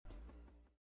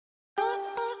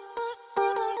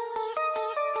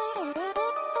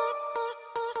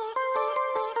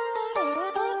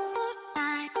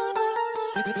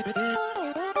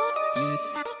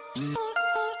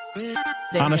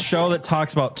On a show that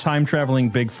talks about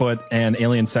time-traveling Bigfoot and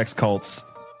alien sex cults,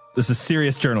 this is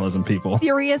serious journalism, people.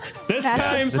 Serious. This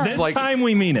time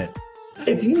we mean it.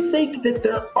 If you think that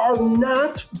there are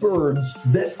not birds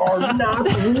that are not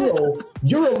real,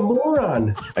 you're a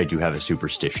moron. I do have a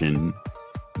superstition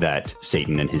that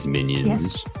Satan and his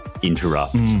minions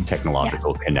interrupt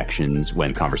technological connections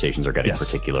when conversations are getting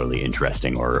particularly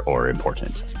interesting or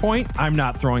important. At this point, I'm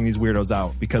not throwing these weirdos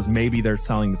out because maybe they're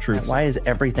telling the truth. Why does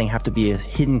everything have to be a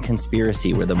hidden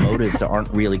conspiracy where the motives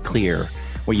aren't really clear,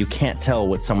 where you can't tell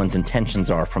what someone's intentions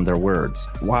are from their words?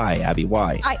 Why, Abby?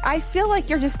 Why? I feel like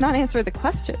you're just not answering the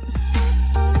question.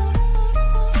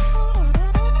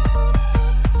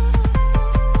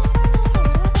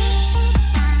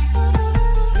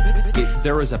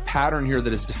 There is a pattern here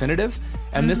that is definitive,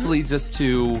 and this leads us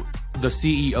to the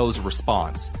CEO's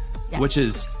response, which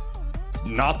is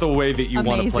not the way that you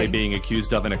want to play being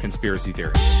accused of in a conspiracy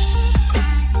theory.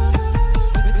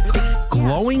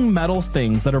 Glowing metal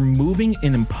things that are moving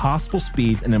in impossible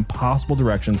speeds and impossible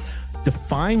directions,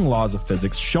 defying laws of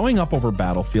physics, showing up over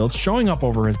battlefields, showing up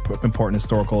over important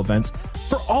historical events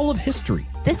for all of history.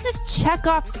 This is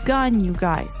Chekhov's gun, you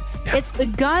guys. It's the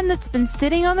gun that's been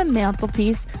sitting on the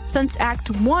mantelpiece since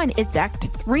Act 1. It's Act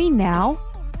 3 now.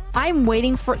 I'm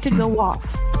waiting for it to go off.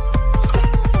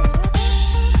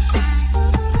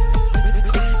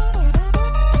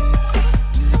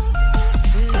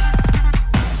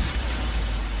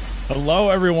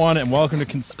 Hello, everyone, and welcome to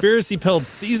Conspiracy Pilled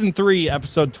Season 3,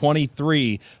 Episode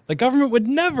 23. The government would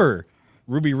never.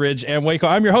 Ruby Ridge and Waco.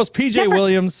 I'm your host, PJ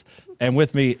Williams, and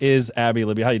with me is Abby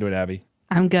Libby. How you doing, Abby?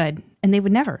 I'm good. And they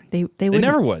would never. They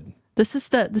never would. This is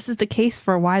the case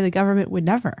for why the government would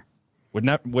never.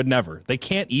 Would never. They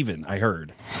can't even, I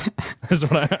heard. That's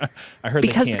what I heard.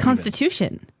 Because they can't the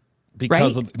Constitution. Even.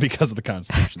 Because of the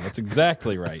Constitution. That's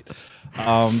exactly right.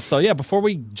 So yeah, before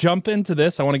we jump into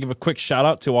this, I want to give a quick shout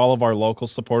out to all of our local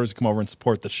supporters who come over and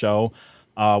support the show.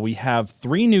 We have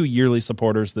 3 new yearly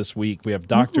supporters this week. We have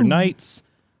Dr. Knights,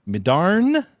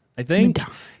 Midarn, I think,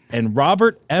 and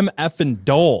Robert M. Effin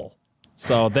Dole.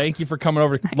 So thank you for coming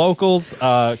over to Locals,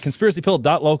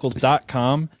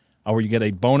 conspiracypill.locals.com, where you get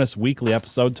a bonus weekly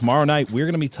episode. Tomorrow night, we're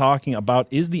going to be talking about,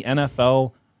 is the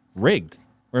NFL rigged?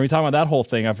 We're going to be talking about that whole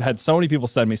thing. I've had so many people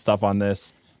send me stuff on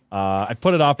this. I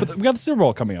put it off, but we got the Super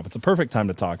Bowl coming up. It's a perfect time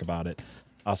to talk about it. So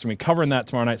we're going to be covering that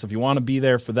tomorrow night. So if you want to be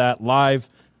there for that live,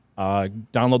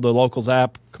 download the Locals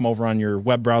app, come over on your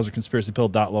web browser,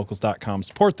 conspiracypill.locals.com,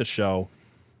 support the show.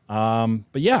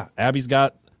 But yeah, Abby's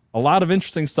got a lot of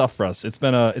interesting stuff for us. It's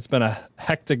been a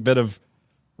hectic bit of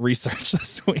research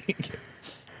this week.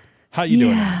 How you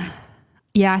doing, Abby?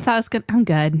 Yeah, I'm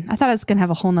good. I thought I was gonna have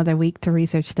a whole nother week to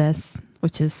research this,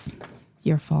 which is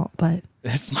your fault, but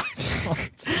it's my fault.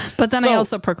 But then I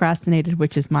also procrastinated,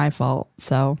 which is my fault.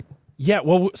 So yeah,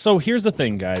 well, so here's the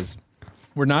thing, guys.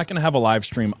 We're not gonna have a live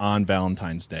stream on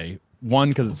Valentine's Day. 1,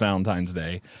 because it's Valentine's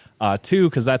Day. 2,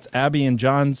 because that's Abby and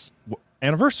John's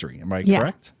anniversary. Am I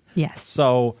correct? Yes.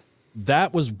 So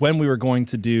that was when we were going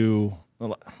to do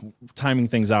timing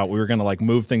things out. We were going to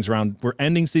move things around. We're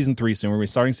ending season 3 soon. We're going to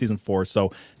be starting season 4.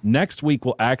 So next week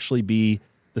will actually be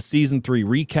the season 3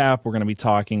 recap. We're going to be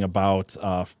talking about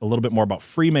a little bit more about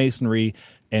Freemasonry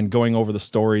and going over the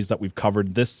stories that we've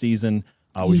covered this season.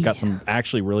 We've got some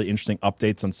actually really interesting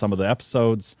updates on some of the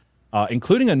episodes,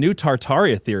 including a new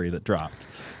Tartaria theory that dropped.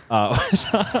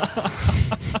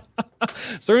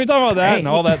 So we're going to talk about that and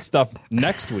all that stuff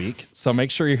next week. So make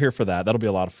sure you're here for that. That'll be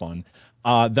a lot of fun.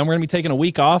 Then we're going to be taking a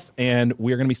week off, and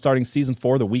we're going to be starting season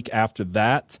 4 the week after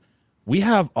that. We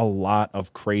have a lot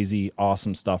of crazy,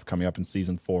 awesome stuff coming up in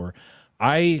season 4.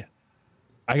 I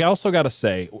also got to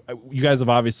say, you guys have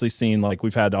obviously seen,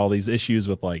 we've had all these issues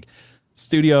with,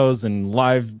 studios and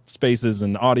live spaces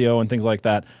and audio and things like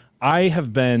that. I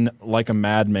have been like a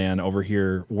madman over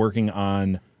here working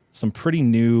on some pretty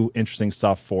new, interesting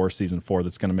stuff for season 4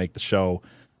 that's going to make the show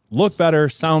look better,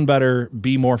 sound better,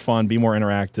 be more fun, be more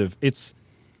interactive.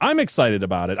 I'm excited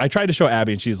about it. I tried to show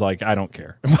Abby, and she's like, I don't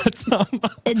care. But no,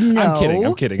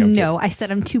 I'm kidding. No, I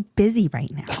said I'm too busy right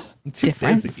now. I'm too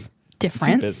busy.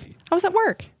 Difference. Too busy. I was at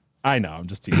work. I know. I'm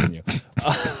just teasing you.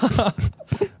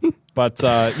 But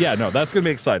yeah, no, that's going to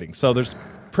be exciting. So there's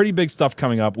pretty big stuff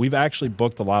coming up. We've actually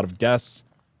booked a lot of guests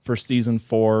for season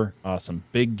 4, some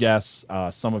big guests.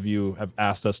 Some of you have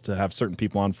asked us to have certain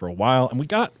people on for a while, and we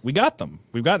got them.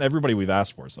 We've gotten everybody we've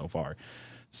asked for so far.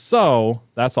 So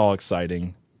that's all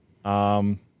exciting.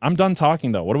 I'm done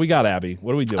talking, though. What do we got, Abby?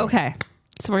 What are we doing? Okay,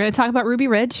 so we're going to talk about Ruby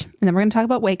Ridge, and then we're going to talk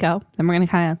about Waco, and we're going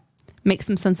to kind of make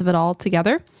some sense of it all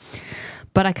together.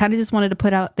 But I kind of just wanted to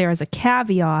put out there as a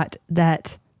caveat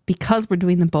that because we're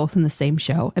doing them both in the same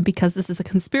show, and because this is a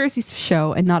conspiracy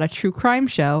show and not a true crime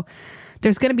show,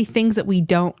 there's going to be things that we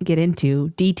don't get into,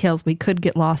 details we could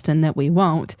get lost in that we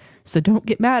won't. So don't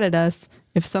get mad at us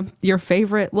if your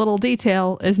favorite little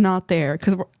detail is not there.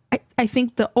 Because I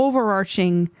think the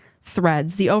overarching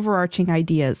threads, the overarching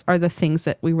ideas are the things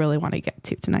that we really want to get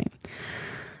to tonight.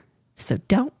 So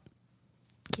don't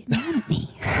get mad at me.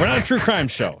 We're not a true crime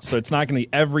show, so it's not going to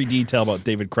be every detail about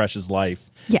David Koреш's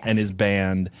life and his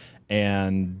band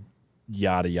and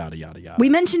yada, yada, yada, yada. We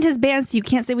mentioned his band, so you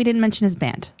can't say we didn't mention his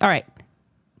band. All right.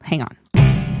 Hang on.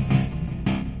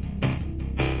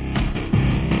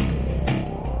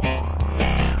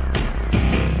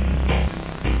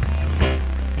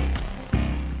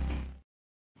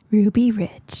 Ruby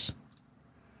Ridge.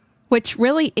 Which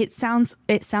really, it sounds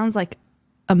like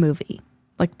a movie.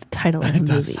 Like the title of a movie. It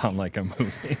does sound like a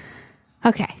movie.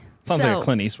 Okay. Sounds like a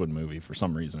Clint Eastwood movie for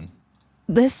some reason.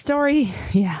 This story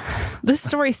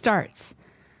starts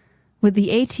with the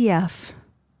ATF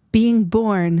being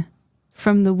born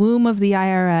from the womb of the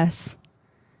IRS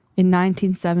in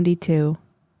 1972.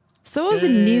 So it was a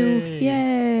new,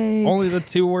 yay. Only the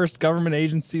two worst government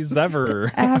agencies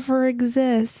ever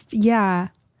exist. Yeah.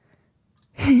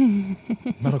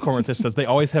 Metal Cormorant says they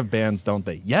always have bands, don't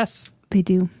they? Yes. They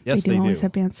do. Yes, they do always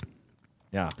have bands.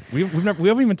 Yeah. We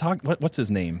haven't even talked, what's his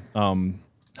name?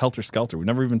 Helter Skelter. We've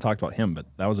never even talked about him, but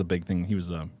that was a big thing. He was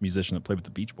a musician that played with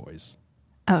the Beach Boys.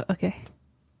 Oh, okay.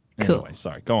 Cool. Anyway,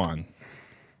 sorry. Go on.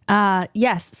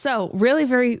 Yes. So really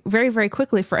very, very, very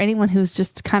quickly for anyone who's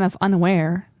just kind of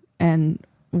unaware, and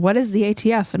what is the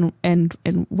ATF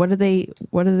and what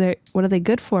are they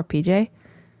good for, PJ?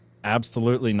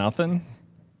 Absolutely nothing.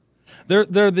 They're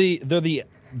the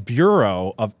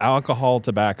Bureau of Alcohol,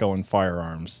 Tobacco, and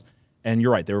Firearms. And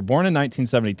you're right. They were born in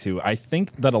 1972. I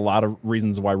think that a lot of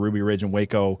reasons why Ruby Ridge and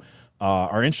Waco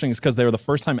are interesting is because they were the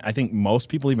first time I think most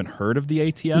people even heard of the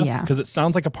ATF, because it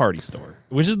sounds like a party store,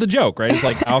 which is the joke, right? It's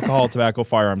like alcohol, tobacco,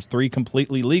 firearms, three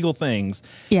completely legal things.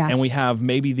 Yeah. And we have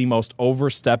maybe the most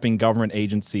overstepping government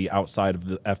agency outside of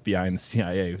the FBI and the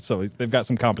CIA. So they've got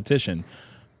some competition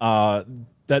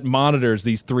that monitors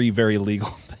these three very legal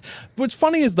things. What's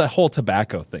funny is the whole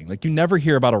tobacco thing. Like, you never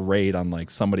hear about a raid on like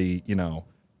somebody,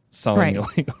 selling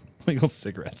illegal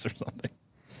cigarettes or something.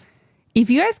 If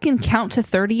you guys can count to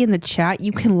 30 in the chat,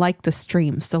 you can like the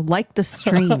stream. So like the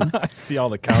stream. I see all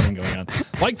the counting going on.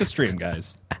 Like the stream,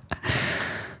 guys.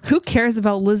 Who cares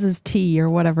about Liz's tea or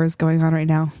whatever is going on right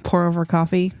now? Pour over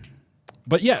coffee.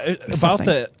 But yeah, about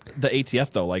the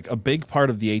ATF though, like a big part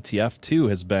of the ATF too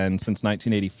has been since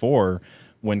 1984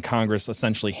 when Congress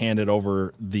essentially handed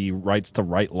over the rights to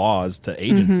write laws to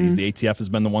agencies. The ATF has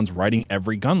been the ones writing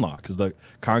every gun law because the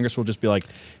Congress will just be like,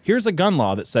 here's a gun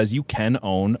law that says you can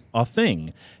own a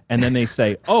thing. And then they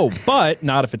say, oh, but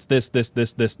not if it's this,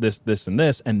 and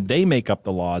this. And they make up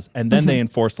the laws. And then they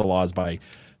enforce the laws by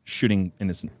shooting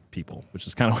innocent people, which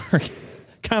is kind of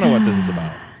what this is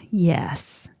about.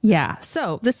 Yes. Yeah.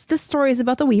 So this story is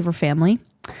about the Weaver family.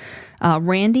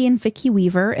 Randy and Vicki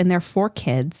Weaver and their 4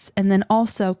 kids, and then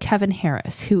also Kevin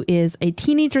Harris, who is a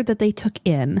teenager that they took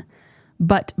in.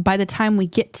 But by the time we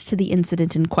get to the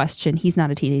incident in question, he's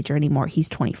not a teenager anymore. He's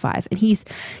 25. And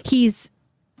he's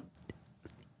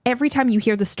every time you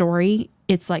hear the story,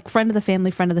 it's like friend of the family,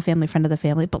 friend of the family, friend of the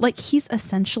family. But like, he's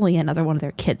essentially another one of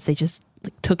their kids. They just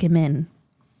took him in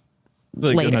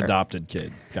like later. An adopted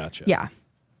kid. Gotcha. Yeah.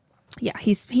 Yeah.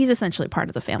 He's essentially part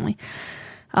of the family.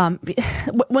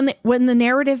 When the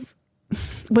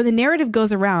narrative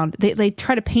goes around, they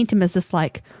try to paint him as this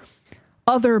like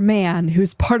other man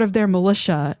who's part of their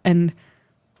militia and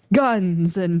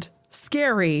guns and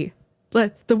scary.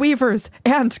 Like the Weavers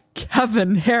and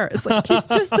Kevin Harris. Like, he's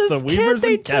just this kid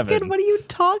they took in. What are you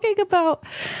talking about?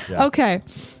 Yeah. Okay.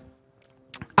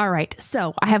 All right.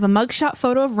 So I have a mugshot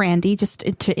photo of Randy just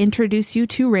to introduce you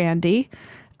to Randy.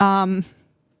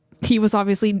 He was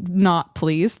obviously not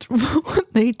pleased when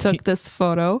they took this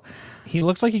photo. He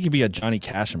looks like he could be a Johnny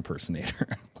Cash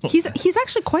impersonator. He's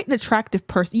actually quite an attractive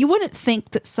person. You wouldn't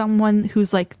think that someone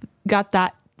who's like got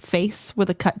that face with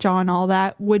a cut jaw and all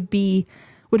that would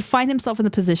find himself in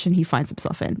the position he finds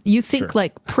himself in. You think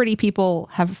like pretty people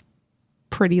have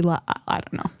pretty, I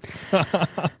don't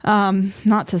know.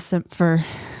 Not to simp for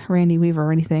Randy Weaver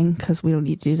or anything, because we don't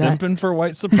need to do that. Simping for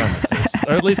white supremacists.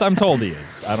 Or at least I'm told he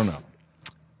is. I don't know.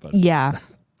 But. Yeah.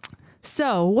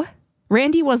 So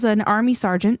Randy was an Army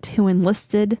sergeant who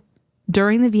enlisted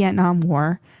during the Vietnam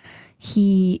War.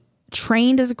 He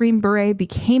trained as a Green Beret,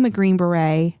 became a Green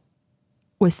Beret,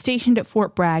 was stationed at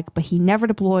Fort Bragg, but he never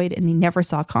deployed and he never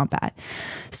saw combat.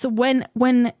 So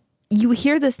when you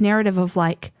hear this narrative of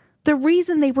like, the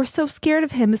reason they were so scared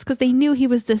of him is because they knew he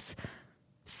was this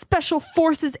special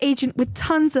forces agent with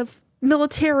tons of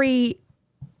military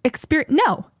experience.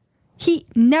 No, he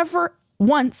never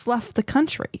once left the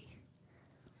country.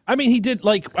 I mean, he did,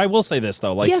 like, I will say this,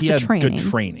 though. Like, he had training. good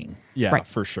training. Yeah, Right.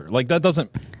 for sure. Like, that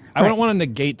doesn't, I don't want to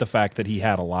negate the fact that he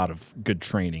had a lot of good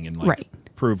training and, like,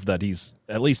 prove that he's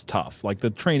at least tough. Like,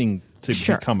 the training to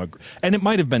become and it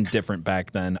might have been different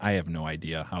back then. I have no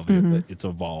idea how it's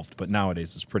evolved, but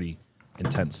nowadays it's pretty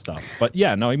intense stuff. But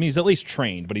yeah, no, I mean, he's at least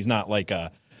trained, but he's not like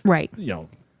a,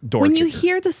 door when kicker. you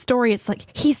hear the story, it's like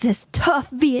he's this tough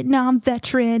Vietnam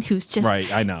veteran who's just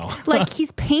right. I know. like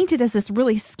he's painted as this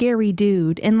really scary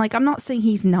dude, and like I'm not saying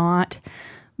he's not,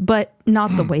 but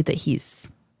not the way that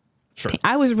he's. Sure.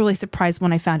 I was really surprised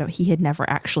when I found out he had never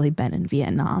actually been in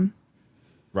Vietnam.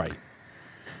 Right.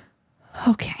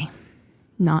 Okay,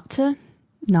 not to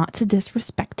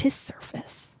disrespect his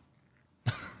service.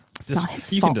 It's not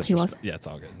his fault. Yeah, it's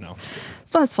all good. No,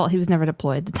 it's not his fault. He was never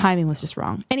deployed. The timing was just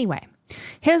wrong. Anyway,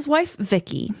 his wife,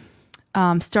 Vicky,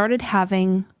 started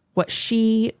having what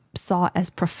she saw as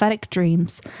prophetic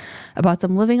dreams about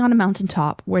them living on a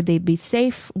mountaintop where they'd be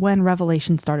safe when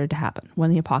revelation started to happen,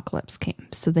 when the apocalypse came.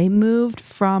 So they moved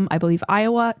from, I believe,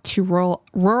 Iowa to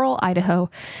rural Idaho,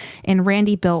 and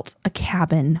Randy built a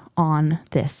cabin on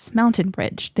this mountain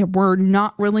ridge. There were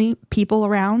not really people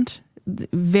around.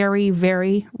 Very,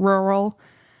 very rural,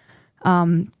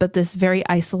 but this very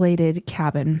isolated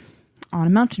cabin on a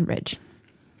mountain ridge.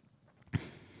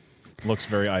 Looks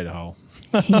very Idaho.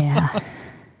 Yeah.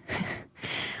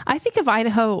 I think of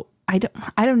Idaho, I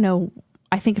don't know.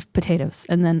 I think of potatoes,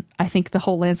 and then I think the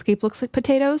whole landscape looks like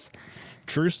potatoes.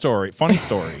 True story. Funny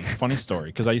story.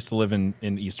 Because I used to live in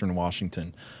eastern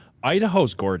Washington.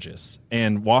 Idaho's gorgeous,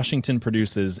 and Washington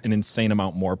produces an insane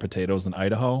amount more potatoes than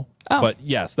Idaho. Oh. But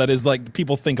yes, that is like,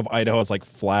 people think of Idaho as like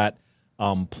flat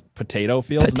potato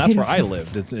fields, and that's where I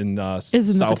lived. It's in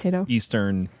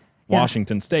southeastern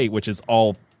Washington state, which is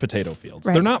all potato fields.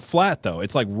 Right. They're not flat though.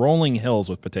 It's like rolling hills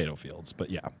with potato fields. But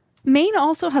yeah, Maine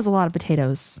also has a lot of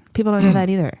potatoes. People don't know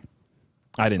that either.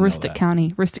 I didn't know that.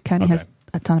 Rustic County has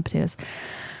a ton of potatoes.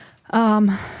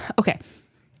 Okay.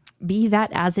 Be that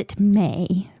as it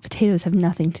may, potatoes have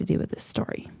nothing to do with this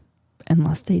story,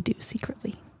 unless they do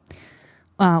secretly.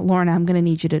 Lorna, I'm going to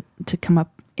need you to come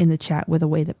up in the chat with a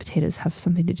way that potatoes have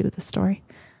something to do with this story.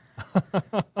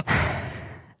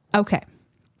 Okay.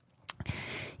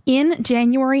 In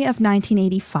January of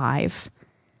 1985,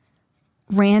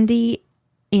 Randy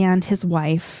and his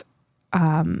wife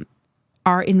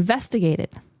are investigated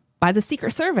by the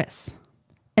Secret Service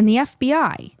and the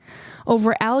FBI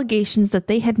over allegations that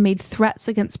they had made threats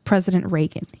against President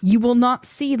Reagan. You will not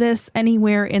see this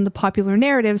anywhere in the popular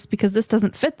narratives because this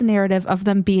doesn't fit the narrative of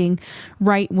them being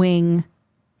right-wing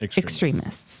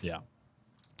extremists. Yeah.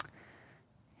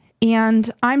 And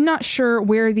I'm not sure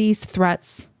where these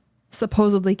threats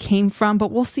supposedly came from,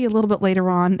 but we'll see a little bit later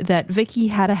on that Vicky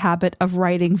had a habit of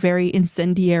writing very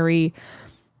incendiary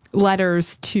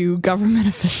letters to government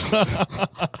officials.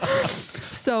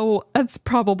 So that's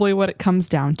probably what it comes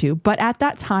down to. But at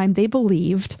that time, they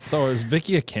believed. So is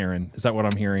Vicky a Karen? Is that what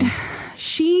I'm hearing?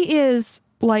 She's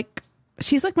like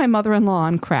my mother-in-law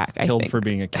on crack. Killed for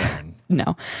being a Karen.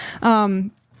 No.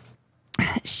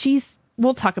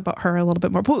 We'll talk about her a little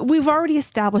bit more. But we've already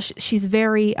established she's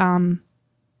very,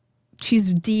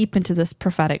 she's deep into this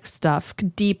prophetic stuff,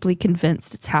 deeply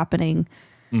convinced it's happening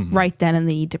right then and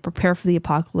they need to prepare for the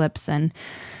apocalypse. And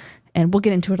we'll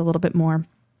get into it a little bit more.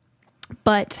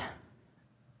 But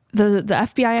the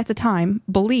FBI at the time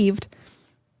believed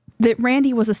that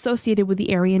Randy was associated with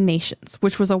the Aryan Nations,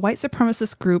 which was a white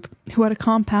supremacist group who had a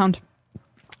compound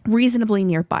reasonably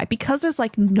nearby. Because there's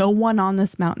like no one on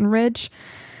this mountain ridge,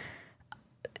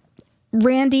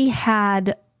 Randy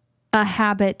had a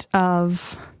habit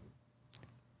of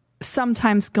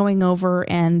sometimes going over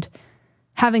and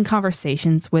having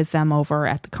conversations with them over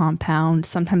at the compound,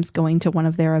 sometimes going to one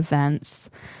of their events.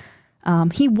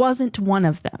 He wasn't one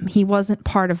of them. He wasn't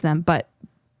part of them, but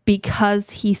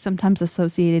because he sometimes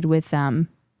associated with them,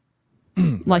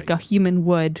 like a human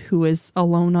would who is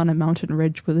alone on a mountain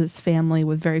ridge with his family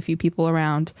with very few people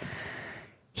around,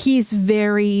 he's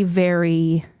very,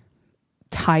 very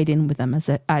tied in with them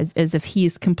as if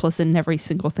he's complicit in every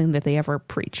single thing that they ever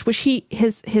preach, which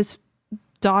his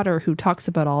daughter, who talks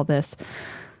about all this,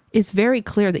 is very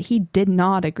clear that he did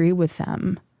not agree with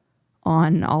them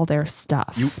on all their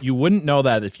stuff. You wouldn't know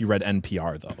that if you read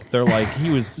NPR, though. They're like,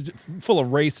 he was full of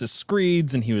racist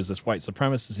screeds, and he was this white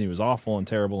supremacist, and he was awful and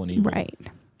terrible and evil. Right.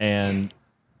 And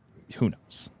who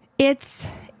knows? It's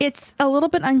a little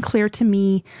bit unclear to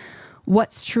me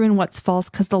what's true and what's false,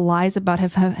 because the lies about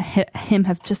him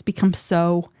have just become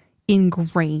so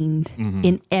ingrained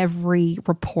in every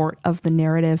report of the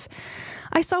narrative.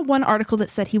 I saw one article that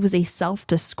said he was a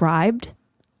self-described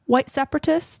white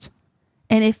separatist.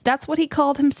 And if that's what he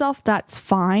called himself, that's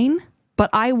fine. But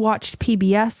I watched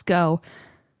PBS go,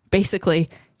 basically,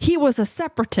 he was a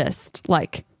separatist.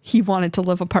 Like, he wanted to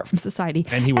live apart from society.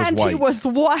 And he was white. He was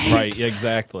white. Right,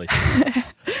 exactly.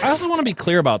 I also want to be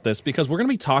clear about this because we're going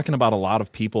to be talking about a lot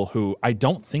of people who I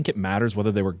don't think it matters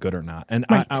whether they were good or not. And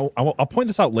right. I'll point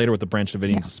this out later with the Branch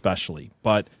Davidians especially.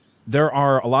 But there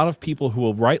are a lot of people who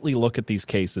will rightly look at these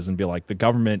cases and be like, the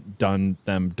government done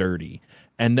them dirty.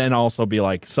 And then also be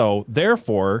like, so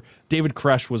therefore, David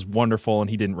Koresh was wonderful and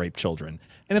he didn't rape children.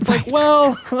 And it's like,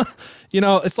 well,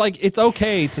 it's like, it's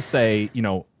okay to say,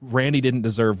 Randy didn't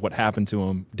deserve what happened to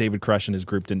him. David Koresh and his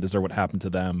group didn't deserve what happened to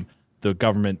them. The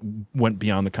government went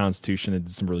beyond the Constitution and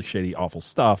did some really shady, awful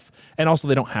stuff. And also,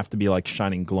 they don't have to be like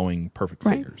shining, glowing, perfect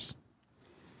figures.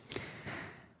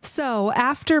 So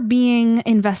after being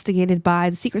investigated by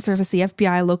the Secret Service, the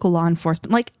FBI, local law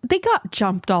enforcement, like, they got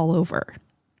jumped all over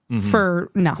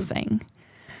for nothing.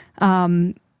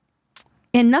 And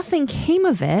nothing came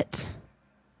of it.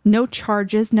 No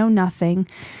charges, no nothing,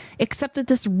 except that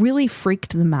this really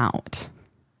freaked them out.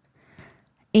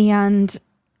 And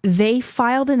they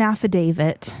filed an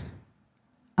affidavit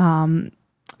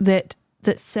that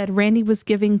said Randy was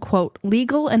giving, quote,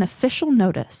 legal and official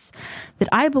notice that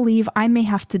I believe I may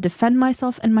have to defend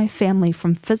myself and my family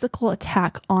from physical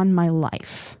attack on my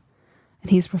life. And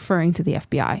he's referring to the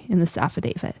FBI in this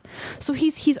affidavit. So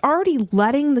he's already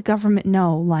letting the government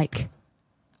know, like,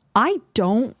 I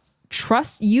don't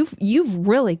trust you've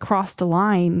really crossed a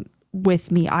line with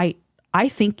me. I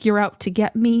think you're out to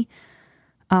get me.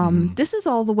 This is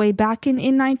all the way back in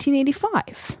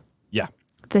 1985. Yeah.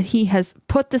 That he has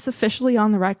put this officially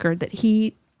on the record that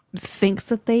he thinks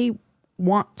that they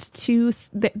want to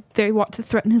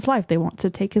threaten his life. They want to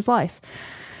take his life.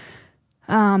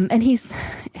 And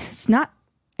it's not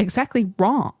exactly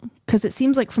wrong, because it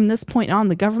seems like from this point on,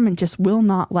 the government just will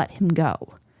not let him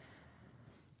go.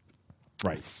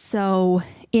 Right. So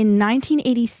in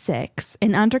 1986,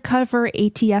 an undercover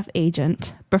ATF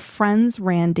agent befriends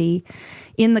Randy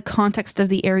in the context of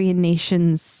the Aryan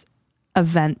Nations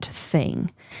event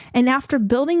thing. And after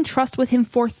building trust with him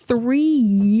for 3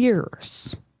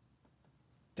 years.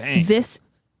 Dang.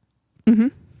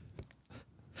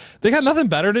 They got nothing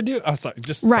better to do? Oh, sorry.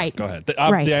 Sorry, go ahead.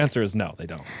 The answer is no, they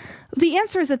don't. The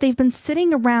answer is that they've been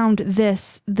sitting around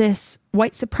this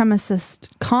white supremacist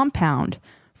compound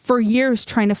for years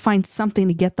trying to find something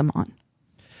to get them on.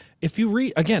 If you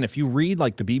read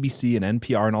like the BBC and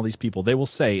NPR and all these people, they will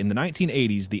say in the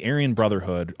 1980s, the Aryan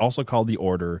Brotherhood, also called the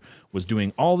Order, was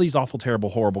doing all these awful, terrible,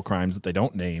 horrible crimes that they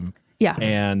don't name. Yeah.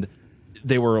 And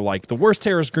they were like the worst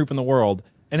terrorist group in the world.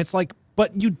 And it's like,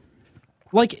 but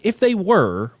if they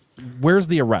were, where's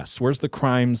the arrests? Where's the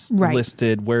crimes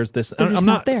listed? Where's this? I'm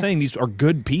not saying these are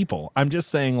good people. I'm just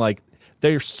saying, like,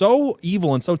 they're so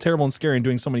evil and so terrible and scary and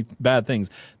doing so many bad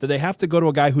things that they have to go to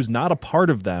a guy who's not a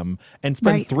part of them and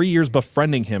spend 3 years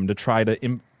befriending him to try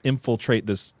to infiltrate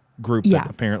this group that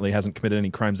apparently hasn't committed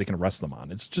any crimes they can arrest them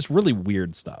on. It's just really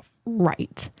weird stuff.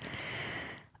 Right.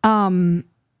 I'm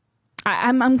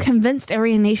convinced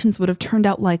Aryan Nations would have turned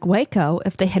out like Waco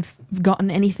if they had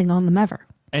gotten anything on them ever.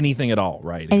 Anything at all,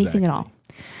 right? Anything at all.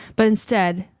 But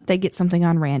instead, they get something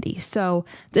on Randy. So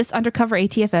this undercover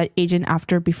ATF agent,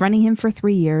 after befriending him for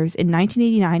 3 years, in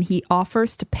 1989, he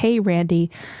offers to pay Randy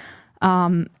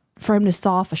for him to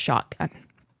saw off a shotgun.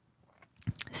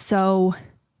 So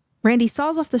Randy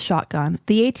saws off the shotgun.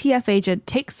 The ATF agent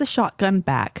takes the shotgun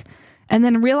back and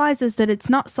then realizes that it's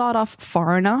not sawed off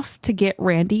far enough to get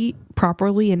Randy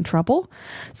properly in trouble.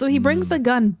 So he brings the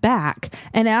gun back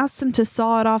and asks him to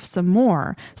saw it off some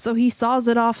more. So he saws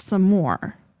it off some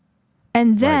more.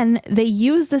 And then they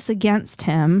use this against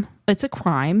him. It's a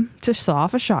crime to saw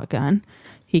off a shotgun.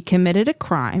 He committed a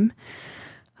crime.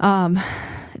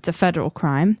 It's a federal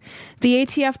crime. The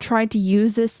ATF tried to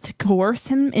use this to coerce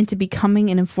him into becoming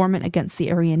an informant against the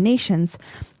Aryan Nations.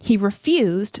 He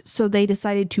refused, so they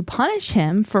decided to punish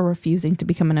him for refusing to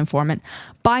become an informant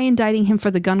by indicting him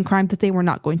for the gun crime that they were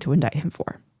not going to indict him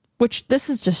for. Which, this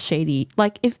is just shady.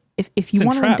 Like, if you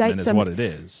want to indict is what it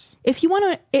is. If you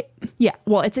want to,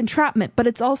 it's entrapment, but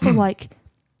it's also like,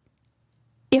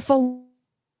 if a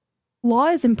law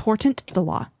is important, the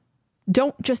law.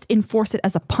 Don't just enforce it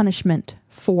as a punishment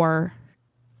for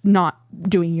not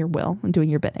doing your will and doing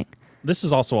your bidding. This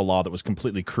is also a law that was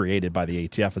completely created by the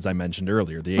ATF, as I mentioned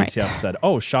earlier. The ATF said,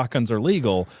 oh, shotguns are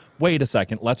legal. Wait a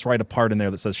second. Let's write a part in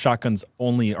there that says shotguns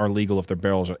only are legal if their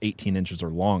barrels are 18 inches or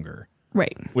longer.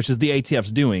 Right. Which is the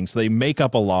ATF's doing. So they make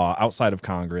up a law outside of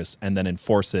Congress and then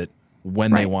enforce it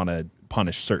when they want to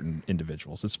punish certain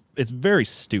individuals. It's very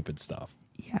stupid stuff.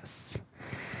 Yes.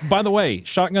 By the way,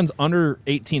 shotguns under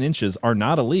 18 inches are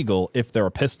not illegal if they're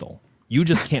a pistol. You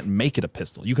just can't make it a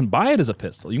pistol. You can buy it as a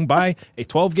pistol. You can buy a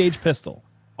 12-gauge pistol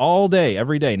all day,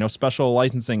 every day. No special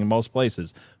licensing in most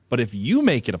places. But if you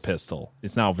make it a pistol,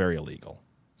 it's now very illegal.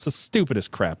 It's the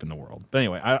stupidest crap in the world. But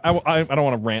anyway, I don't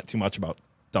want to rant too much about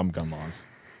dumb gun laws.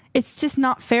 It's just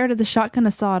not fair to the shotgun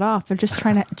to saw it off. They're just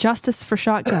trying to justice for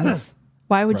shotguns.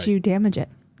 Why would you damage it?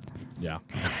 Yeah.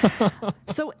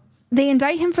 So they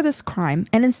indict him for this crime,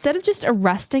 and instead of just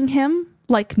arresting him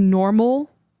like normal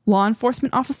law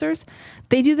enforcement officers,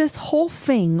 they do this whole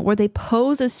thing where they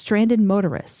pose as stranded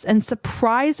motorists and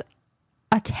surprise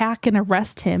attack and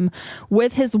arrest him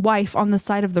with his wife on the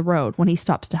side of the road when he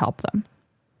stops to help them.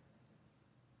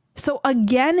 So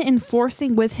again,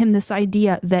 enforcing with him this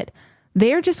idea that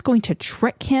they're just going to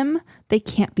trick him. They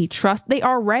can't be trusted. They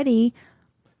already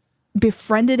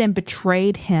befriended and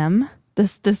betrayed him.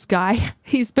 This guy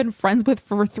he's been friends with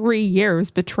for 3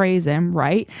 years betrays him,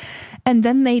 right? And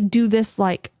then they do this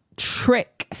like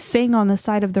trick thing on the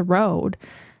side of the road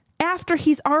after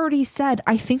he's already said,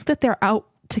 I think that they're out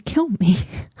to kill me.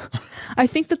 I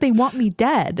think that they want me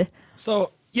dead. So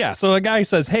a guy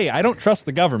says, hey, I don't trust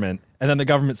the government. And then the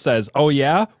government says, oh,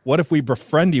 yeah? What if we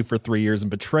befriend you for 3 years and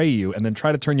betray you and then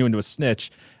try to turn you into a snitch?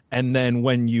 And then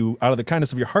when you, out of the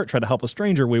kindness of your heart, try to help a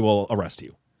stranger, we will arrest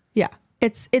you. Yeah.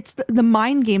 It's the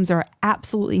mind games are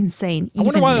absolutely insane. I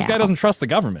wonder why this guy doesn't trust the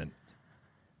government.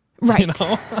 Right. You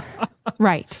know?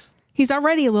 Right. He's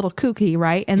already a little kooky,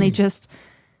 right? And they just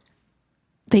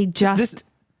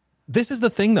This is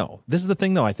the thing, though.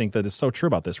 I think that is so true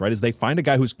about this, right? Is they find a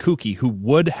guy who's kooky who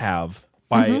would have,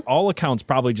 by all accounts,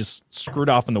 probably just screwed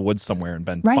off in the woods somewhere and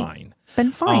been fine.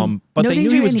 Been fine. But No they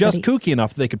knew danger he to was just anybody. kooky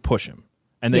enough that they could push him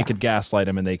and they could gaslight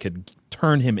him and they could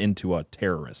turn him into a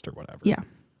terrorist or whatever. Yeah.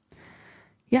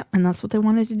 Yeah, and that's what they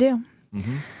wanted to do.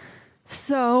 Mm-hmm.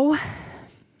 So,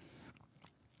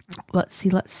 let's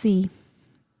see.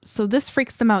 So this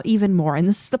freaks them out even more. And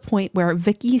this is the point where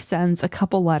Vicky sends a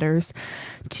couple letters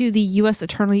to the U.S.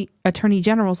 Attorney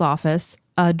General's office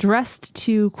addressed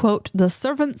to, quote, the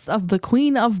servants of the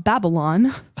Queen of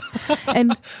Babylon.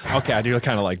 And okay, I do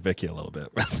kind of like Vicky a little bit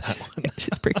with that one.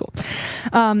 She's pretty cool.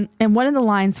 And one of the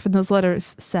lines from those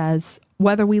letters says,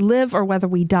 whether we live or whether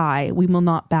we die, we will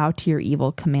not bow to your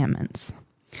evil commandments.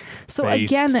 So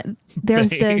again, there's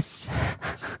this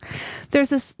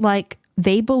like,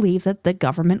 they believe that the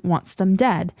government wants them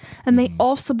dead. And they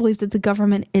also believe that the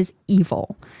government is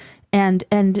evil. And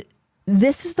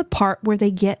this is the part where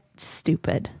they get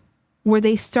stupid, where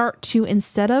they start to,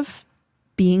 instead of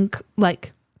being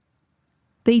like,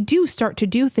 they do start to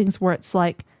do things where it's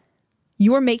like,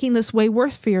 you're making this way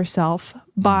worse for yourself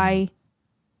by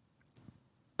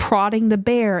prodding the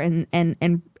bear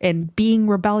and being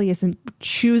rebellious and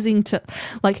choosing to,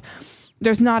 like,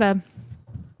 there's not a,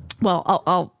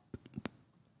 well,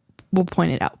 we'll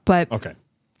point it out, but okay.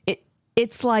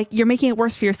 It's like you're making it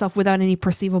worse for yourself without any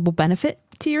perceivable benefit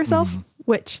to yourself,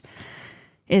 which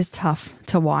is tough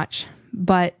to watch,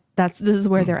 but this is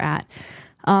where they're at.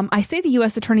 I say the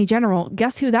U.S. Attorney General,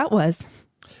 guess who that was?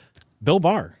 Bill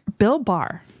Barr. Bill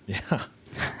Barr. Yeah.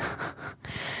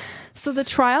 So the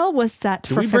trial was set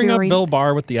for Did we bring February. up Bill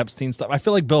Barr with the Epstein stuff? I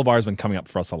feel like Bill Barr's been coming up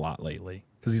for us a lot lately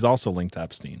because he's also linked to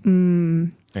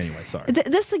Epstein. Anyway, sorry.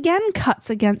 This again cuts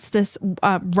against this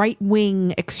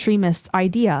right-wing extremist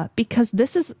idea because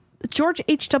this is George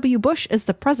H.W. Bush is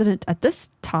the president at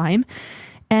this time,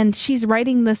 and she's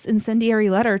writing this incendiary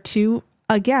letter to,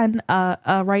 again,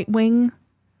 a right-wing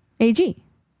AG.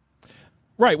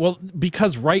 Right. Well,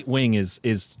 because right-wing is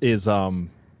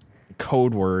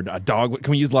code word, a dog.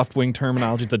 Can we use left-wing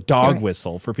terminology? It's a dog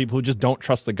whistle for people who just don't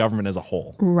trust the government as a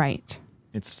whole. Right.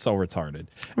 It's so retarded.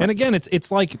 And again,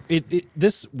 it's like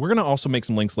this. We're gonna also make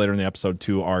some links later in the episode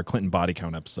to our Clinton body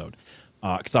count episode,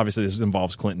 because obviously this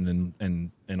involves Clinton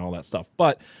and all that stuff.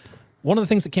 But one of the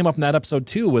things that came up in that episode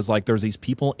too was like there's these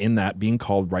people in that being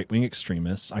called right-wing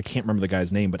extremists. I can't remember the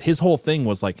guy's name, but his whole thing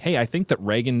was like, hey, I think that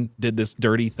Reagan did this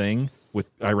dirty thing with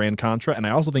Iran-Contra, and I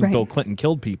also think Bill Clinton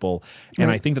killed people,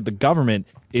 and I think that the government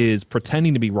is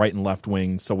pretending to be right and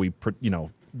left-wing, so we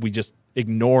just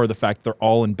ignore the fact they're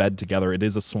all in bed together. It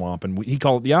is a swamp, and he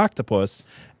called it the octopus,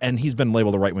 and he's been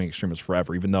labeled a right-wing extremist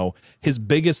forever, even though his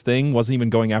biggest thing wasn't even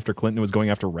going after Clinton, it was going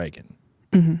after Reagan.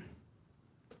 Mm-hmm.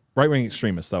 Right-wing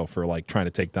extremist, though, for like trying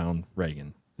to take down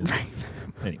Reagan.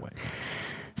 Anyway.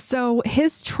 So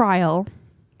his trial,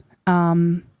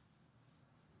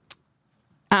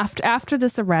 after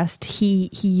this arrest, he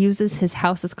uses his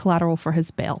house as collateral for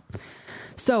his bail.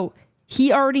 So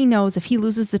he already knows if he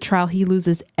loses the trial, he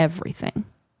loses everything.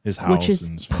 His house, which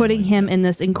is putting him in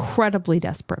this incredibly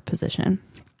desperate position.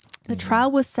 The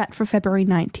trial was set for February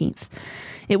 19th.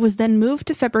 It was then moved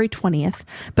to February 20th,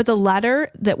 but the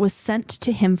letter that was sent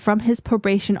to him from his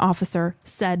probation officer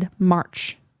said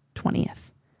March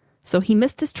 20th. So he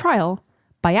missed his trial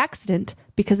by accident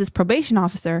because his probation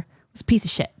officer was a piece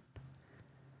of shit.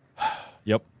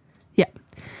 Yep. Yeah.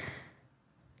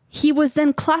 He was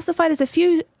then classified as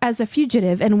a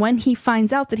fugitive, and when he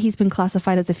finds out that he's been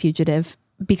classified as a fugitive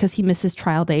because he missed his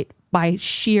trial date by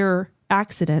sheer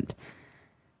accident,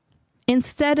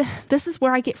 instead, this is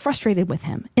where I get frustrated with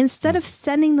him. Instead of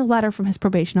sending the letter from his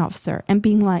probation officer and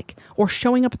being like, or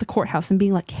showing up at the courthouse and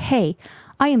being like, hey,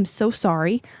 I am so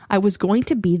sorry. I was going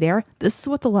to be there. This is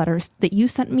what the letters that you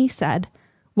sent me said.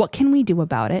 What can we do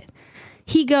about it?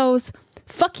 He goes,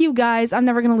 fuck you guys. I'm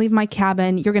never going to leave my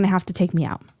cabin. You're going to have to take me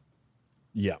out.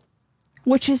 Yeah.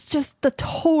 Which is just the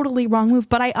totally wrong move.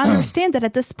 But I understand that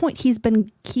at this point, he's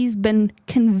been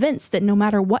convinced that no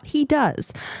matter what he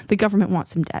does, the government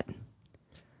wants him dead.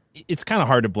 It's kind of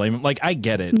hard to blame him. Like, I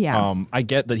get it. Yeah. I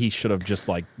get that he should have just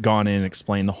like gone in and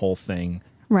explained the whole thing.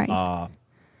 Right.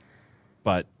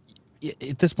 But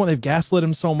at this point, they've gaslit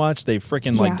him so much. They've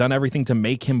freaking like done everything to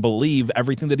make him believe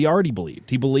everything that he already believed.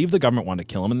 He believed the government wanted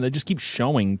to kill him, and they just keep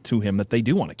showing to him that they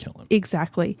do want to kill him.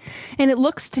 Exactly. And it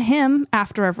looks to him,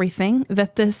 after everything,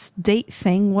 that this date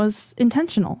thing was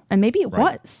intentional. And maybe it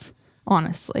was,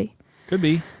 honestly. Could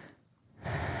be.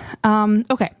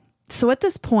 Okay. So at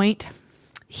this point,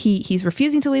 he's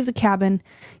refusing to leave the cabin.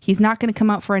 He's not going to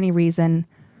come out for any reason.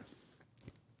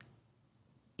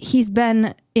 He's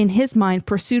been, in his mind,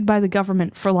 pursued by the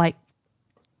government for like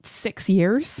 6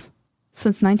 years,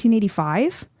 since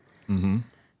 1985. Mm-hmm.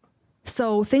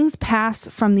 So things pass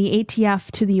from the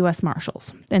ATF to the U.S.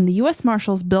 Marshals. And the U.S.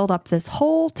 Marshals build up this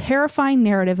whole terrifying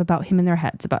narrative about him in their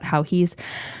heads, about how he's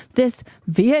this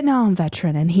Vietnam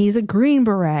veteran, and he's a Green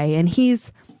Beret, and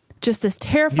he's just this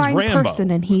terrifying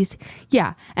person. And he's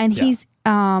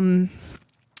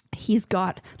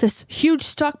got this huge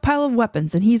stockpile of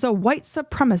weapons, and he's a white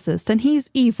supremacist, and he's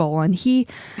evil, and he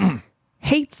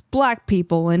hates black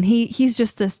people, and he's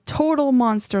just this total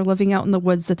monster living out in the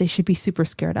woods that they should be super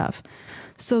scared of.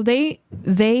 So they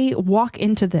walk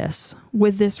into this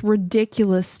with this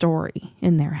ridiculous story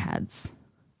in their heads.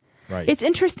 Right. It's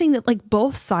interesting that like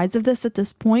both sides of this at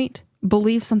this point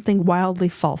believe something wildly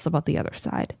false about the other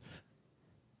side.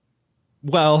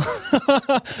 Well,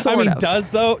 I mean,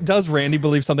 of. Does Randy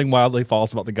believe something wildly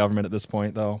false about the government at this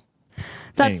point, though?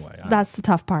 That's the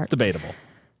tough part. It's debatable.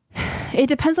 It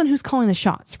depends on who's calling the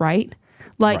shots, right?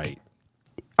 Like,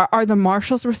 are the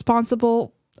marshals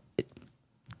responsible?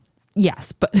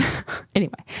 Yes, but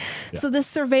anyway. Yeah. So this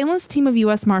surveillance team of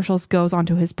U.S. Marshals goes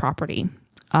onto his property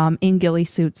in ghillie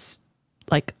suits,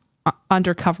 like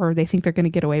undercover. They think they're going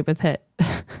to get away with it.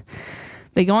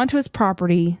 They go onto his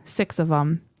property, 6 of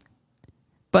them.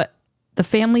 But the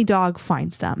family dog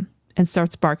finds them and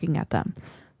starts barking at them.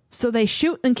 So they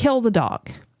shoot and kill the dog.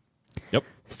 Yep.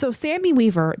 So Sammy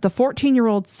Weaver, the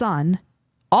 14-year-old son,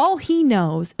 all he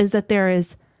knows is that there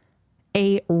is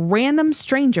a random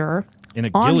stranger in a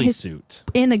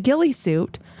ghillie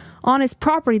suit on his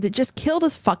property that just killed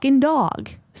his fucking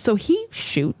dog. So he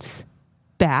shoots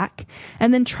back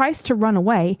and then tries to run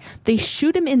away. They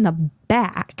shoot him in the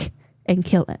back and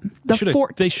kill him.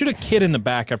 They shoot a kid in the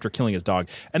back after killing his dog.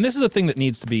 And this is a thing that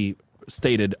needs to be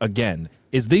stated again,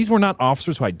 is these were not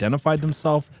officers who identified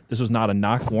themselves. This was not a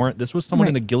knock warrant. This was someone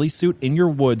in a ghillie suit in your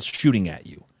woods shooting at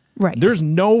you. Right. There's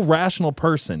no rational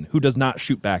person who does not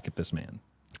shoot back at this man.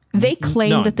 They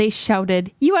claim that they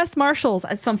shouted U.S. Marshals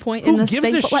at some point in this thing.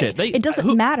 Who gives a shit? It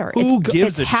doesn't matter. Who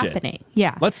gives a shit? It's happening.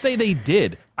 Yeah. Let's say they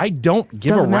did. I don't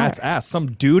give a rat's ass.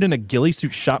 Some dude in a ghillie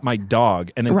suit shot my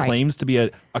dog and then claims to be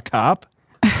a cop.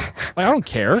 Like, I don't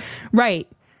care. Right.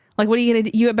 Like, what are you going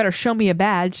to do? You better show me a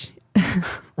badge.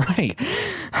 Right.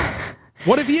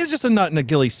 What if he is just a nut in a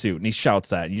ghillie suit and he shouts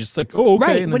that? And you're just like, oh, okay.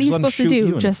 Right. And what are you supposed to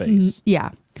do? Just, yeah.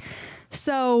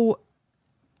 So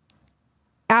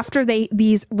after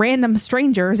these random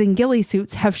strangers in ghillie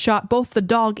suits have shot both the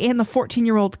dog and the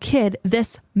 14-year-old kid,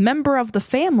 this member of the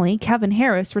family, Kevin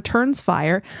Harris, returns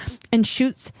fire and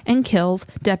shoots and kills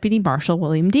Deputy Marshal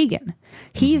William Deegan.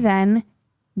 He then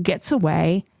gets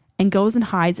away and goes and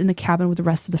hides in the cabin with the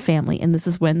rest of the family. And this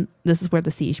is where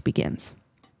the siege begins.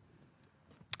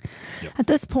 Yep. At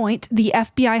this point, the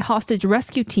FBI hostage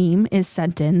rescue team is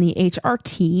sent in, the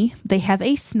HRT. They have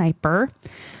a sniper.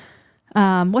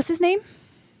 What's his name?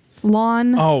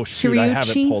 Lon. Oh, shoot. Shiriuchi. I have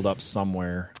it pulled up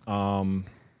somewhere.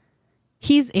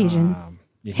 He's Asian.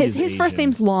 Yeah, his first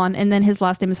name's Lon, and then his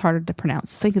last name is harder to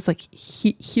pronounce. I think it's like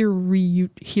Hiryuchi.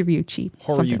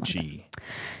 Horyuchi.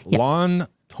 Like Lon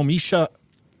Tomohisha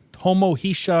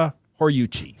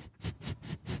Horyuchi.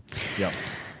 Yep.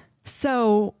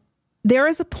 So there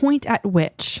is a point at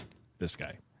which this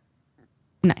guy.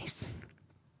 Nice.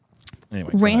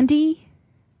 Anyway, Randy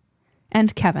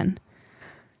and Kevin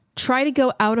try to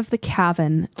go out of the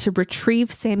cabin to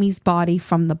retrieve Sammy's body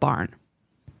from the barn.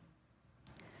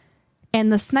 And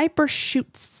the sniper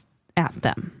shoots at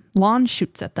them. Lon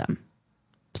shoots at them.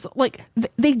 So, like,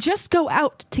 they just go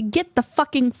out to get the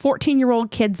fucking 14-year-old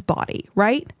kid's body,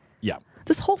 right? Yeah.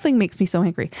 This whole thing makes me so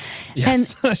angry.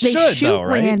 Yes, and they shoot though,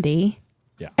 right? Randy.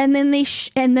 Yeah. And then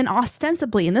and then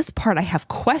ostensibly, in this part, I have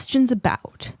questions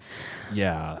about.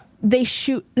 Yeah.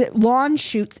 Lon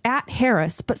shoots at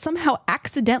Harris, but somehow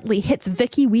accidentally hits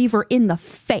Vicki Weaver in the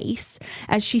face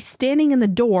as she's standing in the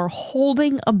door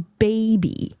holding a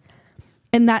baby.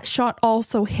 And that shot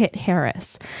also hit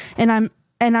Harris. And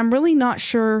I'm really not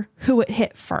sure who it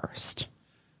hit first.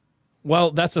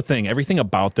 Well, that's the thing. Everything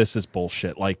about this is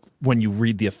bullshit. Like when you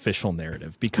read the official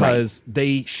narrative, because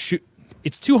they shoot,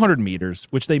 it's 200 meters,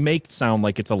 which they make sound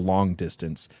like it's a long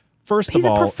distance. First of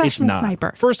all, it's not.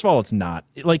 Sniper. First of all, it's not.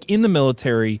 Like in the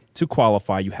military, to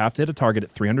qualify, you have to hit a target at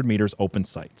 300 meters open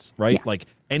sights, right? Yeah. Like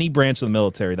any branch of the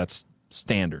military, that's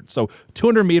standard. So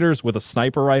 200 meters with a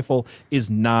sniper rifle is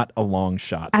not a long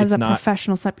shot. As it's a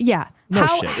professional sniper. Yeah. No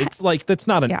shit. It's like, that's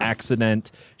not an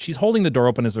accident. She's holding the door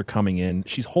open as they're coming in.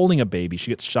 She's holding a baby.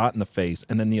 She gets shot in the face.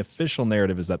 And then the official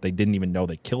narrative is that they didn't even know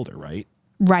they killed her, right?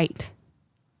 Right.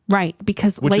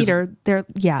 Because later they're,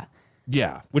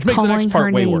 Yeah. Which makes the next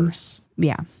part way worse.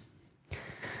 Yeah.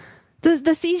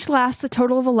 The siege lasts a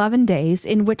total of 11 days,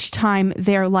 in which time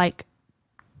they're like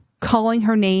calling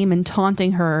her name and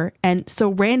taunting her. And so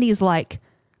Randy's like,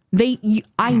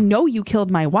 I know you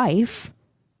killed my wife.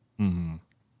 Mm-hmm.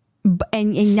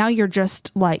 And now you're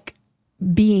just like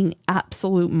being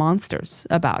absolute monsters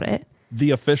about it.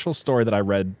 The official story that I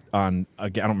read on,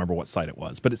 again, I don't remember what site it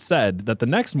was, but it said that the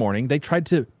next morning they tried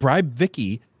to bribe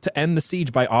Vicki to end the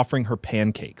siege by offering her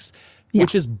pancakes,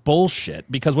 which is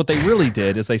bullshit, because what they really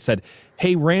did is they said,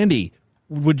 hey, Randy,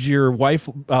 would your wife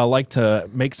like to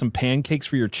make some pancakes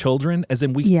for your children? As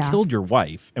in, we killed your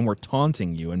wife and we're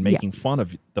taunting you and making fun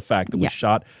of the fact that we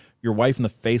shot your wife in the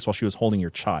face while she was holding your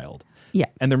child. Yeah.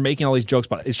 And they're making all these jokes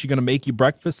about, is she going to make you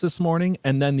breakfast this morning?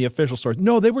 And then the official story,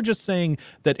 no, they were just saying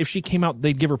that if she came out,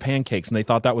 they'd give her pancakes. And they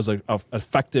thought that was a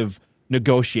effective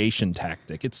negotiation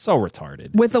tactic. It's so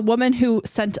retarded. With a woman who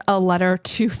sent a letter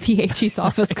to the AG's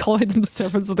office calling them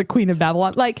servants of the Queen of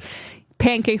Babylon. Like,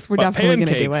 pancakes were definitely going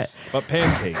to do it. But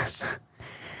pancakes.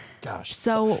 Gosh.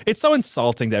 So it's so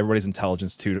insulting to everybody's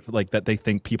intelligence too, like that they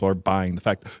think people are buying the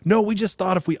fact, no, we just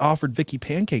thought if we offered Vicki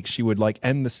pancakes, she would like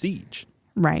end the siege.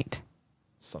 Right.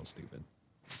 So stupid.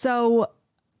 So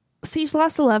siege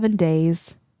lasts 11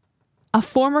 days. A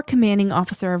former commanding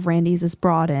officer of Randy's is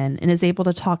brought in and is able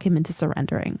to talk him into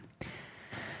surrendering.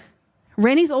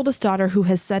 Randy's oldest daughter, who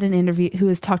has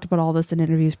talked about all this in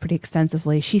interviews pretty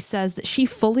extensively, she says that she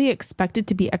fully expected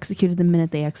to be executed the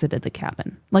minute they exited the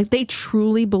cabin. Like, they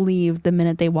truly believed the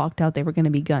minute they walked out, they were going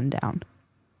to be gunned down.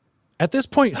 At this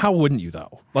point, how wouldn't you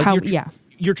though? Like,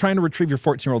 you're trying to retrieve your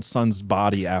 14-year-old son's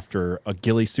body after a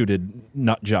ghillie-suited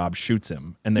nut job shoots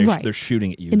him, and they're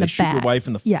shooting at you. They shoot your wife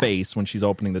in the face when she's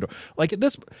opening the door. Like, it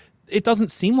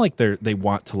doesn't seem like they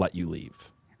want to let you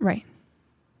leave. Right.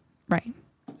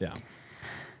 Yeah.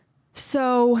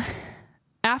 So,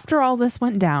 after all this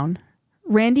went down,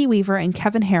 Randy Weaver and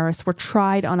Kevin Harris were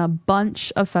tried on a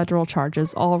bunch of federal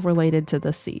charges, all related to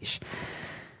the siege.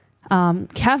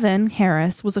 Kevin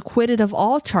Harris was acquitted of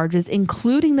all charges,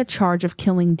 including the charge of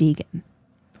killing Deegan,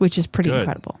 which is pretty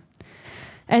incredible.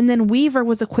 And then Weaver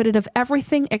was acquitted of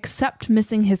everything except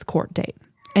missing his court date.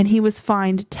 And he was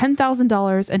fined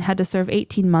 $10,000 and had to serve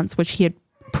 18 months, which he had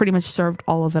pretty much served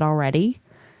all of it already.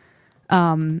 He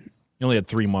only had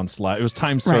 3 months left. It was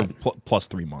time served plus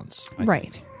 3 months. I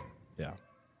think. Yeah.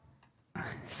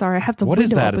 Sorry, I have the What window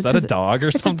is that? open Is that a dog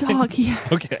or something? It's a dog, yeah.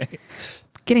 Okay.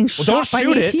 Getting shot by the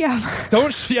ATF.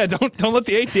 Don't let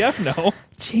the ATF know.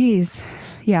 Jeez.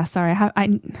 Yeah, sorry.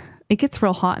 It gets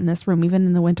real hot in this room, even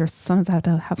in the winter. Sometimes I have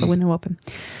to have the window open.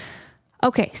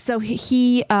 Okay, so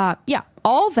he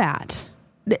all that,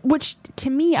 which to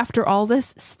me, after all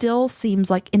this, still seems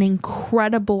like an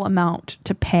incredible amount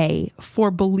to pay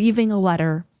for believing a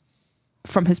letter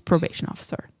from his probation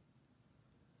officer.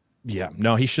 Yeah,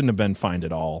 no, he shouldn't have been fined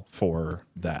at all for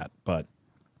that, but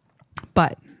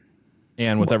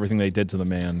and with everything they did to the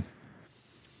man.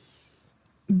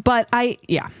 But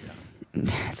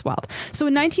it's wild. So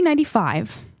in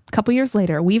 1995, A couple years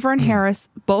later, Weaver and Harris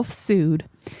both sued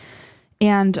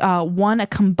and won a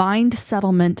combined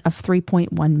settlement of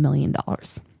 $3.1 million.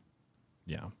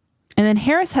 Yeah. And then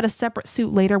Harris had a separate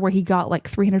suit later where he got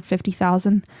like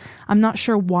 $350,000. I'm not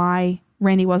sure why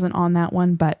Randy wasn't on that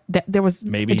one, but there was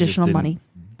maybe additional he just money.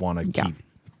 Want to keep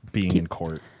being in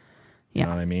court. You Yeah.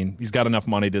 know what I mean? He's got enough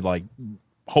money to like,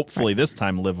 hopefully this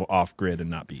time live off grid and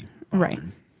not be Right.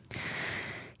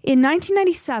 In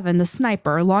 1997, the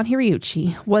sniper, Lon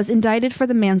Hiriuchi, was indicted for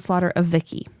the manslaughter of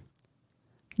Vicky.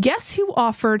 Guess who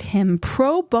offered him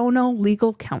pro bono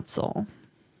legal counsel?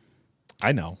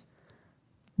 I know.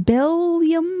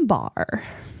 William Barr.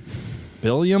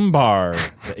 William Barr,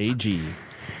 the AG.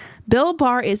 Bill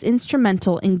Barr is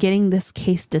instrumental in getting this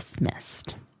case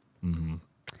dismissed. Mm-hmm.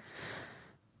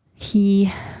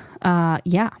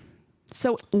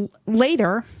 So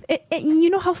later, you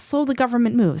know how slow the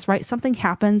government moves, right? Something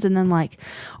happens, and then like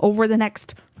over the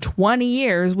next 20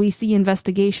 years, we see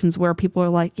investigations where people are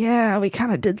like, yeah, we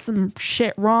kind of did some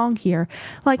shit wrong here.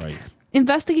 Like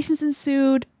investigations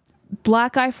ensued,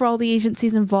 black eye for all the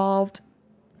agencies involved.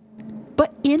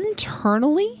 But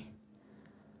internally,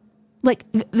 like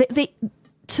they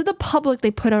to the public,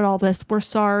 they put out all this, we're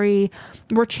sorry,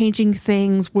 we're changing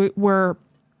things, we're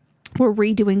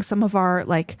redoing some of our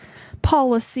like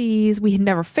policies. We had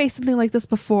never faced something like this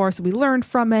before, so we learned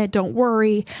from it. Don't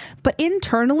worry. But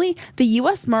internally, the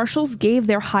U.S. Marshals gave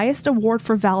their highest award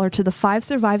for valor to the 5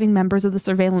 surviving members of the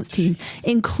surveillance team,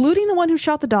 including the one who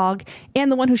shot the dog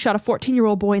and the one who shot a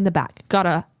 14-year-old boy in the back. Got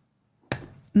a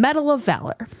Medal of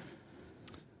Valor.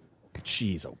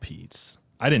 Jeez, oh Pete's.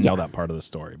 I didn't know that part of the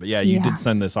story, but yeah, you did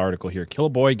send this article here. Kill a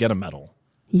boy, get a medal.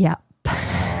 Yep.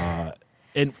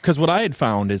 And because what I had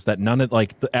found is that none of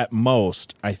like at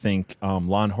most, I think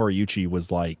Lon Horiuchi was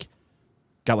like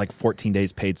got like 14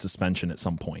 days paid suspension at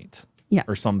some point. Yeah.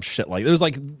 Or some shit like there was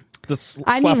like the slap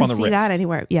I didn't even on the see wrist. that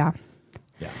anywhere. Yeah.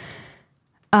 Yeah.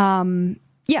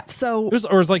 Yeah. So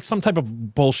it was like some type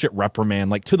of bullshit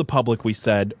reprimand. Like to the public, we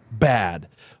said bad,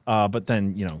 but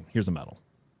then here's a medal.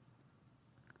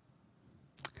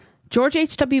 George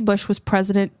H.W. Bush was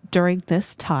president during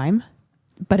this time,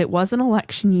 but it was an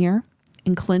election year,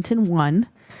 and Clinton won.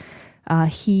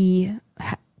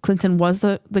 Clinton was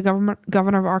the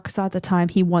governor of Arkansas at the time.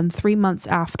 He won 3 months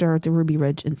after the Ruby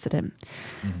Ridge incident.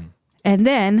 Mm-hmm. And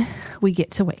then we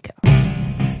get to Waco.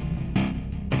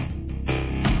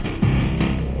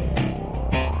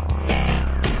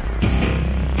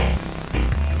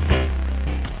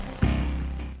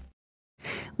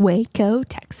 Waco,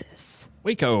 Texas.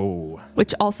 Waco.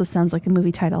 Which also sounds like a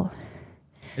movie title.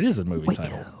 It is a movie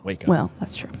title. Waco. Well,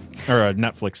 that's true. Or a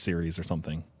Netflix series or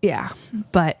something. Yeah,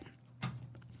 but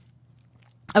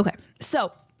okay.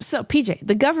 So PJ,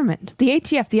 the government, the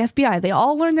ATF, the FBI, they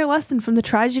all learned their lesson from the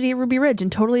tragedy at Ruby Ridge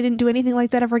and totally didn't do anything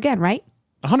like that ever again, right?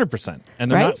 100%.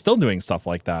 And they're not still doing stuff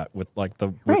like that with like the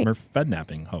Whitmer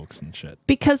Fednapping hoax and shit.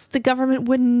 Because the government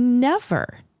would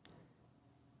never.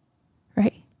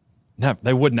 Right? No,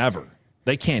 they would never.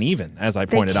 They can't even, as I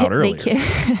pointed out earlier. They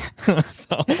can't.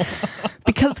 So.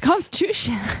 Because the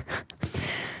Constitution.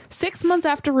 6 months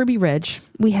after Ruby Ridge,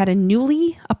 we had a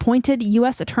newly appointed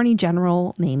U.S. Attorney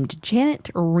General named Janet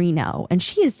Reno. And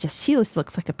she just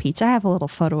looks like a peach. I have a little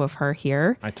photo of her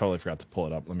here. I totally forgot to pull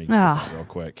it up. Let me get that real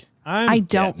quick. I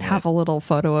don't have a little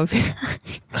photo of her.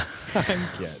 I'm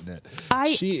getting it.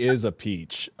 She is a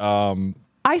peach.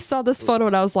 I saw this photo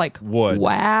and I was like,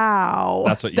 wow.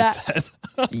 That's what you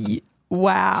said.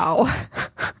 Wow.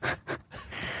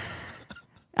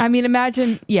 I mean,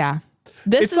 imagine,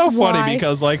 It's so funny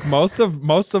because like most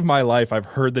of my life I've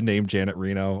heard the name Janet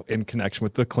Reno in connection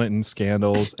with the Clinton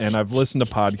scandals, and I've listened to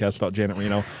podcasts about Janet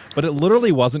Reno, but it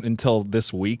literally wasn't until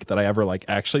this week that I ever like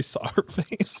actually saw her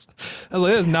face. It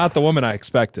is not the woman I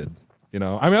expected. I mean,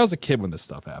 I was a kid when this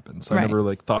stuff happened, so I never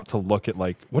like thought to look at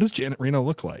like, what does Janet Reno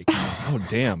look like? Oh,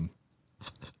 damn.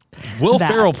 Will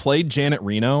Ferrell played Janet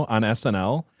Reno on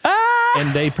SNL,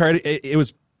 and they parodied it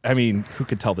was. I mean, who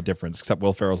could tell the difference except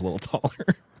Will Ferrell's a little taller.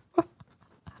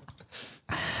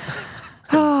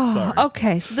 Sorry.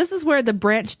 Okay, so this is where the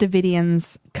Branch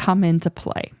Davidians come into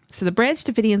play. So the Branch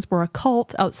Davidians were a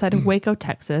cult outside of Waco,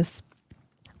 Texas.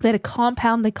 They had a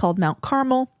compound they called Mount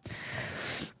Carmel.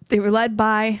 They were led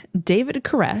by David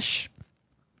Koresh.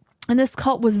 And this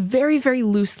cult was very, very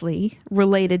loosely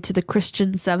related to the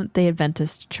Christian Seventh-day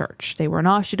Adventist Church. They were an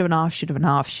offshoot of an offshoot of an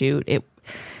offshoot.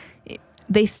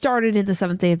 They started in the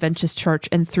Seventh-day Adventist Church,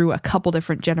 and through a couple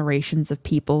different generations of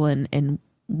people and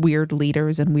weird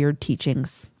leaders and weird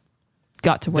teachings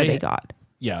got to where they got.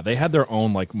 Yeah, they had their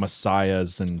own like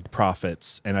messiahs and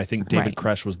prophets, and I think David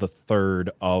Koresh was the third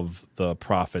of the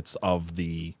prophets of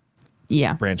the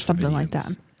Branch something Davidians. like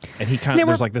that. And he kind of,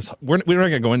 there's like this, we're not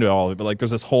going to go into all of it, but like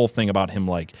there's this whole thing about him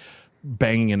like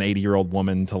banging an 80-year-old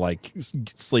woman to like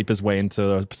sleep his way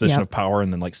into a position of power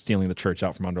and then like stealing the church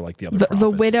out from under like the other prophets. The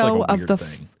widow like of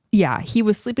the, he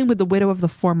was sleeping with the widow of the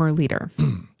former leader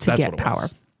to get power.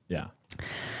 Yeah.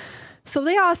 So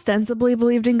they ostensibly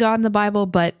believed in God and the Bible,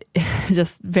 but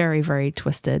just very, very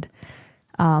twisted.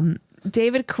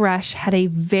 David Koresh had a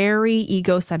very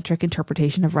egocentric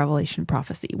interpretation of Revelation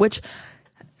prophecy, which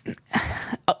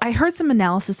I heard some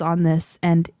analysis on this.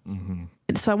 And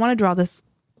so I want to draw this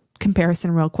comparison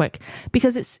real quick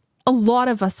because it's a lot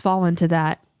of us fall into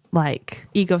that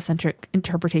egocentric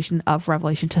interpretation of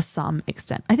Revelation to some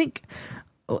extent. I think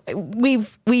we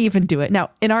even do it. Now,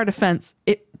 in our defense,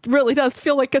 it really does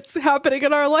feel like it's happening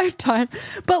in our lifetime.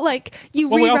 But read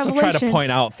we also Revelation. Try to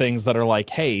point out things that are like,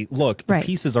 hey, look, the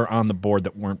pieces are on the board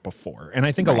that weren't before. And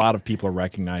I think a lot of people are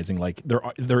recognizing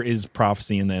there is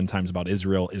prophecy in the end times about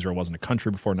Israel. Israel wasn't a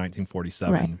country before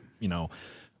 1947.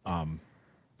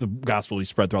 The gospel will be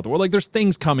spread throughout the world. There's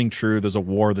things coming true. There's a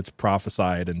war that's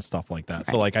prophesied and stuff like that.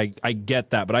 So I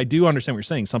get that, but I do understand what you're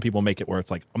saying. Some people make it where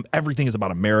it's like everything is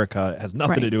about America. It has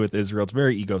nothing to do with Israel. It's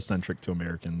very egocentric to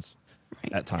Americans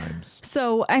at times.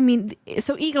 So,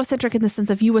 so egocentric in the sense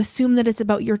of you assume that it's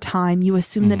about your time. You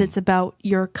assume that it's about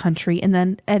your country. And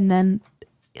then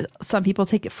some people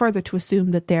take it further to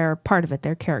assume that they're part of it.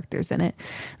 They're characters in it.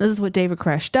 This is what David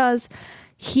Koresh does.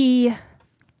 He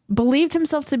believed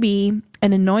himself to be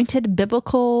an anointed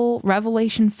biblical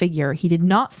revelation figure. He did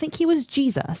not think he was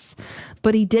Jesus,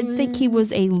 but he did think he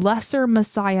was a lesser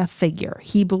Messiah figure.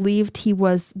 He believed he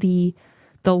was the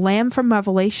Lamb from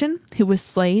Revelation who was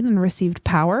slain and received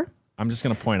power. I'm just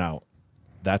going to point out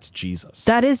that's Jesus.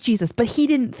 That is Jesus, but he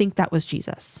didn't think that was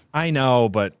Jesus. I know,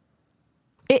 but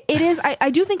it is. I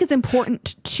do think it's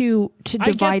important to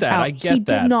divide out. He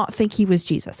did not think he was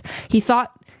Jesus. He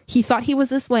thought he was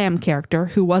this lamb character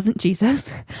who wasn't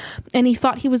Jesus, and he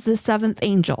thought he was the seventh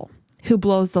angel who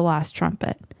blows the last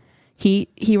trumpet. He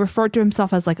referred to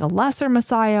himself as a lesser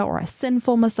Messiah or a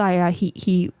sinful Messiah.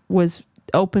 He was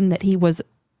open that he was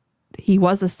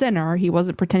a sinner. He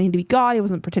wasn't pretending to be God. He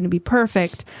wasn't pretending to be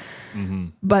perfect.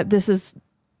 But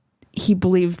he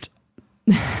believed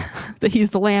that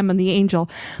he's the lamb and the angel,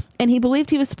 and he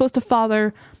believed he was supposed to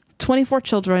father 24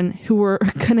 children who were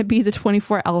going to be the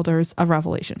 24 elders of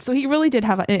Revelation. So he really did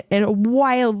have a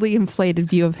wildly inflated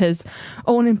view of his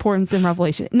own importance in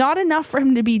Revelation. Not enough for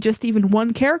him to be just even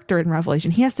one character in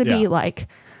Revelation. He has to be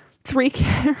three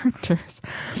characters.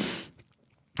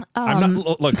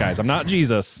 Look, guys, I'm not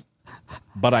Jesus,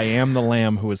 but I am the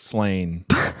Lamb who is slain,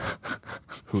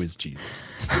 who is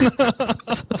Jesus.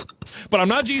 But I'm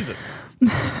not Jesus.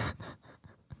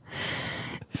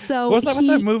 So what's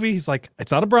that movie? He's like,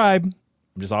 it's not a bribe.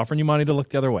 I'm just offering you money to look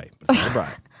the other way. It's not a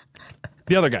bribe.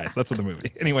 The other guys, that's the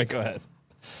movie. Anyway, go ahead.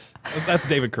 That's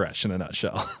David Koresh in a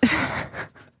nutshell.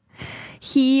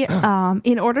 He,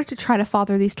 in order to try to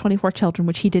father these 24 children,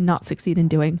 which he did not succeed in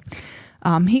doing,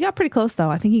 he got pretty close though.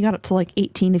 I think he got up to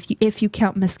 18 if you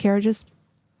count miscarriages.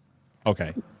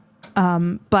 Okay.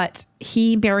 But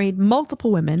he married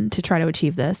multiple women to try to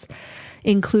achieve this,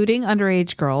 including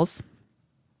underage girls.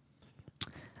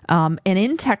 And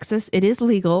in Texas, it is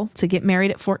legal to get married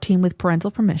at 14 with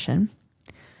parental permission.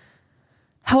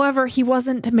 However, he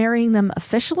wasn't marrying them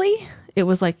officially. It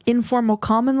was informal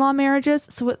common law marriages.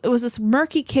 So it was this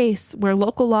murky case where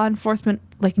local law enforcement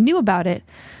knew about it,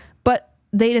 but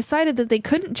they decided that they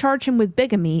couldn't charge him with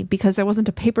bigamy because there wasn't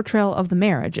a paper trail of the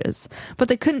marriages, but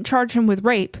they couldn't charge him with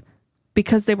rape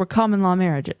because they were common law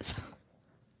marriages.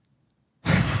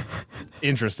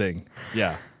 Interesting.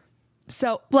 Yeah.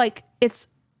 So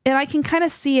and I can kind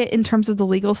of see it in terms of the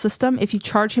legal system. If you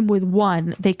charge him with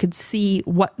one, they could see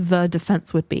what the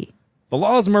defense would be. The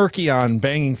law is murky on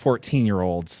banging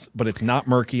 14-year-olds, but it's not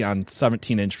murky on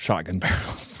 17-inch shotgun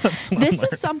barrels. This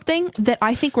is something that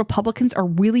I think Republicans are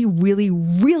really, really,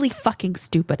 really fucking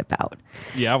stupid about.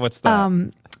 Yeah, what's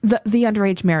that? The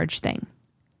underage marriage thing.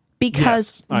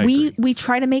 Because we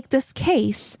try to make this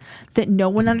case that no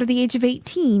one under the age of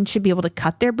 18 should be able to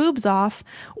cut their boobs off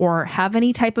or have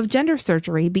any type of gender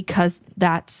surgery because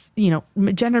that's,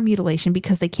 gender mutilation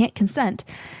because they can't consent.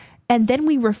 And then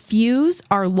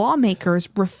our lawmakers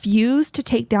refuse to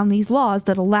take down these laws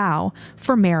that allow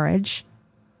for marriage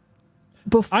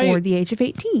before the age of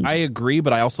 18. I agree,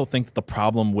 but I also think that the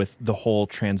problem with the whole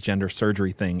transgender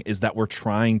surgery thing is that we're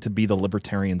trying to be the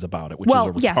libertarians about it, which is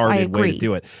a retarded way to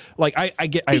do it. I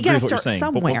agree with what you're saying.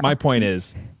 But my point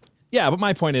is, Yeah, but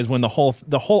my point is when the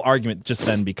whole argument just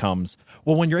then becomes,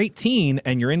 well, when you're 18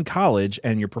 and you're in college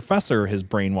and your professor has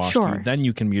brainwashed you, then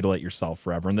you can mutilate yourself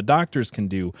forever. And the doctors can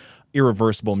do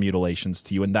irreversible mutations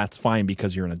to you, and that's fine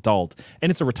because you're an adult. And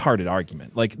it's a retarded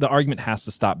argument. Like, the argument has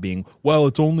to stop being, well,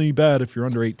 it's only bad if you're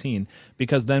under 18,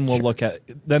 because then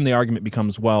then the argument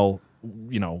becomes, well,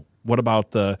 what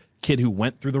about the kid who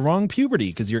went through the wrong puberty?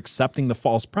 Because you're accepting the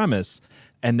false premise.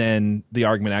 And then the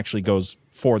argument actually goes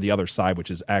for the other side, which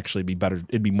is actually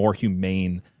it'd be more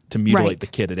humane to mutilate the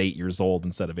kid at 8 years old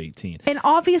instead of 18. And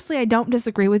obviously I don't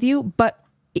disagree with you, but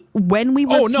when we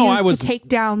refuse to take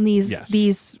down these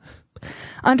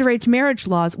underage marriage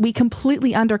laws, we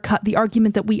completely undercut the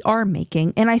argument that we are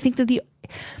making. And I think that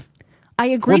I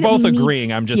agree. We're both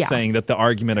agreeing. I'm just saying that the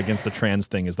argument against the trans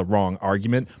thing is the wrong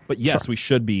argument. But yes, we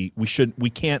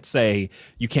can't say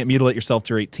you can't mutilate yourself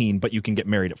till you're 18, but you can get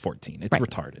married at 14. It's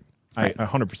retarded. Right. I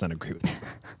 100% agree with you.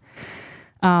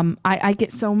 I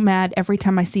get so mad every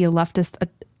time I see a leftist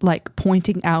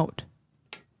pointing out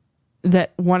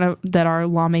that that our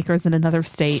lawmakers in another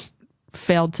state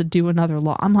failed to do another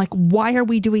law. I'm like, why are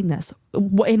we doing this?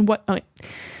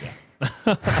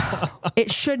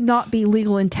 It should not be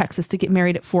legal in Texas to get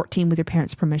married at 14 with your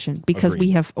parents' permission, because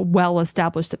we have well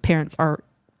established that parents are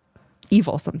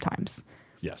evil sometimes.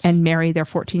 Yes. And marry their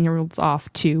 14-year-olds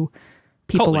off to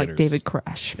people like David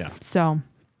Koresh. Yeah. So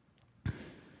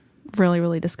really,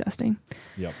 really disgusting.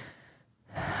 Yep.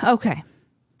 Okay.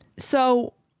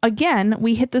 So again,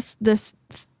 we hit this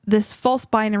false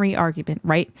binary argument,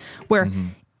 right? Where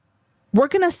we're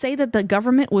going to say that the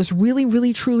government was really,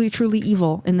 really, truly, truly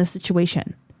evil in this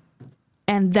situation.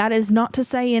 And that is not to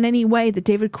say in any way that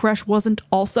David Koresh wasn't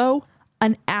also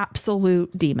an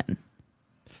absolute demon.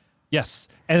 Yes.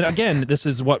 And again, this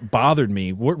is what bothered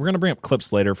me. We're going to bring up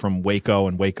clips later from Waco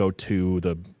and Waco 2,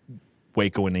 the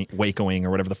Wacoing or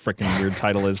whatever the freaking weird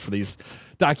title is for these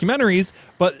documentaries.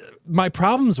 But my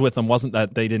problems with them wasn't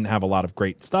that they didn't have a lot of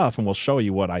great stuff, and we'll show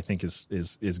you what I think is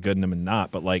good in them and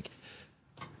not. But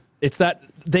it's that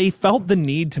they felt the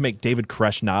need to make David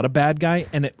Koresh not a bad guy,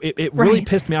 and it really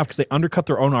pissed me off because they undercut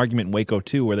their own argument in Waco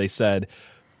 2, where they said,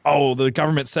 oh, the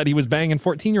government said he was banging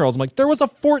 14-year-olds. I'm like, there was a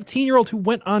 14-year-old who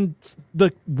went on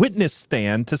the witness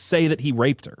stand to say that he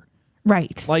raped her.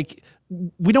 Right. Like,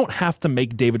 we don't have to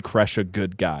make David Koresh a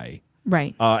good guy.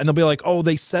 Right. And they'll be like, oh,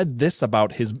 they said this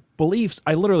about his beliefs.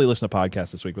 I literally listened to a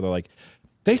podcast this week where they're like,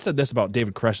 they said this about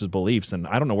David Koresh's beliefs, and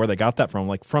I don't know where they got that from.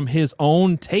 Like, from his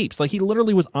own tapes. Like, he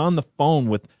literally was on the phone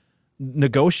with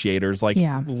negotiators,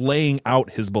 laying out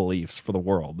his beliefs for the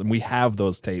world. And we have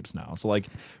those tapes now. So,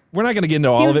 we're not going to get into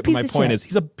all of it, but my point is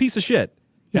he's a piece of shit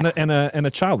and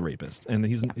a child rapist. And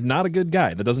he's not a good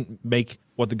guy. That doesn't make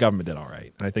what the government did all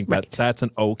right. And I think that's an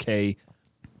okay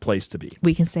place to be.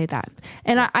 We can say that.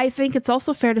 And I think it's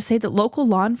also fair to say that local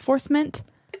law enforcement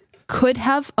could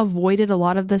have avoided a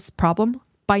lot of this problem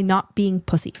by not being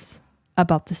pussies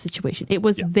about the situation. It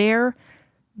was their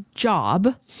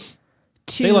job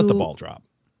to... They let the ball drop.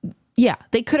 Yeah,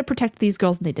 they could have protected these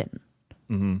girls and they didn't.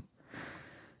 Mm-hmm.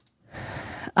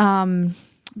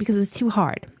 Because it was too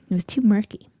hard. It was too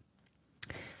murky.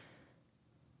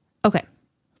 Okay.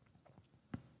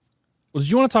 Well, did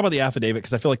you want to talk about the affidavit?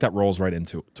 Because I feel like that rolls right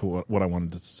into what I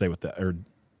wanted to say with that. Or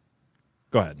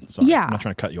go ahead. Sorry, yeah. I'm not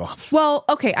trying to cut you off. Well,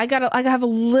 okay. I have a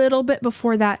little bit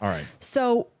before that. All right.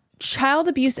 So child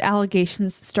abuse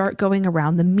allegations start going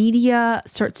around. The media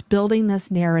starts building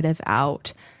this narrative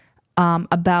out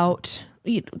about...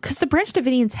 because the Branch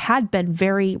Davidians had been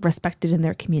very respected in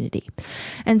their community.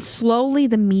 And slowly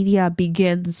the media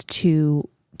begins to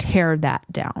tear that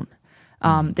down.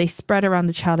 They spread around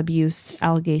the child abuse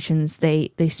allegations.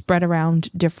 They spread around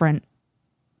different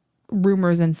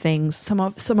rumors and things, some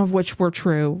of which were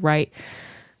true, right?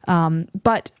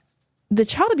 But the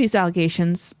child abuse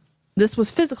allegations, this was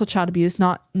physical child abuse,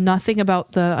 nothing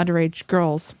about the underage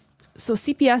girls. So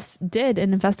CPS did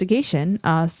an investigation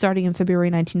starting in February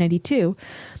 1992.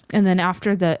 And then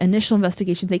after the initial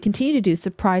investigation, they continued to do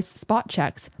surprise spot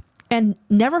checks and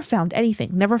never found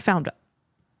anything, never found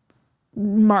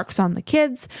marks on the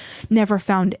kids, never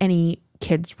found any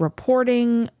kids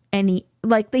reporting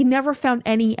they never found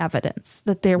any evidence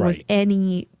that there was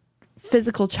any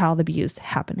physical child abuse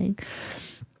happening.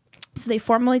 So they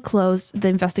formally closed the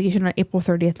investigation on April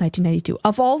 30th, 1992.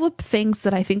 Of all the things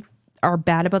that I think are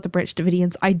bad about the Branch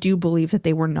Davidians, I do believe that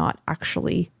they were not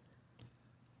actually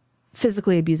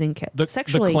physically abusing kids.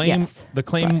 Sexually, yes. The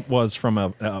claim was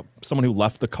from someone who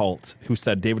left the cult who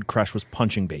said David Koresh was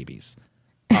punching babies,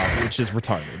 which is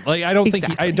retarded. Like, I don't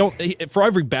think for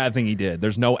every bad thing he did,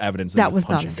 there's no evidence that was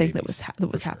not a thing that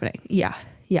was happening. Yeah,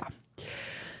 yeah.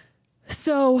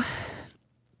 So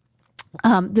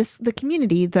the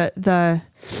community, the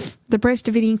Branch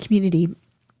Davidian community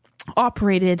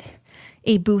operated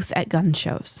a booth at gun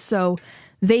shows. So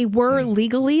they were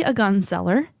legally a gun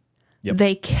seller. Yep.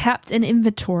 They kept an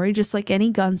inventory just like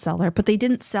any gun seller, but they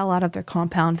didn't sell out of their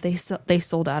compound. They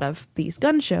sold out of these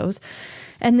gun shows,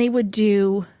 and they would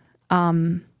do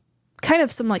kind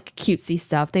of some like cutesy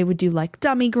stuff. They would do like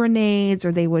dummy grenades,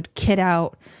 or they would kit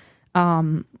out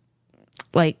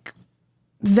like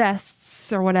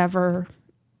vests or whatever,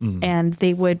 and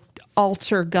they would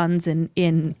alter guns in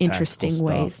interesting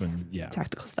ways.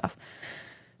 Tactical stuff.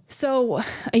 So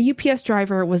a UPS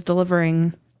driver was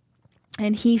delivering,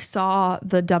 and he saw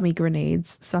the dummy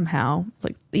grenades somehow.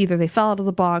 Like either they fell out of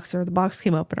the box or the box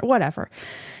came open or whatever.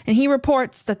 And he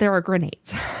reports that there are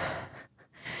grenades.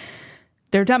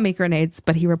 They're dummy grenades,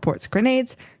 but he reports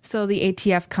grenades. So the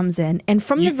ATF comes in, and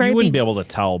from the very you wouldn't be able to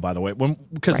tell, by the way,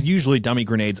 because usually dummy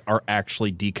grenades are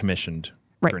actually decommissioned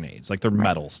grenades, like they're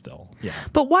metal still. Yeah.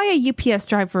 But why a UPS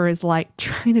driver is like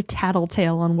trying to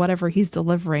tattletale on whatever he's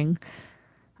delivering,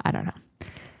 I don't know.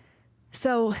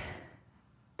 So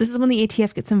this is when the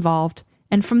ATF gets involved,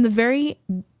 and from the very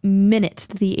minute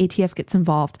that the ATF gets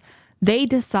involved, they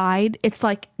decide it's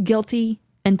like guilty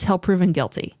until proven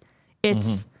guilty.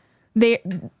 It's they,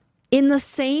 in the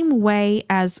same way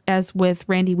as with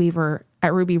Randy Weaver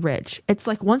at Ruby Ridge. It's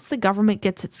like once the government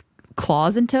gets its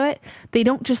claws into it, they're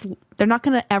not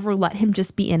going to ever let him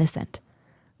just be innocent.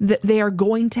 They are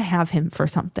going to have him for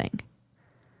something.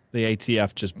 The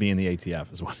ATF just being the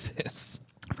ATF is what it is.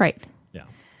 Right. Yeah.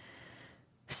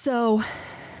 So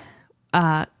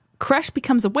Koresh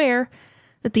becomes aware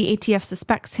that the ATF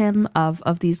suspects him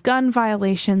of these gun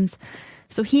violations.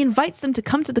 So he invites them to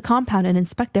come to the compound and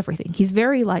inspect everything. He's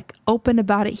very like open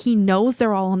about it. He knows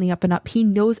they're all on the up and up. He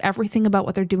knows everything about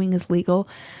what they're doing is legal.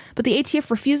 But the ATF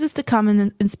refuses to come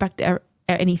and inspect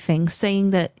anything,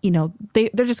 saying that,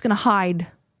 they're just going to hide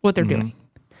what they're doing.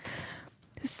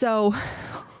 So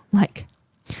like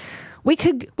we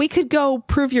could go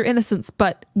prove your innocence,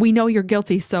 but we know you're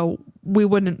guilty, so we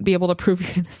wouldn't be able to prove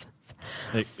your innocence.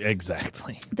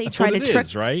 Exactly. They That's try what to it trick,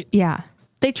 is, right? Yeah.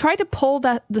 They try to pull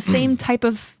the same type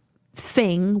of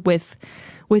thing with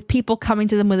people coming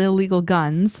to them with illegal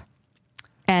guns,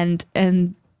 and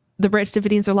the Branch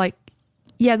Davidians are like,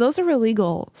 yeah, those are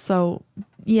illegal. So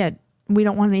yeah, we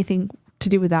don't want anything to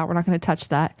do with that. We're not going to touch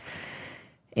that.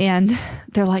 And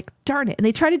they're like, darn it. And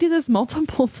they try to do this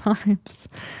multiple times.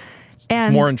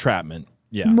 And more entrapment.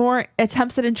 Yeah. More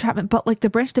attempts at entrapment. But like the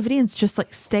Branch Davidians just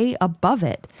like stay above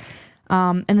it.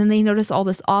 And then they notice all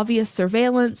this obvious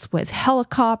surveillance with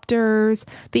helicopters.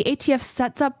 The ATF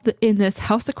sets up in this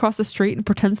house across the street and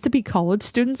pretends to be college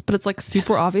students, but it's like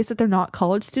super obvious that they're not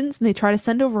college students. And they try to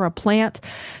send over a plant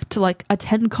to like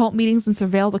attend cult meetings and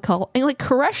surveil the cult. And like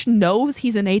Koresh knows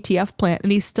he's an ATF plant,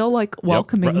 and he's still like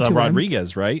welcoming to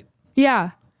Rodriguez, right?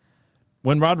 Yeah.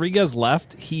 When Rodriguez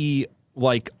left, he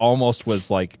like almost was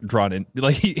like drawn in.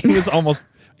 Like he was almost.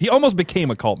 He almost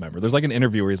became a cult member. There's like an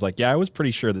interview where he's like, yeah, I was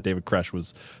pretty sure that David Koresh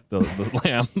was the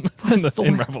lamb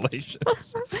in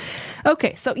Revelations.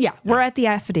 Okay, so yeah, we're at the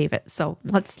affidavit. So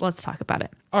let's talk about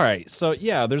it. All right. So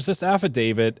yeah, there's this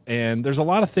affidavit, and there's a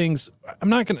lot of things. I'm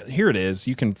not going to, here it is.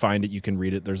 You can find it. You can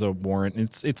read it. There's a warrant.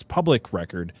 It's public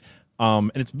record.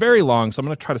 And it's very long. So I'm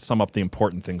going to try to sum up the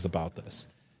important things about this.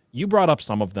 You brought up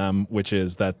some of them, which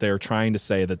is that they're trying to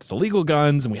say that it's illegal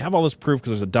guns and we have all this proof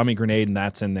because there's a dummy grenade and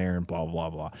that's in there and blah, blah,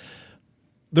 blah.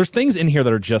 There's things in here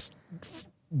that are just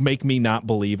make me not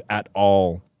believe at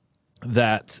all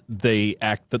that the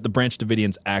Branch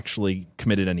Davidians actually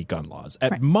committed any gun laws.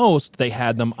 At most, they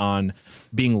had them on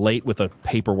being late with a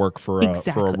paperwork for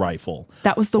a rifle.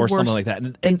 That was the worst. Or something like that.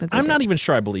 And I'm not even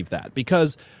sure I believe that,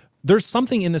 because there's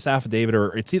something in this affidavit,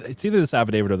 or it's either this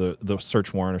affidavit or the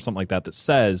search warrant or something like that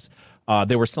says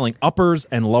they were selling uppers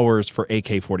and lowers for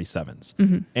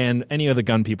AK-47s. And any of the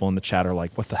gun people in the chat are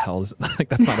like, what the hell is it? Like,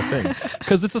 that's not a thing.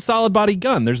 Because it's a solid body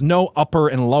gun. There's no upper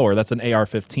and lower. That's an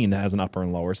AR-15 that has an upper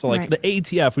and lower. So like the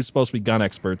ATF, who's supposed to be gun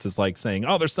experts, is like saying,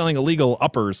 oh, they're selling illegal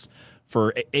uppers for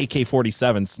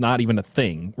AK-47s. It's not even a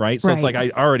thing, right? So it's like, I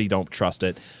already don't trust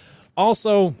it.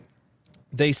 Also,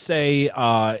 they say,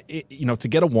 to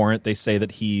get a warrant, they say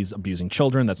that he's abusing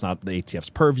children. That's not the ATF's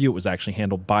purview. It was actually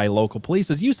handled by local police.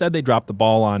 As you said, they dropped the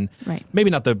ball on maybe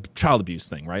not the child abuse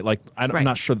thing, right? Like, I'm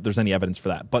not sure that there's any evidence for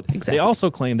that. But they also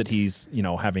claim that he's,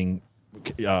 having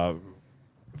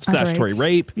statutory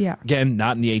rape. Yeah. Again,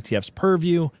 not in the ATF's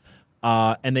purview.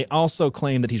 And they also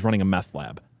claim that he's running a meth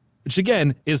lab, which,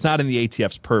 again, is not in the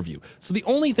ATF's purview. So the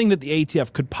only thing that the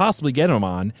ATF could possibly get him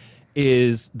on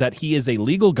is that he is a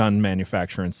legal gun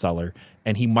manufacturer and seller,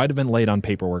 and he might have been late on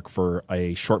paperwork for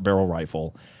a short barrel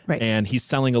rifle, and he's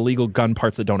selling illegal gun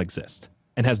parts that don't exist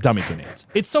and has dummy grenades.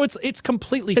 It's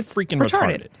completely freaking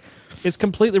retarded. It's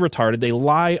completely retarded. They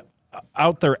lie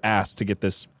out their ass to get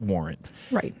this warrant.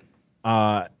 Right.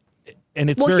 And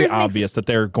it's very obvious that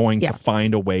they're going to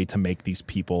find a way to make these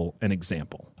people an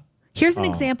example. Here's an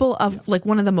example of like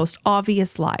one of the most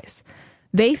obvious lies.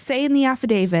 They say in the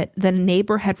affidavit that a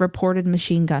neighbor had reported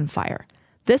machine gun fire.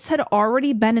 This had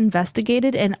already been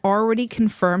investigated and already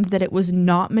confirmed that it was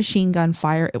not machine gun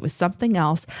fire. It was something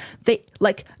else.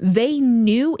 They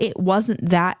knew it wasn't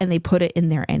that, and they put it in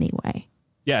there anyway.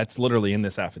 Yeah, it's literally in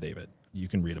this affidavit. You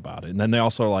can read about it. And then they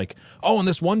also are like, oh, and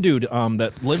this one dude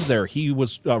that lives there, he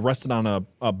was arrested on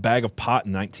a bag of pot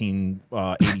in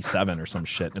 1987 or some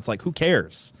shit. And it's like, who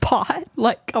cares? Pot?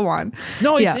 Like, come on.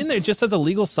 No, it's in there. It just says a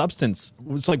legal substance.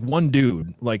 It's like one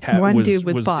dude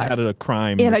had a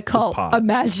crime in a cult. Pot.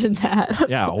 Imagine that.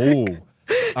 Yeah. Oh.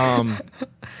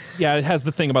 Yeah, it has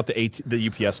the thing about the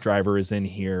UPS driver is in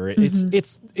here.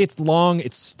 It's long.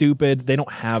 It's stupid. They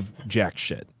don't have jack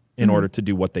shit in order to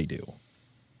do what they do.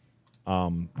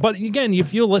 But again,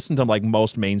 if you listen to like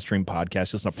most mainstream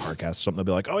podcasts, just a podcast or something, they'll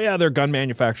be like, oh yeah, they're gun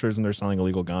manufacturers and they're selling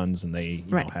illegal guns and they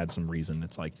you know, had some reason.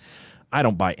 It's like, I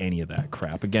don't buy any of that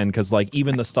crap. Again, because like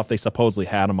even the stuff they supposedly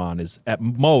had them on is at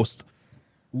most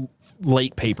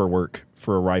late paperwork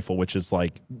for a rifle, which is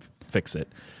like, fix it.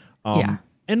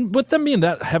 And with them being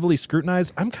that heavily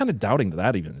scrutinized, I'm kind of doubting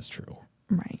that even is true.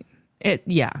 Right.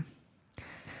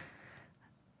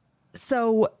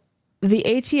 So the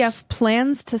ATF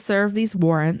plans to serve these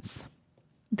warrants.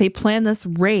 They plan this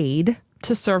raid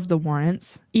to serve the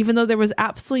warrants, even though there was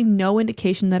absolutely no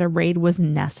indication that a raid was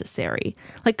necessary.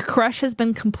 Like, Crush has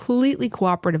been completely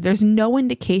cooperative. There's no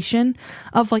indication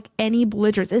of like any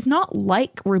belligerence. It's not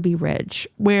like Ruby Ridge,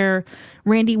 where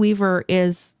Randy Weaver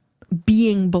is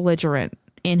being belligerent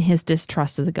in his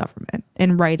distrust of the government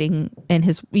and writing in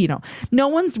his, no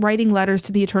one's writing letters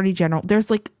to the Attorney General.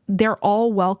 They're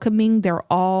all welcoming. They're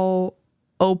all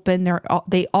open.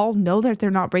 They all know that they're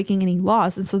not breaking any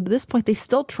laws. And so at this point, they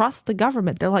still trust the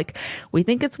government. They're like, we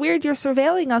think it's weird you're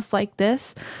surveilling us like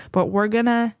this, but we're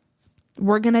gonna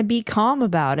be calm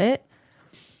about it.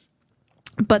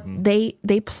 But they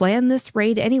plan this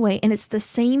raid anyway. And it's the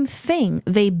same thing.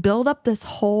 They build up this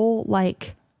whole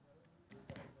like,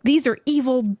 these are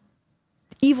evil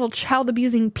child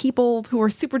abusing people who are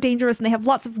super dangerous and they have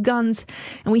lots of guns,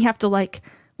 and we have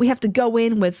to go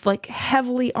in with like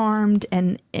heavily armed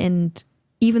and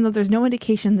even though there's no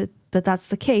indication that that's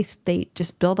the case, they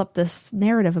just build up this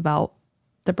narrative about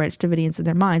the Branch Davidians in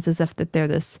their minds as if that they're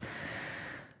this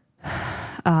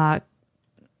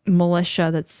militia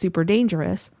that's super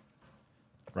dangerous.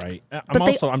 Right.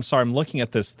 I'm sorry, I'm looking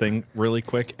at this thing really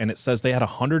quick, and it says they had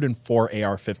 104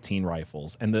 AR-15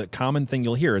 rifles, and the common thing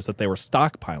you'll hear is that they were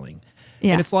stockpiling.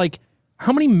 Yeah. And it's like,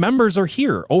 how many members are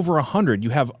here? Over 100.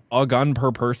 You have a gun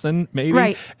per person, maybe?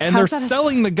 Right. And they're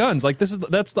selling the guns. Like, that's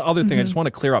the other thing I just want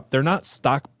to clear up. They're not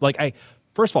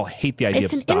first of all, hate the idea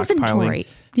of stockpiling. Inventory.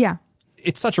 Yeah.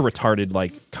 It's such a retarded,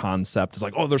 like, concept. It's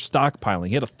like, oh, they're stockpiling.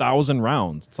 He had 1,000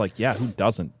 rounds. It's like, yeah, who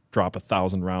doesn't drop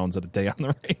 1,000 rounds at a day on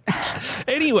the range?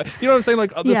 Anyway, you know what I'm saying?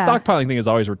 Like, the stockpiling thing is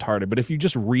always retarded. But if you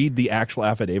just read the actual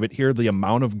affidavit here, the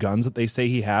amount of guns that they say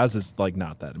he has is, like,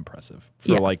 not that impressive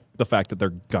for, like, the fact that they're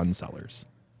gun sellers.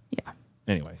 Yeah.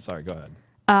 Anyway, sorry, go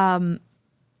ahead.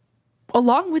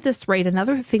 Along with this raid,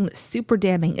 another thing that's super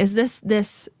damning is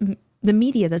the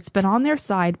media that's been on their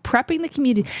side, prepping the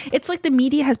community. It's like the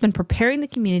media has been preparing the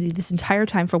community this entire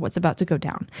time for what's about to go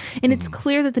down. And it's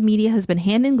clear that the media has been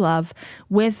hand in glove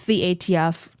with the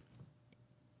ATF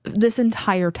this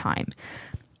entire time.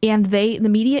 And the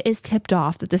media is tipped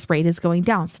off that this raid is going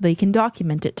down so they can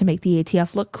document it to make the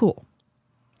ATF look cool.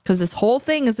 Because this whole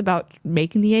thing is about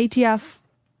making the ATF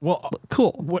look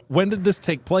cool. When did this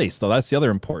take place, though? That's the other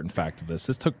important fact of this.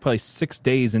 This took place 6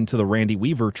 days into the Randy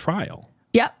Weaver trial.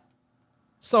 Yep.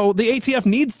 So the ATF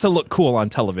needs to look cool on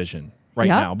television right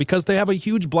now because they have a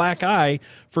huge black eye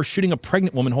for shooting a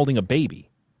pregnant woman holding a baby.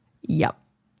 Yep.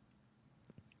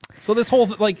 So this whole,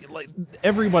 like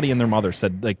everybody and their mother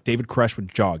said, like, David Koresh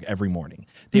would jog every morning.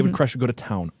 David Koresh would go to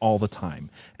town all the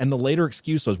time. And the later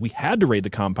excuse was we had to raid the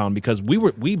compound because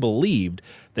we believed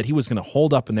that he was going to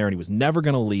hold up in there and he was never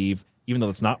going to leave, even though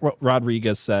that's not what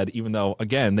Rodriguez said, even though,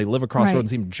 again, they live across the road and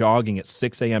see him jogging at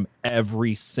 6 a.m.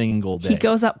 every single day. He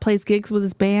goes up, plays gigs with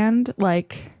his band.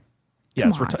 Like, yeah,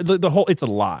 it's a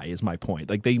lie is my point.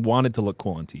 Like, they wanted to look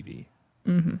cool on TV.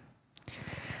 Mm-hmm.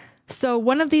 So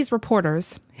one of these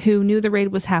reporters who knew the raid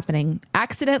was happening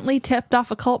accidentally tipped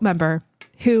off a cult member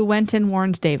who went and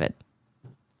warned David.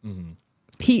 Mm-hmm.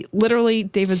 He literally,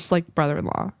 David's like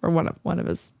brother-in-law or one of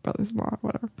his brothers-in-law or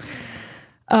whatever.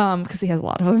 Because he has a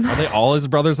lot of them. Are they all his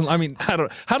brothers? I mean,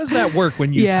 how does that work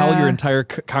when you tell your entire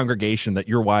congregation that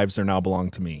your wives are now belong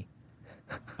to me?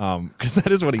 Because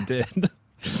that is what he did.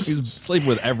 He was sleeping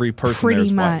with every person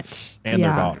there's wife and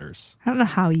their daughters. I don't know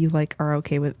how you are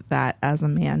okay with that as a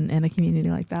man in a community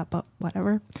like that, but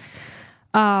whatever.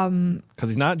 Because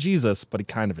he's not Jesus, but he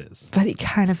kind of is. But he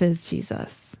kind of is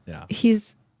Jesus. Yeah.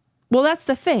 Well, that's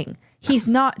the thing. He's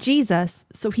not Jesus,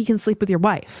 so he can sleep with your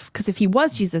wife. Because if he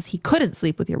was Jesus, he couldn't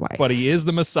sleep with your wife. But he is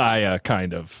the Messiah,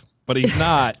 kind of. But he's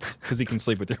not, because he can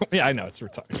sleep with your wife. Yeah, I know, it's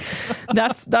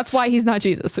retarded. That's why he's not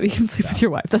Jesus, so he can sleep with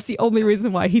your wife. That's the only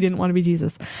reason why he didn't want to be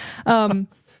Jesus.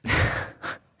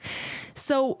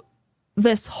 So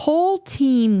this whole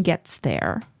team gets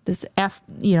there. The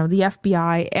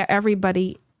FBI,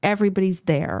 everybody's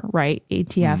there, right?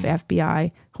 ATF,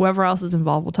 FBI, whoever else is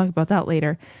involved. We'll talk about that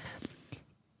later.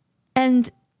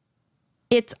 And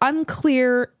it's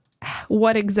unclear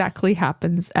what exactly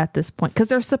happens at this point, because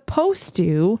they're supposed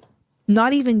to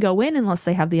not even go in unless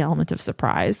they have the element of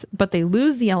surprise, but they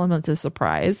lose the element of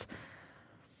surprise.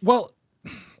 Well,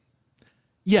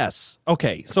 yes.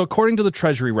 Okay. So according to the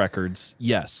Treasury records,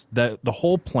 yes, the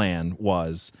whole plan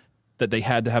was that they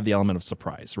had to have the element of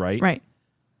surprise, right? Right.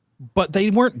 But they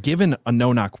weren't given a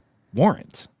no-knock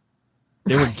warrant.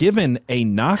 They were given a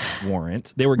knock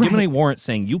warrant. They were given a warrant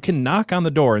saying you can knock on the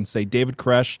door and say, David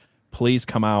Koresh, please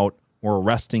come out. We're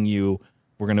arresting you.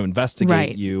 We're going to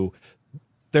investigate you.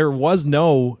 There was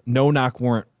no knock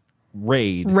warrant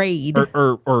raid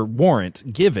or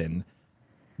warrant given.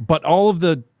 But all of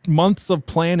the months of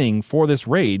planning for this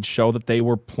raid show that they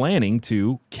were planning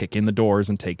to kick in the doors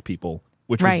and take people,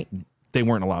 which was, they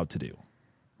weren't allowed to do.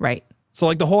 Right. So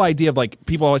like the whole idea of like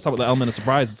people always talk about the element of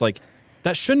surprise. It's like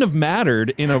that shouldn't have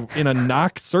mattered in a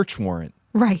knock search warrant.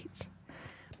 Right.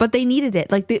 But they needed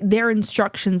it. Like their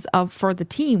instructions for the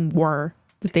team were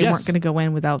that they weren't going to go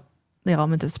in without the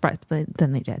element of surprise. But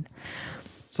then they did.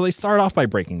 So they start off by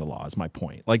breaking the law is my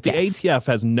point. Like the ATF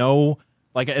has no,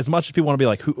 like as much as people want to be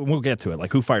like, we'll get to it.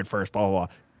 Like who fired first, blah, blah,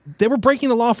 blah. They were breaking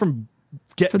the law from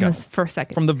get-go. From this first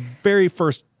second. From the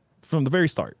very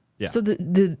start. Yeah. So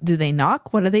do they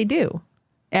knock? What do they do?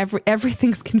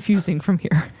 Everything's confusing from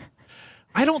here.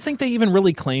 I don't think they even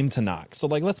really claim to knock. So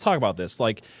like, let's talk about this.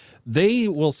 Like they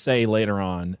will say later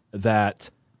on that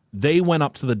they went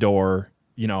up to the door,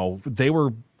 they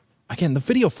were, again, the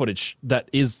video footage that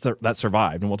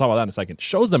survived, and we'll talk about that in a second,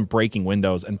 shows them breaking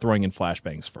windows and throwing in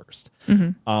flashbangs first.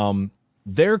 Mm-hmm.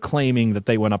 They're claiming that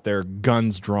they went up there,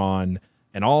 guns drawn,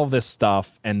 and all of this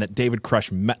stuff, and that David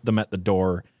Koresh met them at the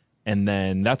door. And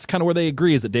then that's kind of where they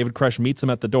agree, is that David Koresh meets them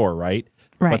at the door, right?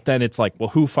 Right. But then it's like, well,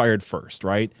 who fired first,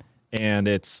 right? And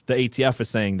it's the ATF is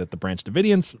saying that the Branch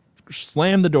Davidians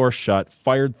slammed the door shut,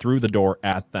 fired through the door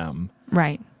at them.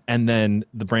 Right. And then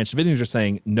the Branch Davidians are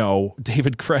saying, no,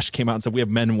 David Koresh came out and said, we have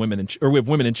men and women, we have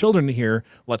women and children here.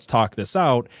 Let's talk this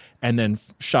out. And then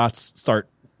shots start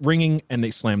ringing and they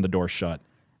slam the door shut.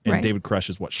 And David Koresh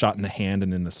is shot in the hand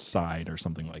and in the side or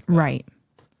something like that. Right.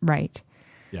 Right.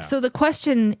 Yeah. So the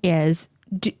question is,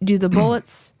 do the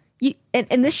bullets,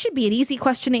 and this should be an easy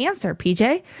question to answer,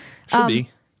 PJ. Should be.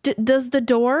 Does the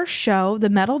door show, the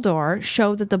metal door,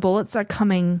 show that the bullets are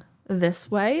coming this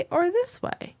way or this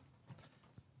way?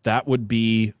 That would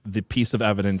be the piece of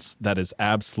evidence that is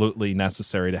absolutely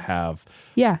necessary to have.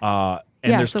 Yeah.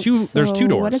 And there's two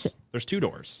doors. What is it? There's two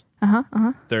doors.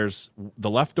 Uh-huh. There's the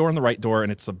left door and the right door,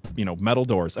 and it's metal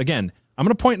doors. Again, I'm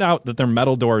going to point out that they're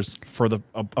metal doors for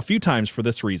a few times for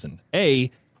this reason. A,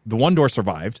 the one door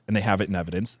survived and they have it in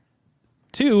evidence.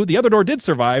 2, the other door did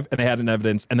survive and they had it in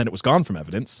evidence, and then it was gone from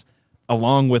evidence,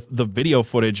 along with the video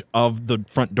footage of the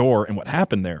front door and what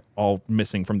happened there, all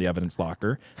missing from the evidence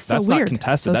locker. So that's weird. Not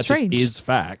contested. So that strange. Just is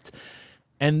fact.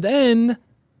 And then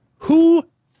who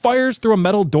fires through a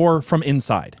metal door from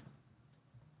inside?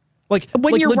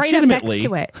 When you're right up next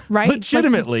to it, right?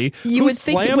 Legitimately, you who would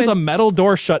think slams a metal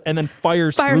door shut and then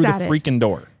fires through the freaking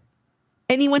door?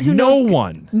 Anyone who knows.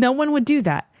 No one would do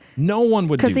that. No one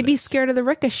would do because they'd be scared of the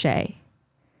ricochet.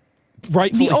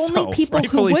 Rightfully the only so. people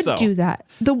who would do that,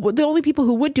 the only people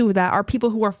who would do that are people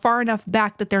who are far enough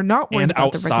back that they're not worried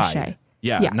about outside. The ricochet.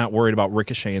 Yeah, not worried about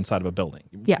ricochet inside of a building.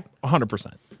 Yeah.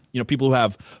 100%. People who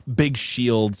have big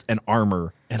shields and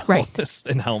armor and all this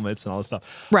and helmets and all this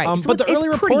stuff. Right. So but the early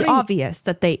it's pretty reporting, obvious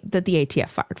that the ATF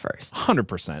fired first.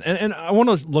 100%. And I want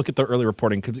to look at the early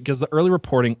reporting because the early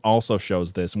reporting also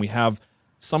shows this, and we have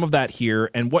some of that here.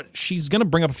 And what she's going to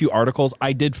bring up a few articles.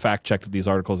 I did fact check that these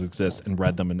articles exist and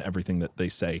read them and everything that they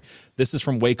say. This is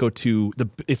from Waco 2.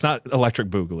 It's not Electric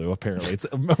Boogaloo, apparently. It's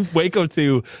Waco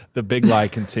 2, The Big Lie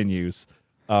Continues.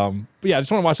 But yeah, I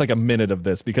just want to watch like a minute of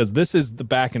this because this is the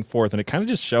back and forth. And it kind of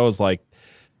just shows like,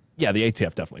 yeah, the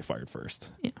ATF definitely fired first.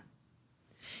 Yeah.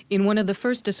 In one of the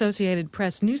first Associated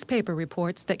Press newspaper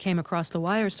reports that came across the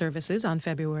wire services on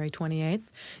February 28th,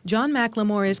 John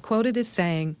McLemore is quoted as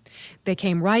saying, "They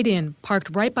came right in,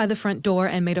 parked right by the front door,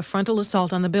 and made a frontal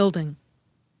assault on the building."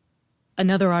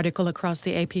 Another article across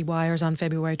the AP wires on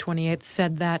February 28th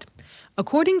said that,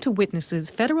 according to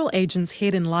witnesses, federal agents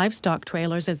hid in livestock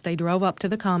trailers as they drove up to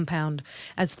the compound.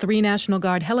 As 3 National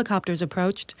Guard helicopters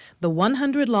approached, the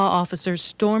 100 law officers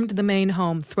stormed the main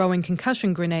home, throwing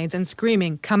concussion grenades and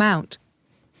screaming, "Come out!"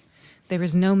 There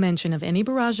is no mention of any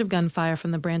barrage of gunfire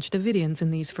from the Branch Davidians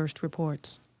in these first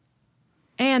reports.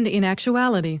 And in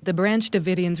actuality, the Branch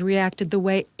Davidians reacted the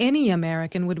way any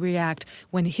American would react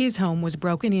when his home was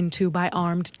broken into by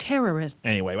armed terrorists.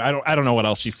 Anyway, I don't know what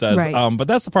else she says, Right. but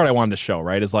that's the part I wanted to show,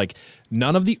 right, is like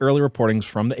none of the early reportings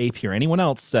from the AP or anyone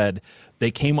else said they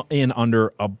came in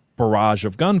under a barrage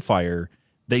of gunfire.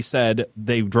 They said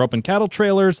they drove up in cattle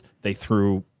trailers, they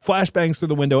threw flashbangs through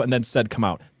the window, and then said, "Come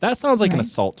out." That sounds like an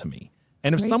assault to me.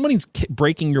 And if somebody's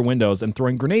breaking your windows and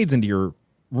throwing grenades into your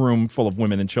room full of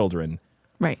women and children,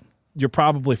 Right. you're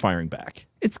probably firing back.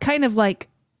 It's kind of like.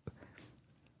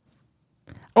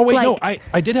 Oh, wait, like, no,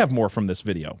 I did have more from this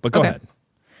video, but go ahead.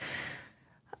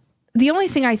 The only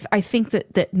thing I think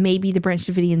that maybe the Branch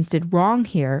Davidians did wrong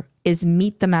here is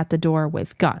meet them at the door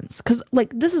with guns. Because,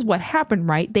 like, this is what happened,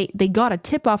 right? They got a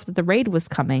tip-off that the raid was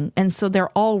coming, and so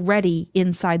they're already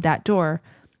inside that door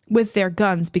with their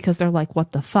guns because they're like,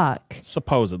 what the fuck?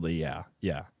 Supposedly, yeah.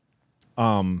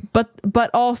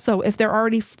 But also, if they're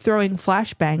already throwing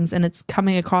flashbangs and it's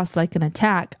coming across like an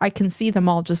attack, I can see them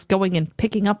all just going and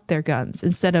picking up their guns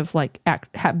instead of like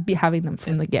having them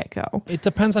from the get-go. It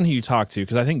depends on who you talk to,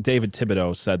 because I think David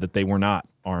Thibodeau said that they were not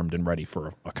armed and ready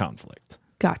for a conflict.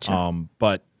 Gotcha.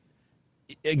 But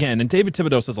again, and David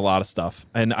Thibodeau says a lot of stuff,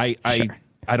 and I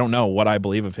don't know what I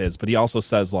believe of his, but he also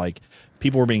says like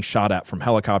people were being shot at from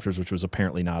helicopters, which was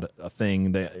apparently not a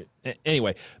thing.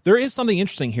 Anyway, there is something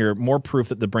interesting here, more proof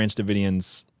that the Branch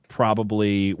Davidians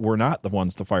probably were not the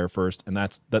ones to fire first, and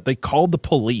that's that they called the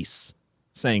police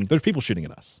saying there's people shooting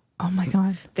at us. Oh my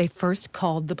God. They first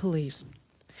called the police.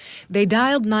 They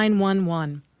dialed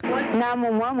 911.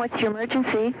 911, what's your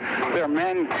emergency? There are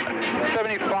men,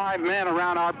 75 men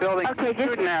around our building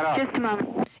shooting at us. Just a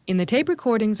moment. In the tape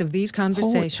recordings of these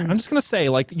conversations, I'm just going to say,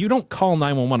 like, you don't call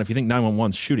 911 if you think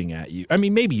 911's shooting at you. I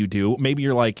mean, maybe you do. Maybe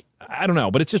you're like, I don't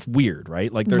know, but it's just weird,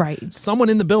 right? Like, someone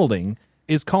in the building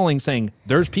is calling saying,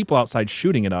 there's people outside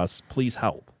shooting at us. Please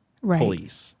help. Right.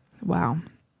 Police. Wow.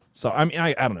 So, I mean,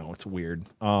 I don't know. It's weird.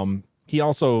 He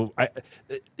also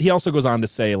goes on to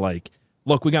say, like,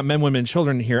 look, we got men, women, and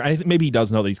children here. I think maybe he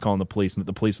does know that he's calling the police and that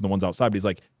the police are the ones outside. But he's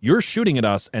like, you're shooting at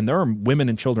us, and there are women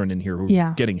and children in here who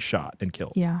are getting shot and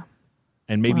killed. Yeah.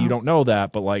 And maybe you don't know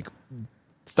that, but like,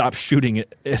 stop shooting at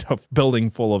a building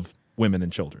full of women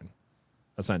and children,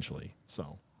 essentially.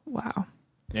 So. Wow.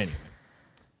 Anyway.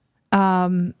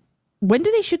 When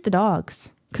do they shoot the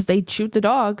dogs? Because they shoot the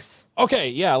dogs. Okay,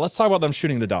 yeah, let's talk about them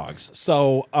shooting the dogs.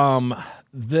 So,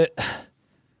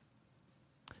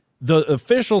 the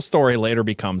official story later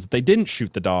becomes that they didn't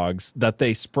shoot the dogs, that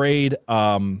they sprayed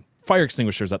fire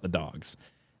extinguishers at the dogs.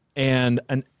 And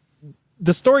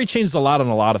the story changes a lot on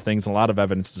a lot of things, and a lot of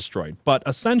evidence destroyed. But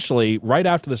essentially, right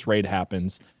after this raid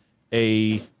happens,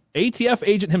 a ATF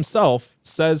agent himself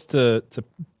says to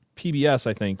PBS,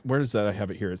 I think, where is that? I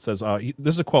have it here. It says,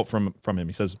 this is a quote from him.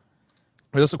 He says,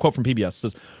 this is a quote from PBS. It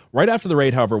says, right after the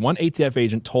raid, however, one ATF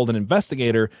agent told an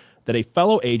investigator that a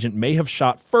fellow agent may have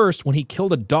shot first when he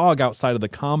killed a dog outside of the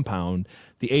compound.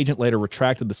 The agent later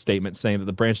retracted the statement, saying that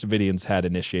the Branch Davidians had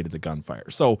initiated the gunfire.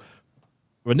 So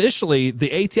initially, the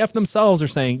ATF themselves are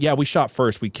saying, yeah, we shot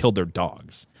first. We killed their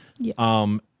dogs. Yeah.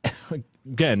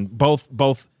 Again, both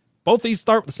these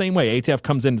start the same way. ATF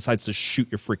comes in and decides to shoot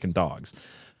your freaking dogs.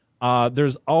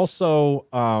 There's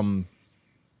also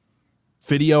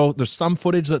video. There's some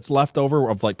footage that's left over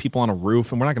of like people on a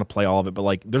roof, and we're not going to play all of it, but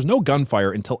like there's no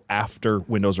gunfire until after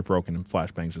windows are broken and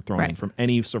flashbangs are thrown in from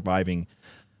any surviving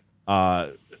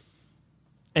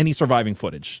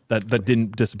footage that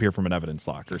didn't disappear from an evidence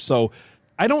locker. So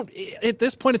at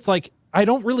this point, it's like, I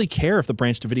don't really care if the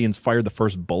Branch Davidians fired the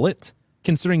first bullet,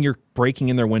 considering you're breaking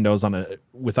in their windows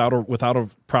without a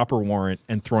proper warrant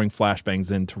and throwing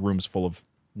flashbangs into rooms full of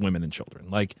women and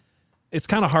children. Like, it's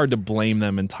kind of hard to blame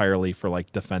them entirely for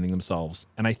like defending themselves.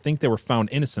 And I think they were found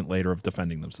innocent later of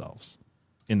defending themselves.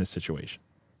 in this situation,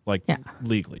 like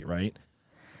legally, right?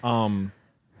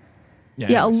 Yeah,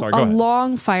 anyway, sorry, go ahead.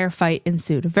 long firefight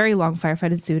ensued, a very long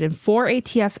firefight ensued, and 4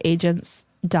 ATF agents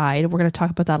died. We're going to talk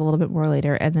about that a little bit more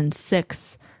later. And then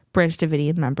 6 Branch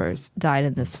Davidian members died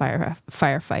in this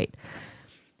firefight.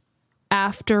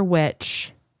 After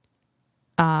which,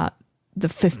 the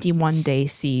 51-day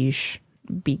siege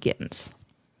begins.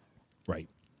 Right.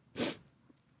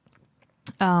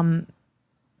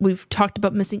 We've talked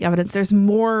about missing evidence. There's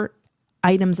more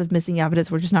items of missing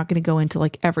evidence. We're just not going to go into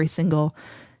like every single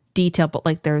detail, but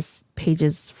like there's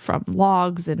pages from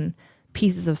logs and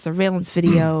pieces of surveillance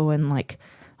video and like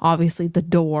obviously the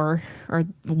door, or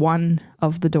one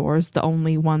of the doors, the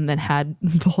only one that had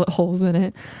bullet holes in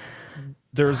it.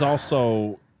 There's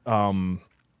also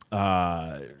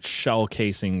shell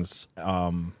casings.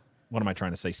 What am I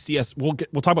trying to say? CS. We'll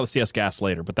talk about the CS gas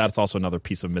later, but that's also another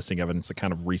piece of missing evidence that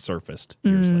kind of resurfaced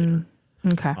years later.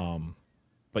 Okay.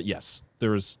 But yes,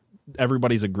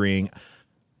 everybody's agreeing.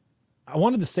 I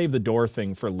wanted to save the door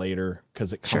thing for later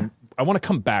because I want to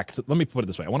come back to. Let me put it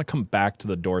this way: I want to come back to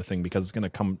the door thing because it's going to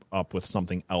come up with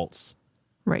something else.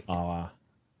 Right. I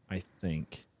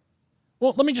think.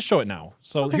 Well, let me just show it now.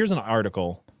 So here's an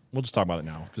article. We'll just talk about it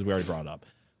now because we already brought it up.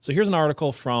 So here's an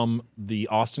article from the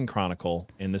Austin Chronicle,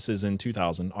 and this is in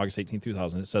 2000, August 18,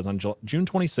 2000. It says, on June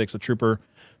 26, a trooper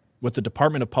with the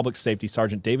Department of Public Safety,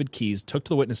 Sergeant David Keyes, took to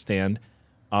the witness stand.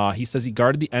 He says he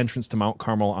guarded the entrance to Mount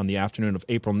Carmel on the afternoon of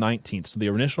April 19th. So the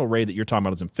initial raid that you're talking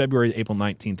about is in February. April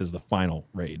 19th is the final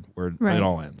raid where it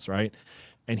all ends, right?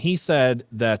 And he said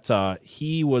that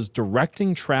he was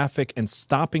directing traffic and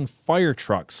stopping fire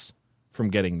trucks from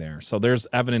getting there. So there's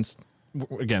evidence.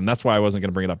 Again, that's why I wasn't going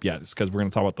to bring it up yet. It's because we're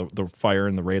going to talk about the fire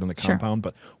and the raid on the compound.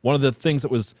 But one of the things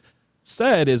that was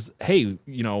said is, hey,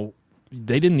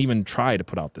 they didn't even try to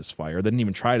put out this fire. They didn't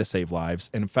even try to save lives.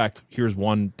 And in fact, here's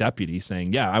one deputy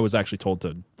saying, yeah, I was actually told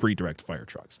to redirect fire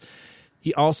trucks.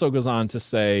 He also goes on to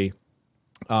say,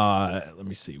 let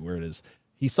me see where it is.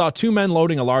 He saw 2 men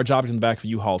loading a large object in the back of a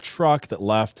U-Haul truck that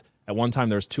left. At one time,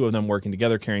 there was 2 of them working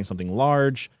together carrying something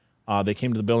large. They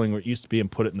came to the building where it used to be and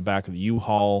put it in the back of the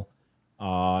U-Haul.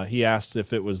 He asked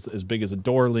if it was as big as a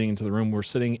door leading into the room we're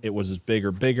sitting. It was as big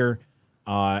or bigger.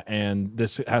 And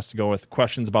this has to go with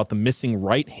questions about the missing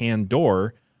right-hand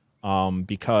door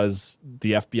because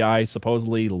the FBI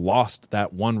supposedly lost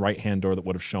that one right-hand door that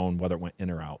would have shown whether it went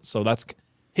in or out. So that's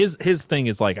his thing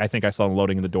is like, I think I saw them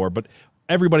loading in the door, but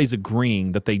everybody's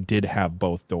agreeing that they did have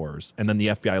both doors. And then the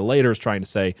FBI later is trying to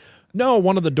say, no,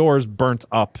 one of the doors burnt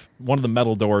up. One of the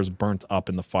metal doors burnt up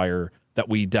in the fire that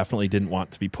we definitely didn't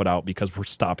want to be put out because we're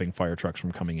stopping fire trucks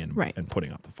from coming in and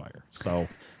putting out the fire. So,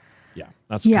 yeah,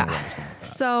 that's kind of where I was going with that.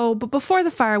 So, but before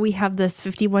the fire, we have this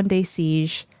 51-day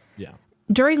siege. Yeah.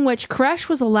 During which Koresh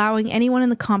was allowing anyone in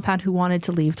the compound who wanted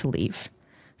to leave.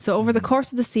 So over the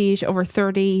course of the siege, over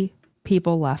 30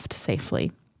 people left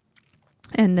safely.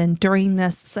 And then during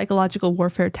this, psychological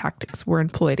warfare tactics were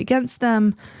employed against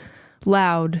them.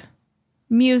 Loud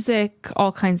music,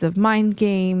 all kinds of mind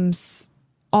games,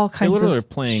 all kinds of They literally are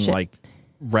playing like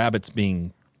rabbits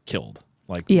being killed.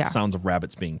 Like sounds of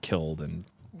rabbits being killed and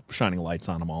shining lights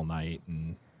on them all night.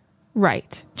 And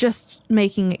right. Just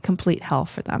making it complete hell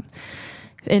for them.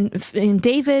 And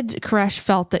David Koresh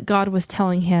felt that God was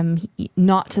telling him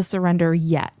not to surrender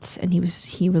yet. And he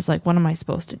was like, what am I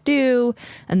supposed to do?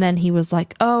 And then he was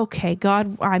like, oh, okay,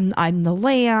 God, I'm the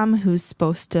lamb who's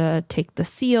supposed to take the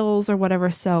seals or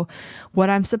whatever. So what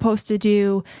I'm supposed to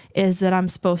do is that I'm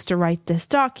supposed to write this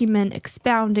document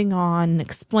expounding on,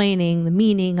 explaining the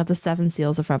meaning of the 7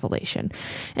 seals of Revelation.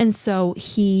 And so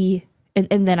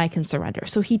and then I can surrender.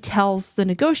 So he tells the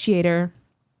negotiator,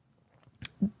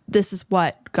 this is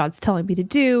what God's telling me to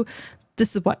do.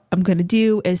 This is what I'm going to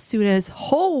do as soon as,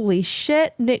 holy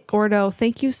shit, Nick Gordo,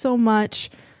 thank you so much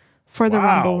for the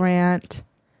Rumble Rant.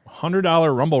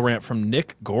 $100 Rumble Rant from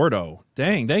Nick Gordo.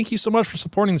 Dang, thank you so much for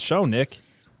supporting the show, Nick.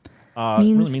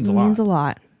 Really means a lot. Means a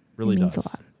lot. Really means a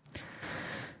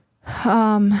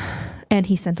lot. And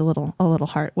he sent a little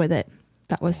heart with it.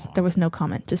 There was no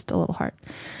comment, just a little heart.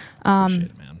 Appreciate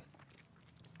it, man.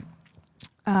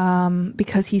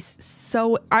 Because he's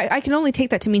so, I can only take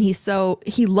that to mean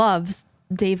he loves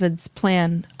David's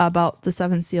plan about the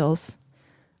 7 seals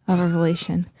of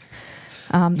Revelation.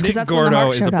 Nick that's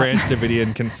Gordo is a Branch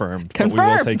Davidian confirmed. But we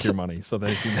will take your money. So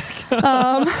thank you, Nick.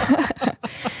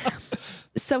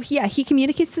 So he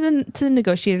communicates to the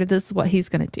negotiator. This is what he's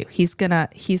going to do. He's gonna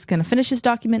finish his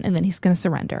document and then he's going to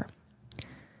surrender.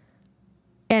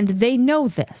 And they know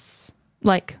this.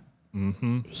 Like,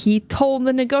 he told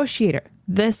the negotiator,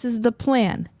 this is the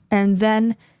plan. And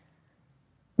then,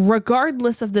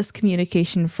 regardless of this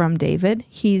communication from David,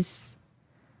 he's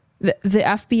The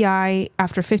FBI,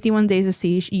 after 51 days of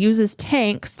siege, uses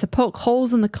tanks to poke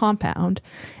holes in the compound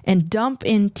and dump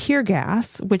in tear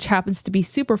gas, which happens to be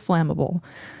super flammable.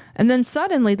 And then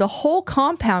suddenly the whole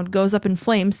compound goes up in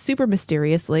flames super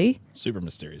mysteriously. Super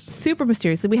mysteriously. Super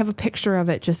mysteriously. We have a picture of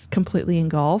it just completely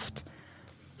engulfed.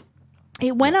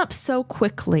 It went up so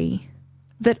quickly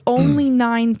that only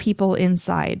 9 people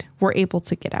inside were able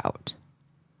to get out.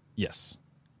 Yes.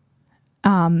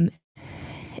 And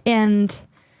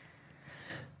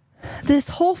this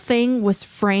whole thing was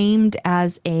framed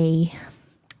as a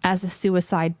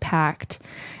suicide pact.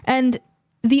 And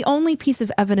the only piece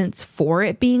of evidence for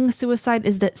it being suicide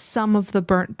is that some of the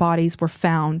burnt bodies were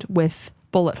found with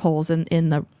bullet holes in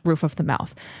the roof of the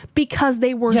mouth because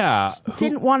they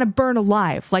didn't want to burn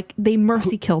alive. Like they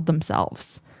mercy killed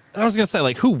themselves. I was going to say,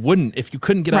 like, who wouldn't? If you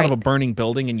couldn't get out of a burning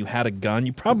building and you had a gun,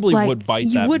 you probably would bite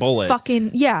that bullet.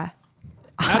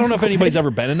 I don't know if anybody's ever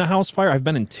been in a house fire. I've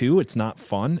been in 2. It's not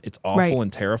fun. It's awful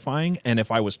and terrifying. And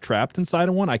if I was trapped inside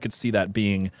of one, I could see that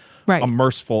being a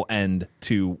merciful end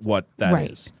to what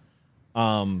that is.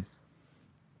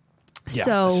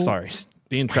 Sorry.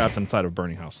 Being trapped inside of a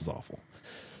burning house is awful.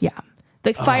 Yeah.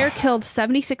 The fire killed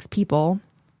 76 people.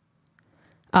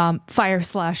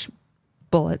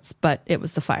 Fire/bullets, but it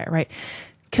was the fire, right?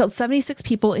 Killed 76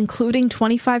 people, including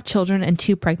 25 children and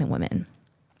 2 pregnant women.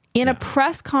 In a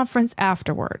press conference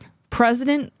afterward,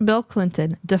 President Bill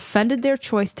Clinton defended their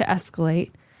choice to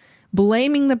escalate,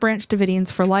 blaming the Branch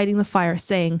Davidians for lighting the fire,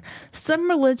 saying some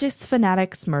religious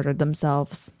fanatics murdered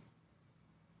themselves.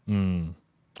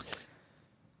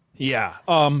 Yeah.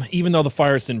 Even though the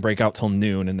fires didn't break out till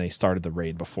noon and they started the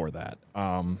raid before that.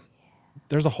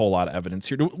 There's a whole lot of evidence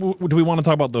here. Do we want to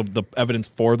talk about the evidence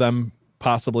for them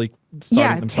possibly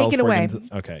starting themselves? Take it away.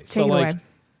 Okay.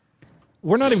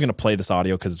 We're not even going to play this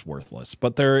audio because it's worthless,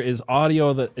 but there is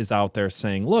audio that is out there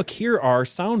saying, look, here are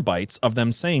sound bites of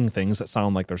them saying things that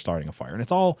sound like they're starting a fire. And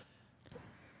it's all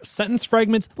sentence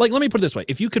fragments. Like, let me put it this way.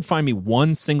 If you could find me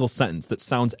one single sentence that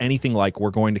sounds anything like we're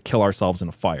going to kill ourselves in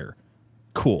a fire,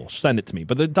 cool, send it to me.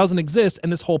 But it doesn't exist,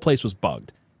 and this whole place was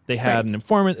bugged. They had an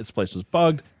informant. This place was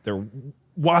bugged. They're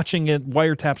watching it,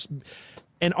 wiretaps.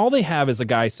 And all they have is a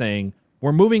guy saying,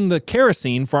 we're moving the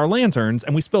kerosene for our lanterns,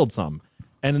 and we spilled some.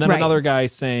 And then another guy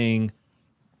saying,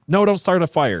 no, don't start a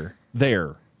fire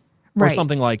there. Or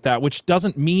something like that, which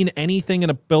doesn't mean anything in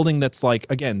a building that's like,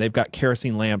 again, they've got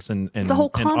kerosene lamps and it's a whole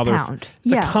compound.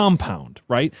 It's a compound,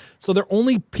 right? So their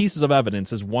only pieces of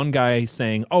evidence is one guy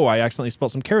saying, oh, I accidentally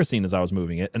spilled some kerosene as I was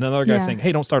moving it. And another guy saying,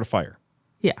 hey, don't start a fire.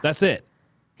 Yeah. That's it.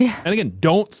 Yeah. And again,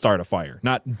 don't start a fire,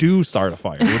 not do start a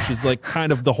fire, which is like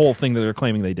kind of the whole thing that they're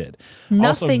claiming they did.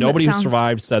 Also, nobody who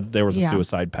survived said there was a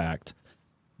suicide pact.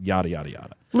 Yada, yada,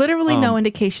 yada. Literally no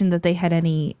indication that they had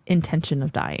any intention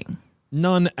of dying.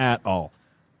 None at all.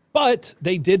 But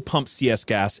they did pump CS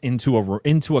gas into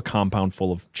a compound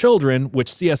full of children,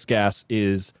 which CS gas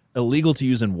is illegal to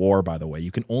use in war, by the way.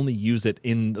 You can only use it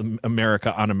in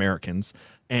America on Americans.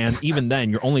 And even then,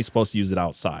 you're only supposed to use it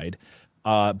outside.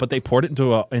 But they poured it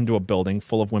into a building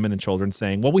full of women and children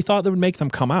saying, well, we thought that would make them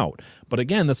come out. But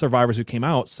again, the survivors who came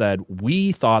out said,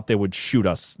 we thought they would shoot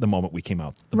us the moment we came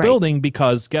out the building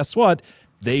because guess what?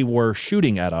 They were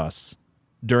shooting at us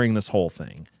during this whole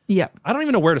thing. Yeah. I don't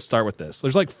even know where to start with this.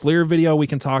 There's like FLIR video we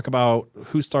can talk about,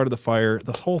 who started the fire.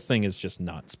 The whole thing is just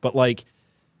nuts. But like,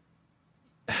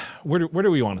 where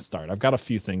do we want to start? I've got a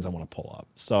few things I want to pull up.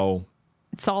 So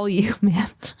it's all you, man.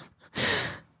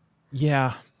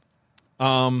 Yeah.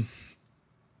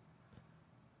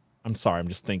 I'm sorry. I'm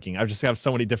just thinking. I just have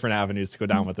so many different avenues to go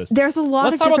down with this. There's a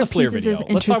lot of different pieces of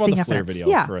interesting Let's talk about the FLIR evidence.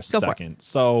 video for a second.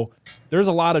 So there's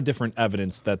a lot of different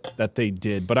evidence that they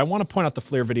did, but I want to point out the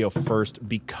FLIR video first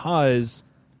because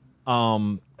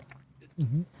the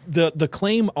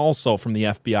claim also from the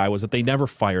FBI was that they never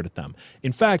fired at them.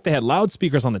 In fact, they had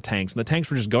loudspeakers on the tanks, and the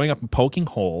tanks were just going up and poking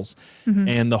holes,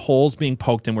 and the holes being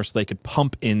poked in were so they could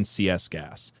pump in CS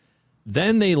gas.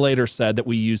 Then they later said that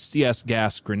we used CS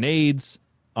gas grenades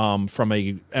from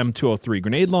a M203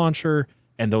 grenade launcher,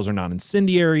 and those are not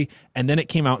incendiary. And then it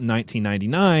came out in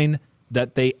 1999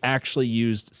 that they actually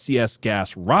used CS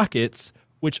gas rockets,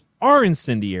 which are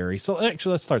incendiary. So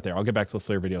actually, let's start there. I'll get back to the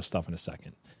FLIR video stuff in a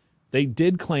second. They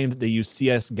did claim that they used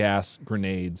CS gas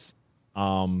grenades.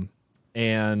 Let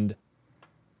me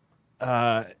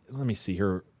see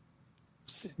here.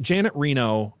 Janet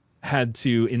Reno had to,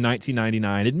 in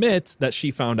 1999, admit that she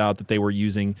found out that they were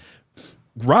using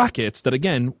rockets that,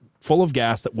 again, full of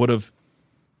gas that would have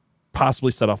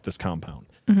possibly set off this compound.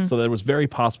 So that it was very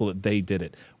possible that they did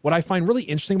it. What I find really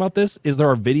interesting about this is there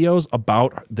are videos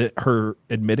about her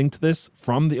admitting to this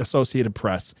from the Associated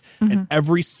Press, and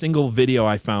every single video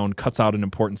I found cuts out an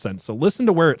important sentence. So listen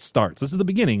to where it starts. This is the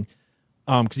beginning,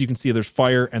 because you can see there's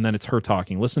fire, and then it's her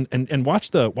talking. Listen and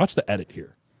watch the edit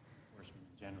here. In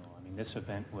general, I mean, this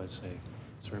event was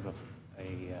a sort of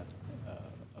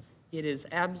it is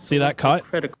absolutely see that cut?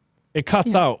 critical. It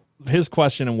cuts out his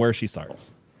question and where she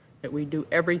starts. That we do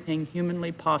everything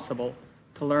humanly possible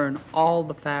to learn all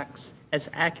the facts as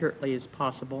accurately as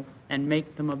possible and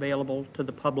make them available to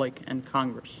the public and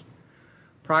Congress.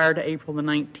 Prior to April the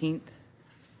 19th,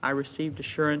 I received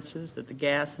assurances that the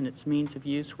gas and its means of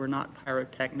use were not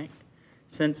pyrotechnic.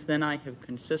 Since then, I have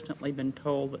consistently been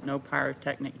told that no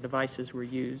pyrotechnic devices were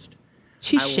used.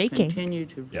 She's I will shaking. continue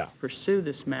to pursue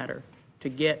this matter to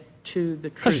get to the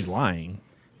Because truth. she's lying.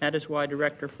 That is why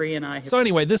Director Free and I have... So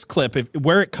anyway, this clip,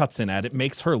 where it cuts in at, it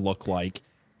makes her look like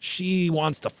she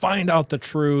wants to find out the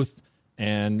truth,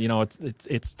 and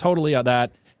it's totally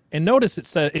that. And notice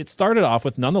it started off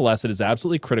with, nonetheless, it is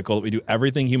absolutely critical that we do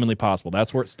everything humanly possible.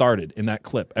 That's where it started in that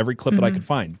clip, every clip that I could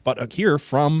find. But here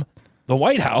from the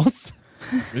White House,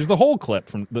 there's the whole clip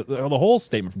from the whole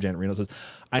statement from Janet Reno. Says,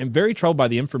 I am very troubled by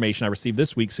the information I received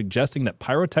this week suggesting that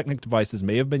pyrotechnic devices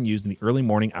may have been used in the early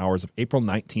morning hours of April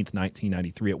 19th,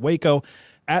 1993 at Waco.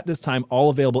 At this time, all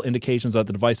available indications that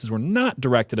the devices were not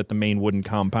directed at the main wooden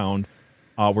compound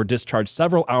were discharged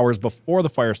several hours before the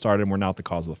fire started and were not the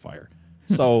cause of the fire.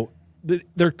 So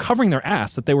they're covering their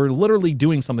ass that they were literally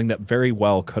doing something that very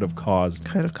well could have caused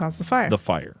the fire. The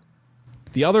fire.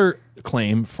 The other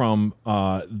claim from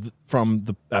the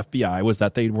FBI was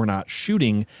that they were not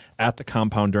shooting at the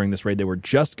compound during this raid. They were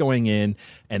just going in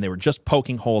and they were just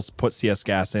poking holes to put CS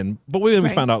gas in. But then we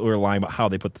found out we were lying about how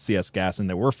they put the CS gas in.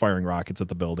 They were firing rockets at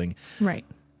the building. Right.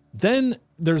 Then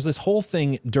there's this whole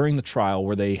thing during the trial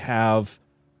where they have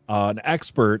an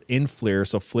expert in FLIR.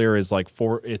 So FLIR is like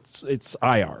it's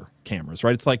IR cameras,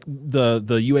 right? It's like the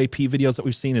UAP videos that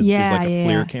we've seen is like a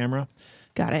FLIR camera.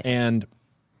 Got it. And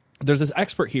there's this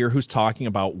expert here who's talking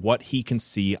about what he can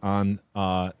see on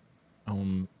the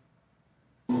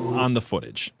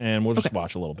footage, and we'll just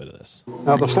watch a little bit of this.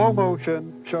 Now the slow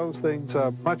motion shows things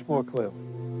much more clearly.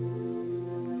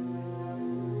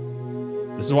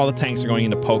 This is while the tanks are going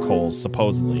into poke holes,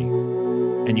 supposedly,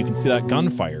 and you can see that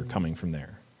gunfire coming from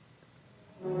there.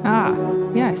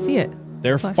 Yeah, I see it.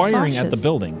 They're firing at the flashes.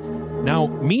 building. Now,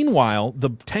 meanwhile, the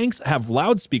tanks have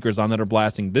loudspeakers on that are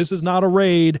blasting, "This is not a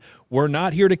raid. We're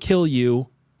not here to kill you."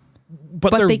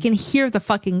 But they can hear the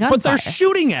fucking gunfire. But they're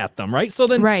shooting at them, right? So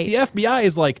then the FBI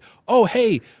is like, "Oh,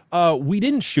 hey, we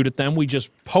didn't shoot at them. We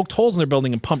just poked holes in their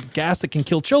building and pumped gas that can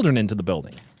kill children into the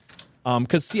building."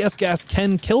 Because CS gas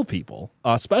can kill people,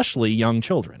 especially young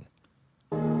children.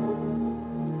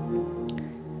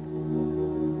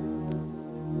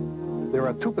 There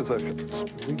are two positions.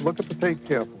 We look at the tape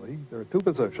carefully. There are two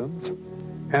positions,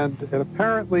 and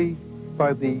apparently,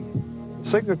 by the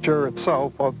signature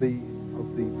itself of the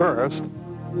burst,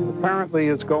 it apparently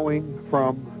is going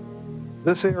from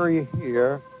this area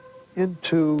here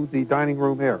into the dining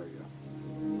room area.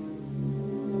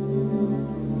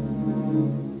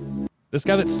 This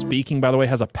guy that's speaking, by the way,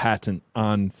 has a patent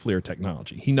on FLIR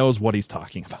technology. He knows what he's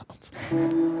talking about.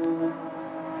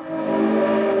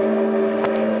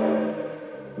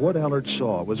 What Allard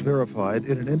saw was verified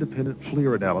in an independent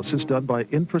FLIR analysis done by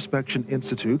Introspection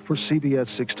Institute for CBS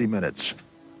 60 Minutes.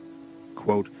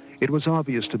 Quote, "It was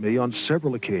obvious to me on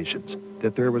several occasions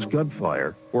that there was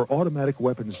gunfire or automatic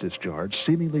weapons discharge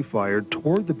seemingly fired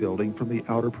toward the building from the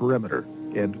outer perimeter."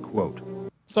 End quote.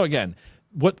 So again,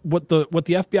 what the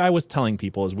FBI was telling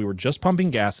people is we were just pumping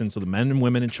gas in so the men and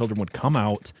women and children would come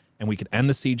out and we could end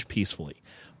the siege peacefully.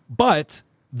 But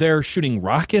they're shooting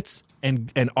rockets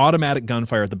and automatic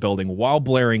gunfire at the building while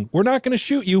blaring, "We're not going to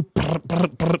shoot you.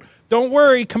 Don't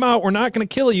worry, come out. We're not going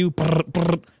to kill you."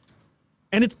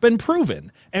 And it's been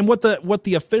proven. And what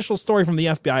the official story from the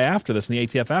FBI after this and the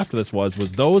ATF after this was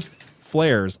those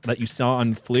flares that you saw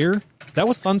on FLIR, that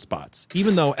was sunspots.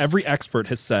 Even though every expert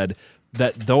has said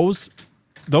that those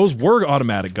were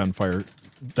automatic gunfire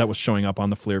that was showing up on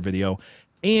the FLIR video,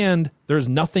 and there's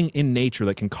nothing in nature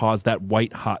that can cause that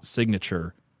white hot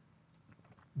signature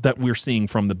that we're seeing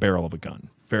from the barrel of a gun,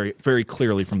 very, very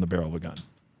clearly from the barrel of a gun.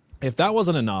 If that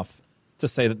wasn't enough to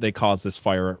say that they caused this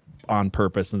fire on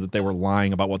purpose and that they were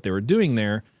lying about what they were doing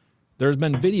there's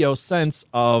been video since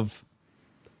of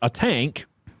a tank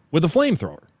with a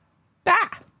flamethrower.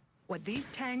 What these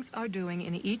tanks are doing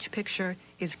in each picture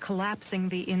is collapsing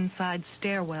the inside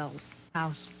stairwells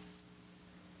house.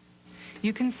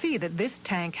 You can see that this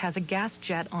tank has a gas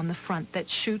jet on the front that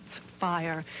shoots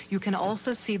fire, you can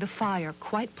also see the fire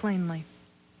quite plainly.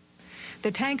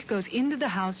 The tank goes into the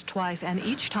house twice, and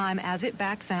each time as it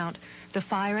backs out, the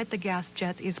fire at the gas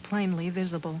jets is plainly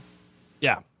visible.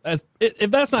 Yeah.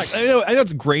 If that's not, I know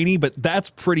it's grainy, but that's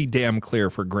pretty damn clear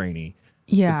for grainy.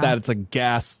 Yeah. That it's a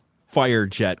gas fire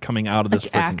jet coming out of this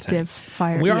freaking tank. Active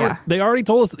fire. They already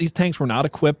told us that these tanks were not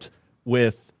equipped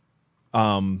with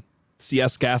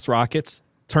CS gas rockets.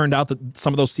 Turned out that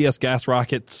some of those CS gas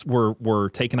rockets were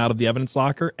taken out of the evidence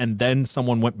locker, and then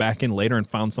someone went back in later and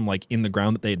found some like in the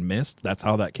ground that they had missed. That's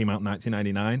how that came out in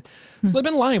 1999. So they've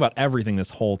been lying about everything this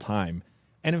whole time.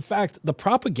 And in fact, the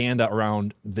propaganda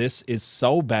around this is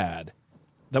so bad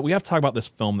that we have to talk about this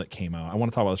film that came out. I want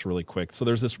to talk about this really quick. So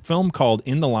there's this film called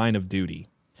In the Line of Duty,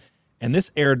 and this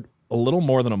aired a little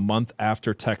more than a month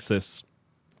after Texas,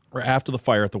 or after the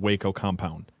fire at the Waco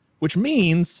compound, which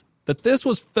means that this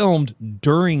was filmed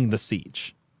during the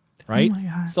siege, right? Oh my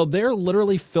God. So they're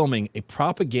literally filming a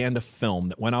propaganda film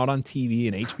that went out on TV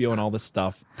and HBO and all this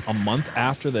stuff a month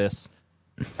after this,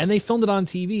 and they filmed it on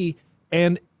TV,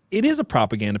 and it is a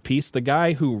propaganda piece. The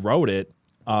guy who wrote it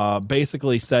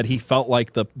basically said he felt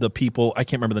like the people, I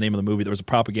can't remember the name of the movie, there was a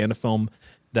propaganda film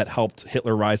that helped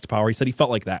Hitler rise to power. He said he felt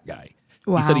like that guy.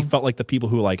 Wow. He said he felt like the people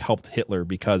who like helped Hitler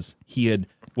because he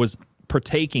was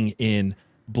partaking in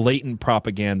blatant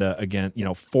propaganda again,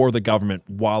 for the government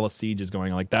while a siege is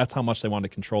going on. Like, that's how much they wanted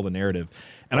to control the narrative.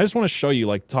 And I just want to show you,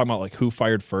 like, talking about like who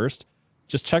fired first.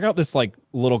 Just check out this like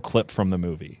little clip from the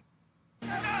movie.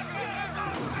 Federal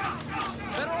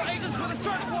agents with a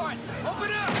search warrant.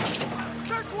 Open up.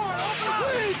 Search warrant. Open up.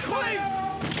 Please.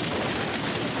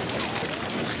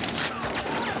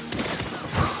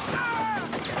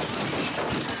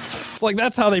 Like,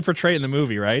 that's how they portray it in the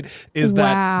movie, right? Is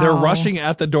that they're rushing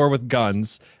at the door with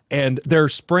guns and they're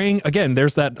spraying. Again,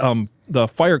 there's that the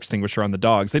fire extinguisher on the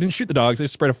dogs. They didn't shoot the dogs; they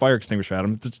sprayed a fire extinguisher at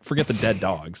them. Just forget the dead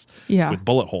dogs, with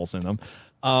bullet holes in them.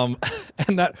 And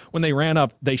that when they ran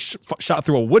up, they shot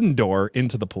through a wooden door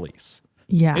into the police.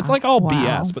 Yeah, it's like all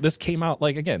BS. But this came out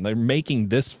like, again, they're making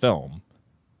this film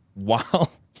while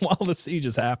the siege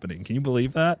is happening. Can you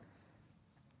believe that?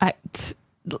 I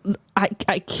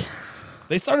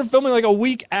They started filming like a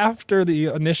week after the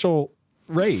initial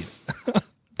raid.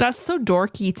 That's so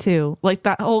dorky too. Like,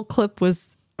 that whole clip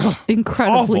was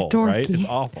incredibly it's awful, dorky. Right? It's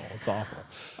awful. It's awful.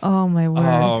 Oh my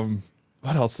word.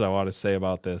 What else do I want to say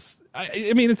about this?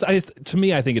 I mean, to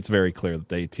me, I think it's very clear that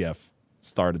the ATF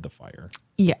started the fire.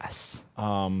 Yes.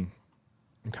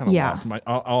 I'm kind of lost.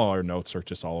 All our notes are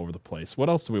just all over the place. What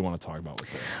else do we want to talk about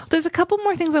with this? There's a couple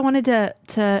more things I wanted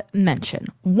to mention.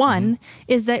 One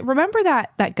is that, remember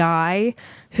that guy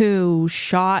who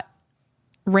shot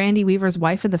Randy Weaver's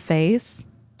wife in the face,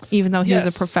 even though he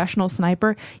was a professional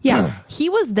sniper? Yeah, he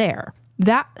was there.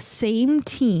 That same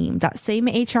team, that same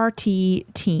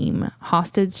HRT team,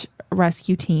 hostage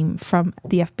rescue team from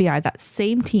the FBI, that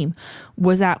same team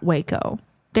was at Waco.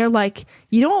 They're like,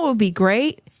 you know what would be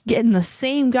great? Getting the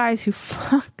same guys who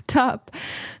fucked up,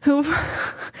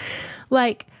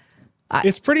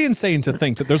 it's pretty insane to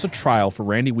think that there's a trial for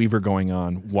Randy Weaver going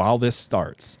on while this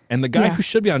starts, and the guy who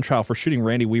should be on trial for shooting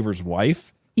Randy Weaver's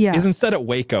wife is instead at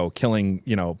Waco killing,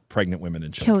 pregnant women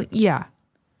and children. Yeah.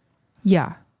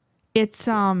 It's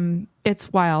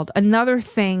wild. Another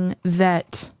thing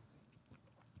that's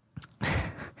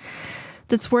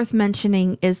worth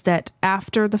mentioning is that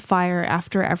after the fire,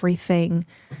 after everything,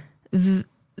 the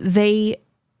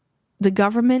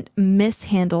government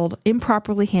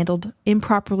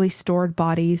improperly stored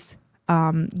bodies,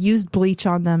 used bleach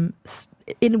on them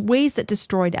in ways that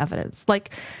destroyed evidence.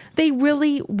 Like, they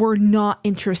really were not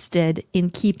interested in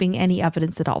keeping any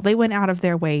evidence at all. They went out of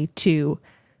their way to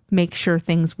make sure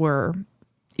things were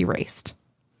erased.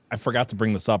 I forgot to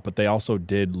bring this up, but they also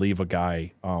did leave a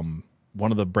guy,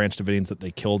 one of the Branch Davidians that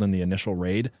they killed in the initial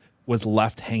raid was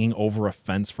left hanging over a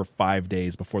fence for 5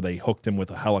 days before they hooked him with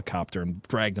a helicopter and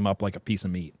dragged him up like a piece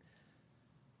of meat.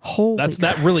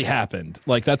 That really happened.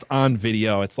 Like, that's on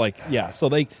video. It's like, so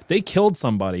they killed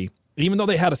somebody, even though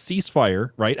they had a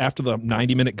ceasefire, right? After the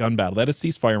 90-minute gun battle, they had a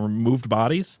ceasefire and removed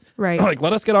bodies. Right. Like,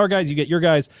 let us get our guys, you get your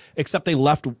guys, except they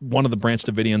left one of the Branch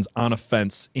Davidians on a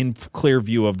fence in clear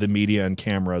view of the media and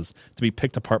cameras to be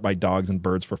picked apart by dogs and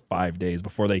birds for 5 days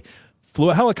before they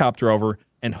flew a helicopter over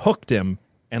and hooked him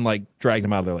and like dragged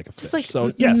him out of there like a fish. Like,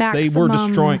 so yes, they were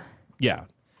destroying. Yeah.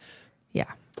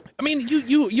 I mean,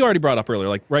 you already brought up earlier,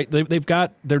 like, right?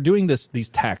 They're doing these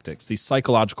tactics, these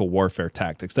psychological warfare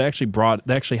tactics. They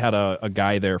actually had a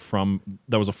guy there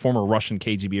that was a former Russian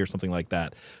KGB or something like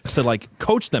that to like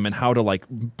coach them in how to like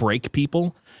break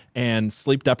people. And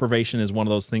sleep deprivation is one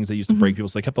of those things they used to break people.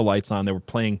 So they kept the lights on. They were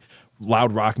playing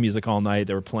loud rock music all night.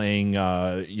 They were playing,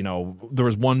 there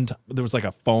was like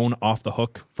a phone off the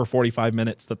hook for 45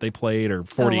 minutes that they played, or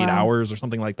 48 hours or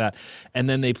something like that. And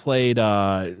then they played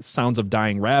sounds of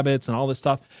dying rabbits and all this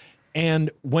stuff.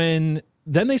 And then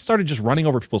they started just running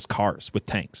over people's cars with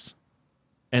tanks.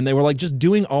 And they were like just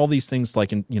doing all these things to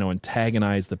like,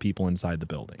 antagonize the people inside the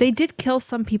building. They did kill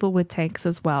some people with tanks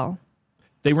as well.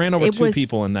 They ran over two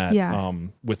people in that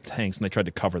with tanks, and they tried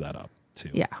to cover that up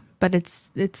too. Yeah, but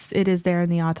it is there in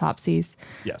the autopsies.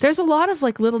 Yes. There's a lot of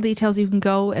like little details you can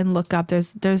go and look up.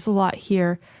 There's a lot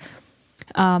here.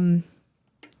 Do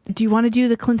you want to do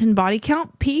the Clinton body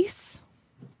count piece?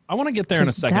 I want to get there in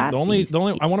a second. The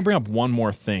only I want to bring up one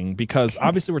more thing, because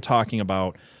obviously we're talking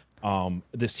about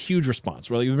this huge response.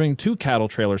 We're bringing 2 cattle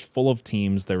trailers full of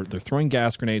teams. They're throwing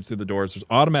gas grenades through the doors. There's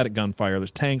automatic gunfire. There's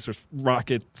tanks. There's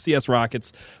CS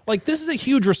rockets. Like, this is a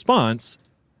huge response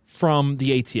from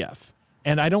the ATF.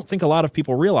 And I don't think a lot of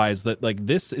people realize that, like,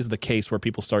 this is the case where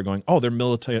people start going, oh, they're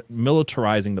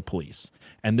militarizing the police.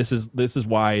 And this is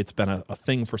why it's been a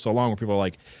thing for so long, where people are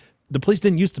like, the police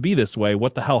didn't used to be this way.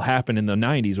 What the hell happened in the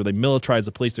 90s where they militarized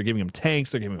the police? They're giving them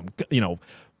tanks. They're giving them,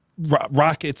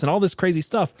 rockets and all this crazy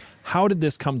stuff. How did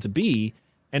this come to be?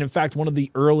 And in fact, one of the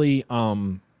early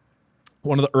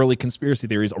conspiracy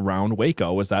theories around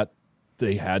Waco was that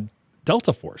they had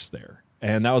Delta Force there.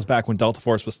 And that was back when Delta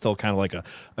Force was still kind of like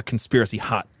a conspiracy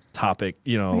hot topic,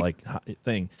 like hot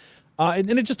thing.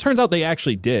 And it just turns out they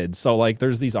actually did. So, like,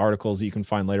 there's these articles that you can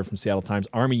find later from Seattle Times.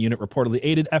 Army unit reportedly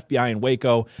aided FBI in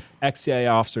Waco. Ex-CIA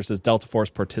officer says Delta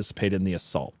Force participated in the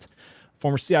assault.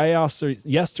 Former CIA officer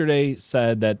yesterday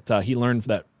said that he learned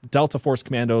that Delta Force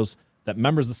commandos, that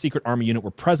members of the secret Army unit were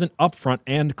present up front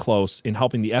and close in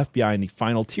helping the FBI in the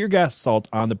final tear gas assault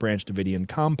on the Branch Davidian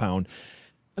compound.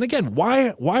 And again,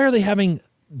 why are they having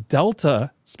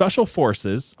Delta Special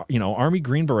Forces, Army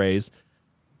Green Berets,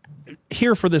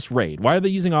 here for this raid? Why are they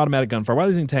using automatic gunfire? Why are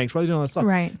they using tanks? Why are they doing all that stuff?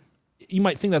 Right. You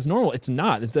might think that's normal. It's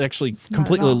not. It's actually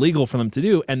completely illegal for them to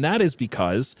do. And that is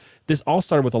because this all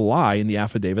started with a lie in the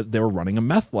affidavit that they were running a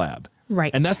meth lab. Right.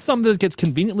 And that's something that gets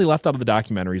conveniently left out of the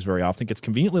documentaries very often, gets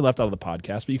conveniently left out of the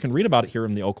podcast, but you can read about it here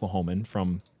in the Oklahoman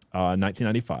from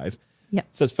 1995. Yep.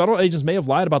 It says federal agents may have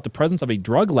lied about the presence of a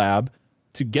drug lab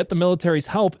to get the military's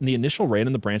help in the initial raid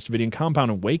in the Branch Davidian compound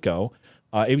in Waco.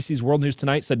 ABC's World News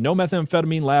Tonight said no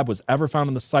methamphetamine lab was ever found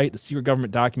on the site. The secret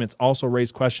government documents also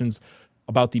raised questions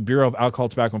about the Bureau of Alcohol,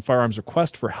 Tobacco, and Firearms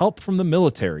request for help from the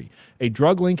military. A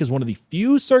drug link is one of the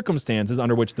few circumstances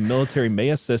under which the military may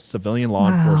assist civilian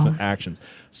law enforcement actions.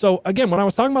 So again, when I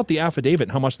was talking about the affidavit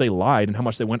and how much they lied and how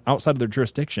much they went outside of their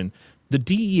jurisdiction, the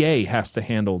DEA has to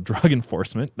handle drug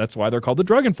enforcement. That's why they're called the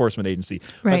Drug Enforcement Agency.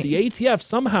 Right. But the ATF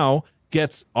somehow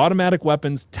gets automatic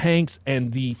weapons, tanks,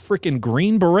 and the freaking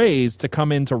Green Berets to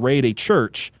come in to raid a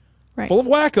church full of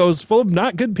wackos, full of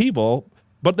not good people.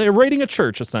 But they're raiding a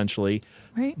church, essentially,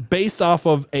 based off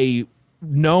of a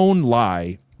known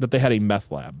lie that they had a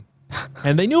meth lab.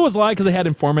 And they knew it was a lie because they had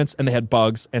informants and they had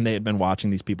bugs and they had been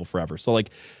watching these people forever. So, like,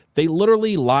 they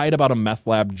literally lied about a meth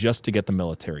lab just to get the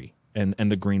military and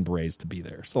the Green Berets to be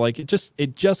there. So, like, it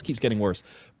just keeps getting worse.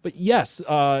 But, yes,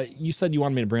 you said you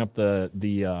wanted me to bring up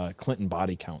the Clinton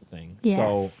body count thing.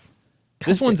 Yes. So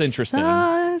this one's interesting.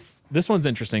 This one's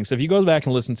interesting. So if you go back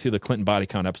and listen to the Clinton body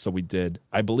count episode we did,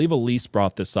 I believe Elise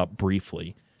brought this up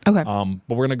briefly. Okay.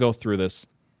 But we're going to go through this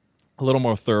a little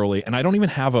more thoroughly. And I don't even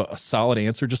have a solid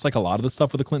answer, just like a lot of the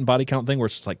stuff with the Clinton body count thing, where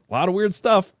it's just like a lot of weird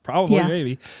stuff, probably,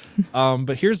 maybe.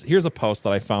 But here's a post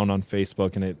that I found on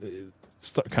Facebook, and it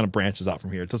kind of branches out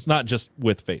from here. It's not just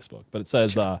with Facebook, but it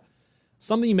says,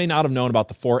 something you may not have known about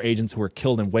the 4 agents who were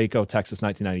killed in Waco, Texas,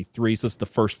 1993. So this is the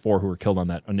first 4 who were killed on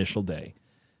that initial day.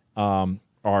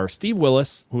 Are Steve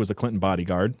Willis, who was a Clinton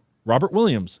bodyguard, Robert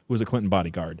Williams, who was a Clinton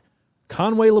bodyguard,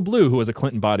 Conway LeBleu, who was a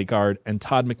Clinton bodyguard, and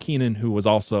Todd McKinnon, who was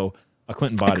also a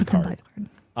Clinton bodyguard.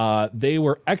 They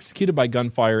were executed by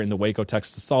gunfire in the Waco,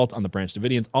 Texas assault on the Branch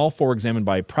Davidians. All 4 examined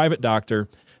by a private doctor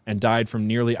and died from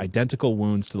nearly identical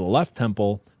wounds to the left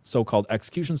temple, so-called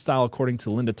execution style, according to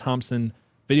Linda Thompson.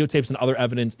 Videotapes and other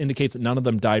evidence indicates that none of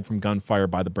them died from gunfire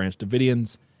by the Branch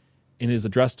Davidians. In his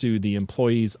address to the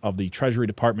employees of the Treasury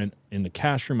Department in the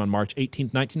cash room on March 18,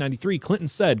 1993, Clinton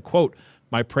said, quote,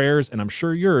 "My prayers, and I'm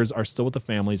sure yours, are still with the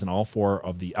families and all 4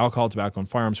 of the alcohol, tobacco, and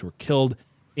firearms who were killed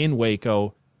in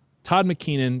Waco. Todd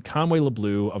McKinnon, Conway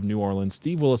LeBleu of New Orleans,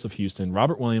 Steve Willis of Houston,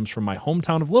 Robert Williams from my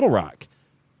hometown of Little Rock.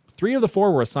 3 of the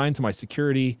 4 were assigned to my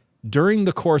security during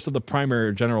the course of the primary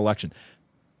or general election."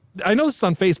 I know this is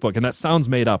on Facebook, and that sounds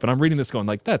made up, and I'm reading this going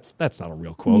like, that's not a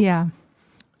real quote. Yeah.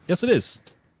 Yes, it is.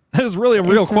 That is really a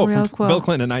real quote from Bill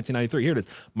Clinton in 1993. Here it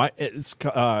is.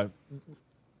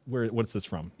 What's this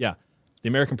from? Yeah. The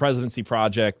American Presidency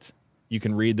Project, you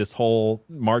can read this whole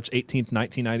March 18th,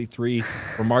 1993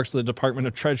 remarks of the Department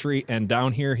of Treasury. And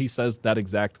down here, he says that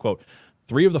exact quote.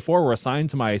 3 of the 4 were assigned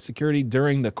to my security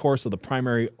during the course of the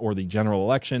primary or the general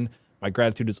election. My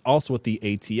gratitude is also with the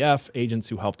ATF, agents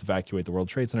who helped evacuate the World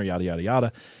Trade Center, yada, yada,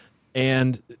 yada.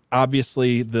 And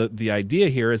obviously, the idea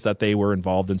here is that they were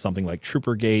involved in something like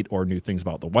Troopergate or knew things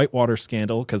about the Whitewater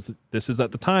scandal, because this is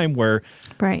at the time where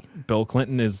Bill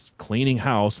Clinton is cleaning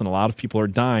house and a lot of people are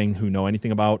dying who know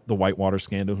anything about the Whitewater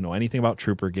scandal, who know anything about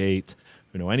Troopergate,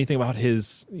 who know anything about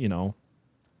his,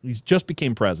 he's just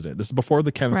became president. This is before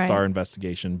the Kenneth Starr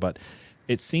investigation, but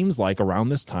it seems like around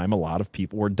this time, a lot of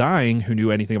people were dying who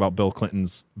knew anything about Bill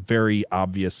Clinton's very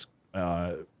obvious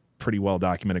pretty well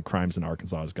documented crimes in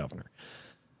Arkansas as governor.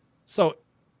 So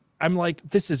I'm like,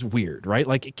 this is weird, right?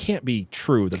 Like, it can't be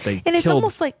true that they and it's killed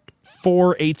almost like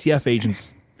 4 ATF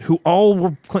agents who all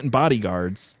were Clinton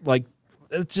bodyguards. Like,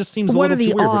 it just seems a what little are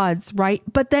the too weird. odds, right?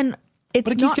 But then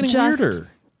it's not getting just weirder.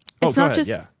 It's not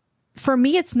just for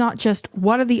me. It's not just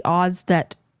what are the odds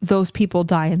that those people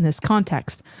die in this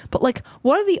context, but like,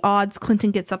 what are the odds Clinton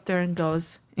gets up there and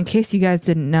goes, "In case you guys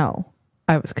didn't know,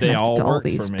 I was connected to all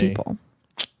these people."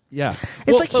 Yeah.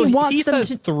 It's like so he wants he them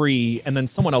says 3, and then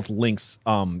someone else links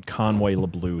Conway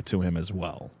LeBleu to him as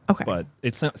well. Okay. But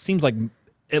it seems like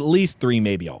at least 3,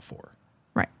 maybe all 4.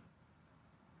 Right.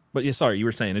 But yeah, sorry, you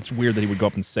were saying it's weird that he would go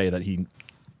up and say that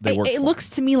they worked. It looks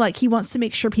to me like he wants to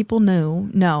make sure people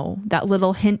know that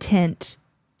little hint,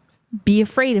 be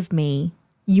afraid of me.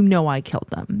 I killed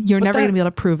them. You're never going to be able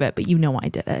to prove it, but I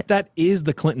did it. That is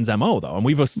the Clintons' MO, though. And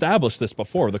we've established this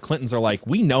before. The Clintons are like,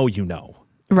 we know you know.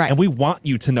 Right. And we want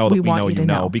you to know that we know you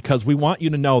know, because we want you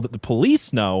to know that the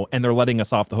police know and they're letting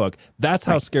us off the hook. That's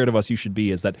how scared of us you should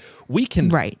be, is that we can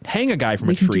hang a guy from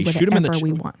a tree, shoot him in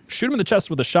the chest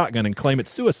with a shotgun and claim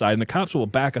it's suicide, and the cops will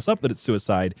back us up that it's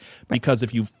suicide, because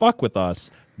if you fuck with us,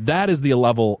 that is the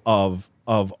level of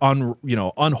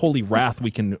unholy wrath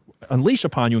we can unleash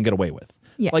upon you and get away with.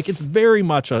 Yes. Like, it's very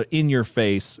much a in your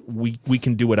face, we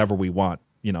can do whatever we want,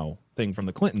 thing from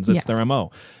the Clintons. It's their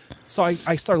MO. So I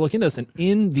started looking at this, and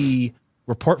in the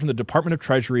report from the Department of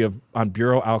Treasury on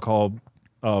Bureau Alcohol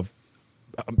of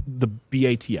the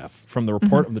BATF, from the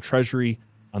report of the Treasury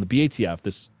on the BATF,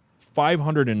 this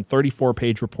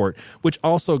 534-page report, which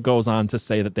also goes on to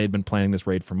say that they'd been planning this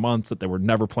raid for months, that they were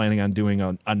never planning on doing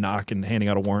a knock and handing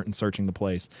out a warrant and searching the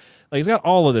place. Like, it's got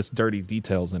all of this dirty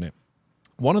details in it.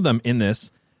 One of them in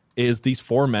this is these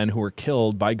 4 men who were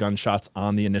killed by gunshots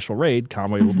on the initial raid: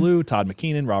 Conway LeBleu, Todd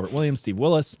McKinnon, Robert Williams, Steve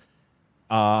Willis,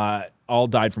 all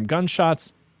died from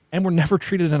gunshots and were never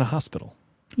treated in a hospital.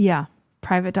 Yeah.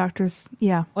 Private doctors.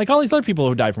 Yeah. Like, all these other people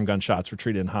who died from gunshots were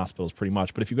treated in hospitals pretty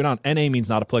much. But if you go down, NA means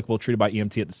not applicable, treated by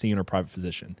EMT at the scene or private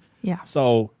physician. Yeah.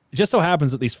 So it just so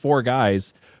happens that these 4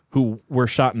 guys who were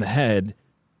shot in the head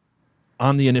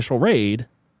on the initial raid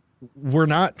were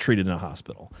not treated in a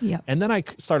hospital. Yeah. And then I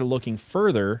started looking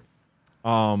further,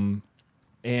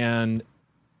 and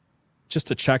just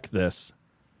to check this.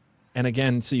 And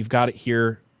again, so you've got it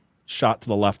here, shot to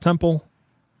the left temple.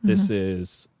 This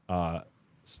is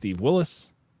Steve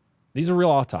Willis. These are real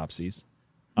autopsies.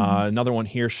 Another one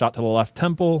here, shot to the left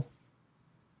temple.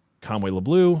 Conway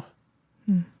LeBleu.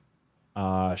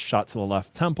 Shot to the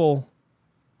left temple.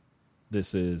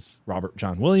 This is Robert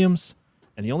John Williams.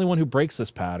 And the only one who breaks this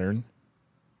pattern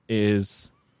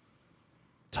is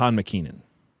Todd McKinnon.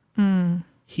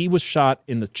 He was shot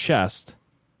in the chest,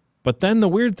 but then the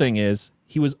weird thing is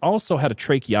he was also had a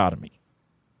tracheotomy,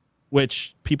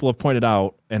 which people have pointed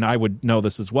out, and I would know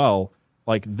this as well.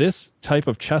 Like, this type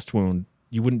of chest wound,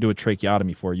 you wouldn't do a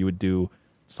tracheotomy for. You would do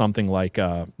something like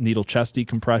needle chest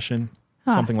decompression,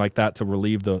 something like that, to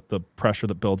relieve the pressure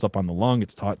that builds up on the lung.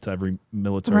 It's taught to every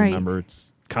military member.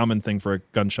 It's a common thing for a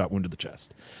gunshot wound to the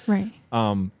chest. Right.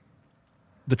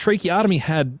 The tracheotomy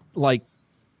had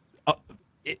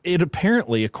it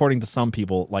apparently, according to some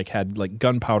people, had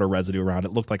gunpowder residue around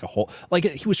it. Looked like a hole.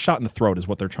 He was shot in the throat is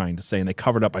what they're trying to say. And they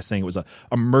covered up by saying it was a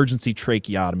emergency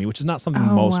tracheotomy, which is not something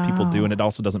most people do. And it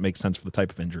also doesn't make sense for the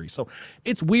type of injury. So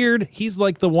it's weird. He's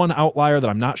like the one outlier that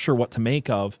I'm not sure what to make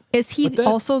of. Is he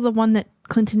also the one that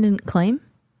Clinton didn't claim?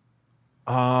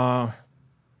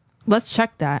 Let's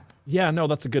check that. Yeah, no,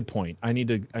 that's a good point. I need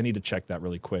to check that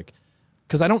really quick.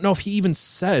 Because I don't know if he even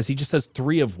says, he just says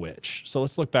 3 of which. So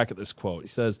let's look back at this quote. He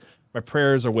says, my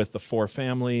prayers are with the 4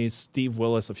 families: Steve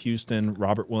Willis of Houston,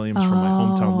 Robert Williams from my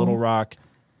hometown, Little Rock,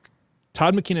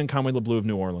 Todd McKinnon and Conway LeBleu of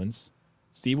New Orleans,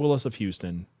 Steve Willis of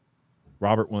Houston,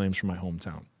 Robert Williams from my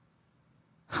hometown.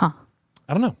 Huh.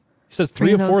 I don't know. He says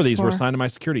three or four of these were assigned to my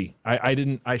security. I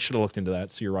should have looked into that,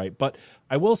 so you're right. But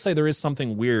I will say there is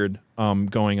something weird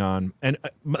going on. And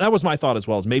that was my thought as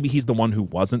well, is maybe he's the one who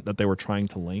wasn't, that they were trying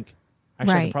to link.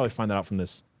 Actually, I can probably find that out from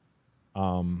this.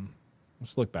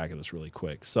 Let's look back at this really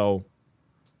quick. So,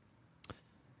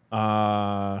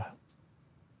 4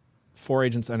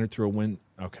 agents entered through a window.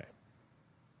 Okay.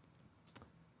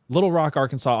 Little Rock,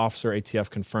 Arkansas officer ATF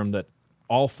confirmed that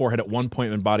all 4 had at one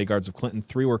point been bodyguards of Clinton.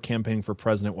 3 were campaigning for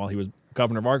president while he was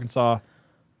governor of Arkansas.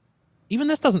 Even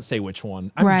this doesn't say which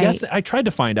one. I'm guessing. I tried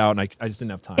to find out, and I just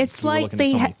didn't have time. It's like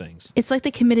it's like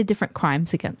they committed different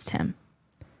crimes against him.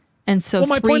 And so,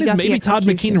 my point is maybe Todd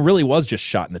McKinnon really was just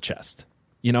shot in the chest.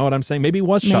 You know what I'm saying? Maybe he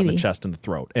was shot in the chest and the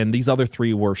throat. And these other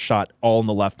 3 were shot all in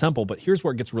the left temple. But here's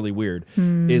where it gets really weird,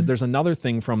 is there's another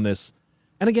thing from this.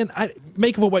 And again,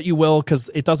 make of it what you will,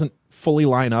 because it doesn't fully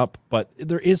line up. But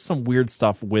there is some weird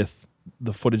stuff with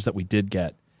the footage that we did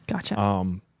get. Gotcha.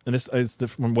 And this is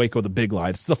from Waco, the Big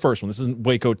Lie. This is the first one. This isn't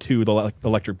Waco 2, the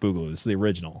Electric Boogaloo. This is the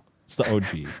original. It's the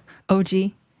OG.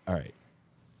 OG. All right.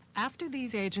 After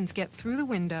these agents get through the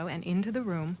window and into the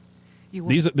room,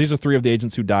 These are 3 of the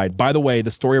agents who died. By the way,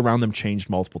 the story around them changed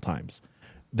multiple times.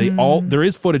 There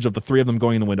is footage of the 3 of them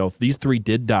going in the window. These 3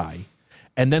 did die.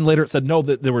 And then later it said, no,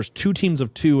 that there was 2 teams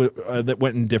of 2 that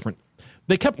went in different.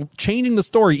 They kept changing the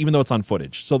story even though it's on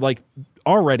footage. So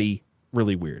already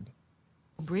really weird.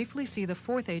 Briefly see the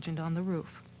 4th agent on the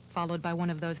roof, followed by one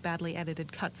of those badly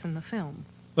edited cuts in the film.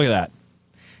 Look at that.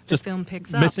 The film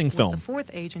picks up missing with film. the 4th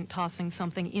agent tossing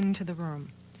something into the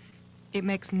room. It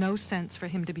makes no sense for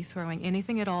him to be throwing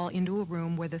anything at all into a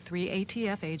room where the 3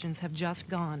 ATF agents have just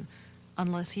gone,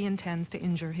 unless he intends to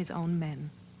injure his own men.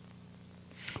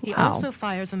 He also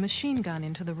fires a machine gun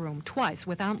into the room twice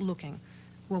without looking.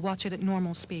 We'll watch it at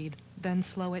normal speed, then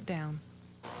slow it down.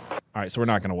 All right, so we're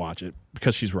not going to watch it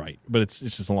because she's right, but it's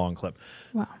just a long clip.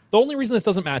 Wow. The only reason this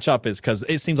doesn't match up is because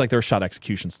it seems like they're shot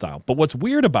execution style. But what's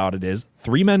weird about it is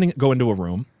 3 men go into a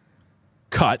room,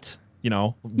 cut,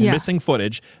 missing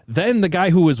footage. Then the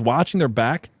guy who is watching their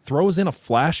back throws in a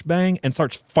flashbang and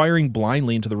starts firing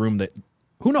blindly into the room. That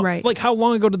who knows? Right. Like, how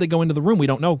long ago did they go into the room? We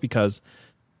don't know because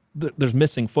there's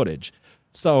missing footage.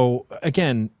 So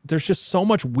again, there's just so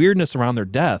much weirdness around their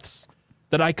deaths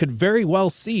that I could very well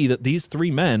see that these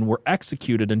 3 men were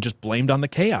executed and just blamed on the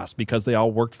chaos because they all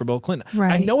worked for Bill Clinton.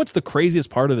 Right. I know it's the craziest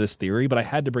part of this theory, but I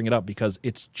had to bring it up because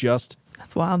it's just...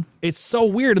 That's wild. It's so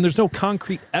weird, and there's no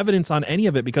concrete evidence on any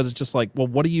of it because it's just like, well,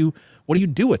 what do you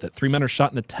do with it? 3 men are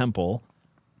shot in the temple.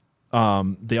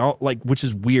 They all which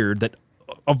is weird that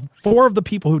of 4 of the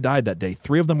people who died that day,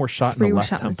 3 of them were shot in the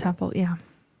left temple. In the temple, yeah.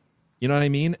 You know what I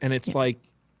mean? And it's like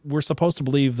we're supposed to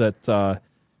believe that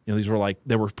these were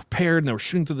they were prepared and they were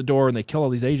shooting through the door and they kill all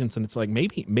these agents, and it's like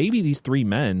maybe these 3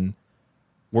 men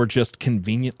were just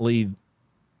conveniently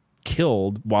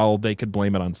killed while they could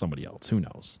blame it on somebody else. Who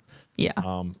knows?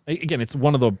 Yeah. Again, it's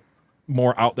one of the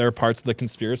more out there parts of the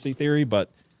conspiracy theory, but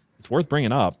it's worth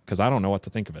bringing up because I don't know what to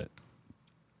think of it.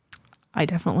 I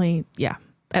definitely,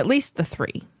 at least the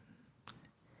 3.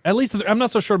 At least I'm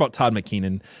not so sure about Todd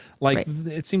McKinnon.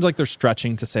 It seems like they're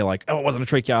stretching to say it wasn't a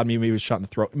tracheotomy. Maybe he was shot in the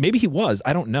throat. Maybe he was.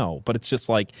 I don't know. But it's just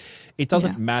it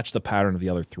doesn't match the pattern of the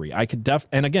other 3. I could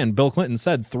and again, Bill Clinton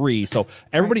said 3. So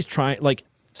everybody's trying.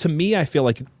 To me, I feel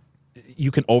like you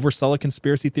can oversell a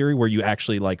conspiracy theory where you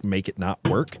actually make it not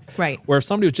work. Right. Where if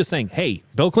somebody was just saying, hey,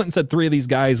 Bill Clinton said 3 of these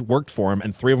guys worked for him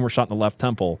and 3 of them were shot in the left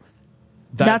temple.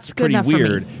 That's good pretty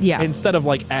weird. For me. Yeah. Instead of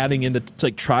adding in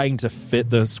trying to fit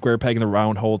the square peg in the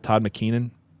round hole, Todd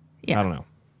McKinnon. Yeah. I don't know.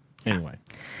 Anyway.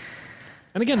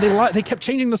 And again, they kept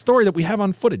changing the story that we have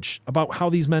on footage about how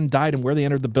these men died and where they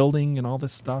entered the building and all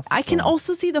this stuff. I can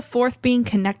also see the 4th being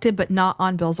connected, but not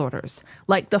on Bill's orders.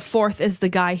 The 4th is the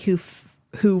guy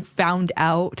who found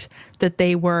out that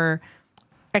they were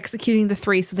executing the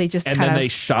 3, so they just and then they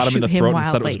shot him in the throat and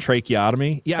said it was a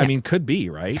tracheotomy. Yeah, I mean, could be,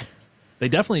 right? They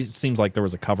definitely seems like there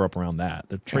was a cover up around that.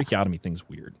 The tracheotomy thing's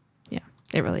weird. Yeah,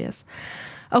 it really is.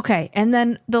 Okay, and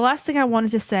then the last thing I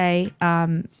wanted to say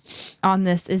on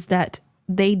this is that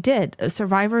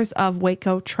survivors of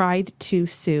Waco tried to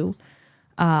sue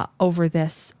over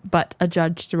this, but a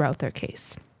judge threw out their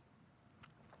case.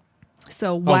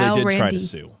 So while they did Randy, try to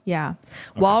sue. Yeah,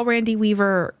 okay. While Randy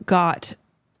Weaver got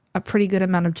a pretty good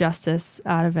amount of justice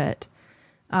out of it,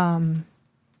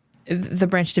 the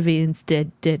Branch Davidians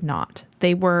did not.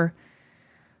 A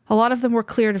lot of them were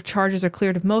cleared of charges or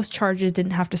cleared of most charges,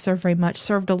 didn't have to serve very much,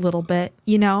 served a little bit,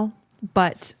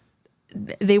 but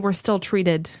they were still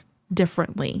treated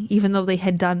differently, even though they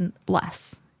had done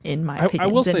less, in my opinion. I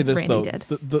will say this, Randy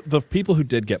though. The people who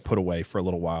did get put away for a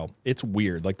little while, it's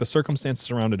weird. The circumstances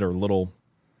around it are a little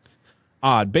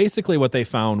odd. Basically, what they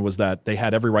found was that they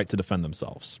had every right to defend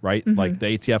themselves, right? Mm-hmm. Like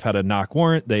the ATF had a knock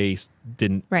warrant. They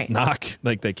didn't knock.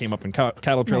 Like they came up in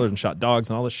cattle trailers and shot dogs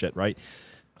and all this shit, right?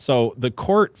 So the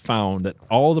court found that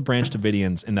all the Branch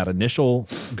Davidians in that initial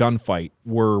gunfight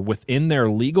were within their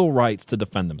legal rights to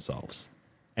defend themselves.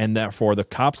 And therefore, the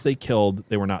cops they killed,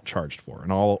 they were not charged for.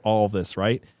 And all of this,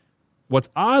 right? What's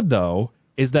odd, though,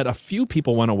 is that a few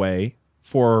people went away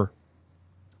for,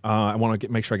 I want to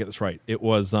make sure I get this right. It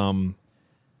was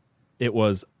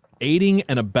aiding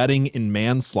and abetting in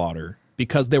manslaughter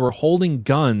because they were holding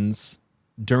guns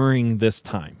during this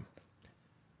time.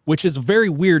 Which is a very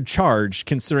weird charge,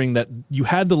 considering that you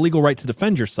had the legal right to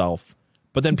defend yourself,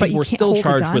 but then people were still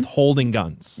charged with holding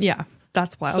guns. Yeah,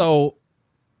 that's wild. So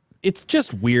it's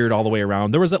just weird all the way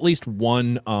around. There was at least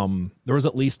one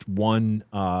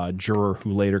juror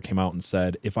who later came out and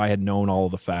said, if I had known all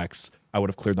of the facts, I would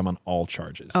have cleared them on all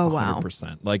charges. Oh, wow.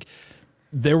 100%. Like,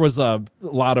 there was a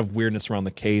lot of weirdness around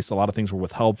the case. A lot of things were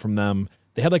withheld from them.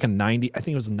 They had like a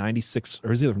 96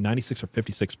 or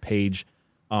 56 page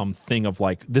thing of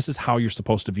like, this is how you're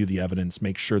supposed to view the evidence.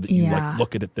 Make sure that you like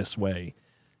look at it this way.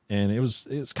 And it was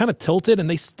kind of tilted, and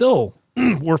they still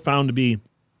were found to be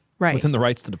within the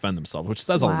rights to defend themselves, which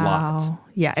says a lot.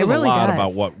 Yeah, it says really a lot does.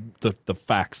 about what the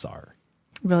facts are.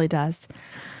 It really does.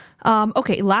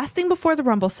 Okay, last thing before the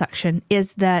Rumble section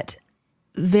is that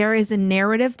there is a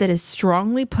narrative that is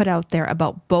strongly put out there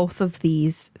about both of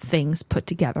these things put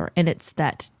together. And it's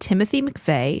that Timothy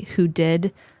McVeigh, who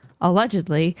did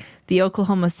allegedly the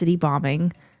Oklahoma City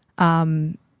bombing,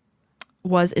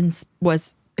 was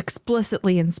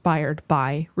explicitly inspired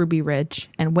by Ruby Ridge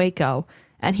and Waco.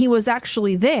 And he was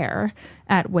actually there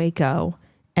at Waco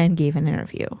and gave an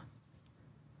interview.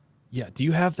 Yeah. Do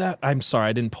you have that? I'm sorry,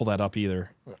 I didn't pull that up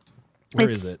either. Where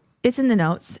is it? It's in the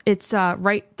notes. It's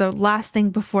right the last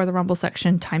thing before the Rumble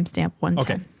section, timestamp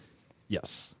 110. Okay.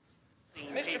 Yes.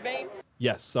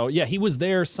 Yes. So yeah, he was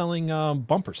there selling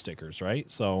bumper stickers, right?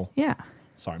 So yeah.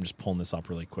 Sorry, I'm just pulling this up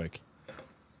really quick.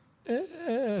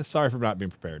 Sorry for not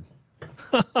being prepared.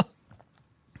 All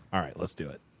right, let's do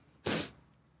it.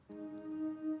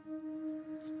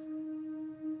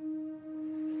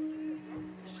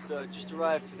 Just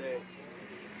arrived today.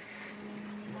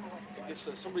 I guess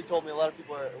somebody told me a lot of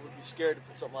people would be scared to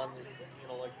put something on,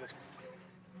 like this.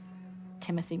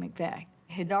 Timothy McVeigh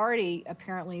had already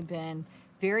apparently been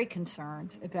very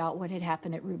concerned about what had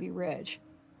happened at Ruby Ridge.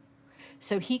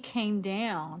 So he came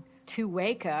down to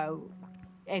Waco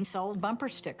and sold bumper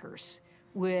stickers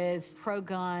with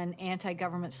pro-gun,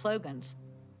 anti-government slogans.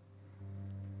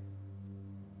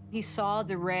 He saw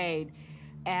the raid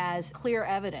as clear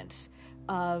evidence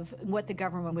of what the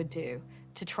government would do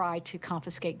to try to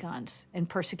confiscate guns and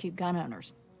persecute gun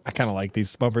owners. I kind of like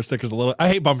these bumper stickers a little. I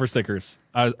hate bumper stickers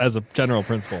as a general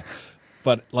principle.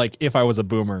 But like, if I was a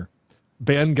boomer,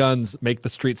 ban guns, make the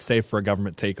streets safe for a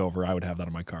government takeover, I would have that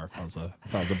in my car if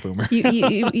I was a boomer. Do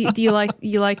you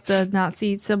like the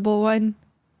Nazi symbol one?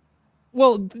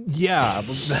 Well, yeah.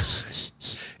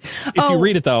 If you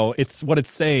read it, though, what it's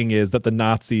saying is that the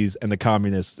Nazis and the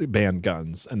communists banned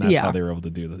guns, and that's how they were able to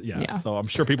do that. Yeah. So I'm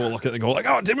sure people look at it and go like,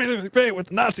 "Oh, Timothy McVeigh with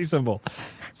the Nazi symbol."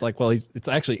 It's like, well, it's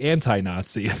actually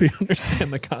anti-Nazi if you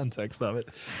understand the context of it.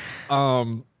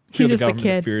 He's just the government a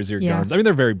kid. fears your guns. I mean,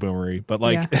 they're very boomery, but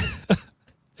like,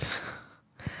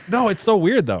 no, it's so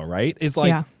weird though, right? It's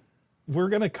like we're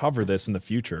gonna cover this in the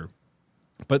future,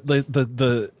 but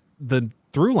the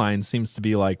through line seems to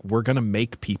be like we're gonna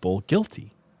make people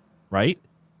guilty, right?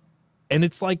 And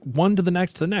it's like one to the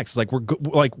next to the next. It's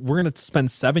like we're gonna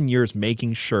spend 7 years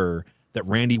making sure that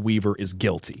Randy Weaver is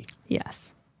guilty.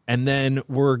 Yes. And then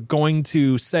we're going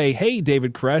to say, "Hey,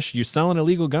 David Koresh, you selling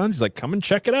illegal guns?" He's like, "Come and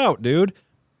check it out, dude."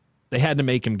 They had to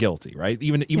make him guilty, right?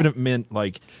 Even if it meant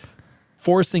like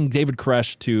forcing David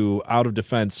Koresh to, out of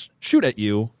defense, shoot at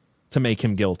you to make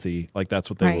him guilty. Like that's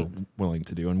what they were willing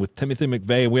to do. And with Timothy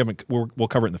McVeigh, we'll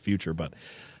cover it in the future, but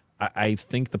I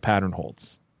think the pattern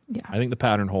holds. Yeah. I think the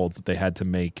pattern holds that they had to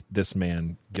make this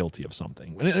man guilty of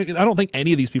something. And I don't think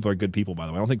any of these people are good people, by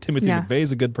the way. I don't think Timothy McVeigh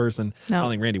is a good person. No, I don't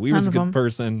think Randy Weaver's a good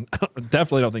person. I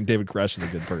definitely don't think David Koresh is a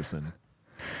good person.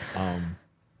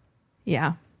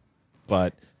 Yeah.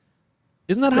 But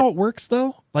isn't that how it works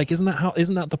though? Like, isn't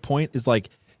that the point? Is like,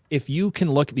 if you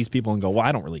can look at these people and go, well,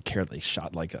 I don't really care they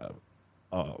shot like a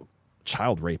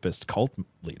child rapist cult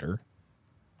leader.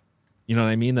 You know what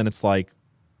I mean? Then it's like,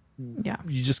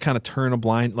 you just kind of turn a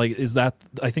blind, like, is that,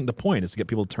 I think the point is to get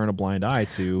people to turn a blind eye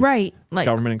to like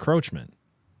government encroachment.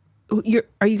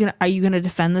 Are you gonna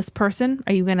defend this person?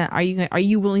 Are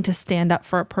you willing to stand up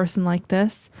for a person like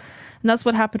this? And that's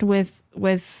what happened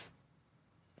with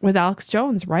Alex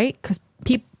Jones, right? Because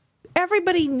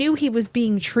everybody knew he was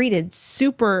being treated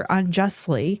super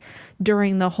unjustly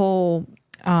during the whole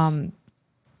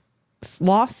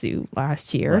lawsuit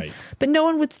last year, Right. but no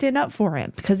one would stand up for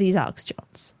him because he's Alex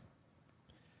Jones.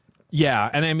 Yeah,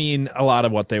 and I mean, a lot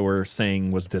of what they were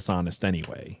saying was dishonest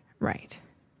anyway. Right.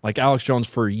 Like Alex Jones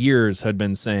for years had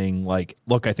been saying, like,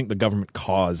 look, I think the government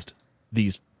caused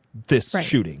this Right.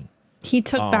 shooting. He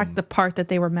took back the part that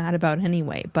they were mad about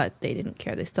anyway, but they didn't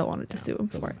care. They still wanted to sue him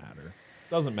for it.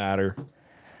 Doesn't matter.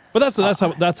 But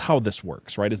that's how this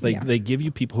works, right? Is they give you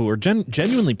people who are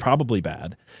genuinely probably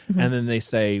bad, and then they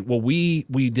say, well, we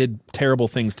did terrible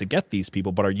things to get these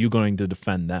people, but are you going to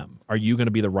defend them? Are you going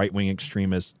to be the right wing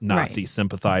extremist, Nazi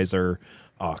sympathizer,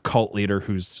 cult leader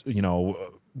who's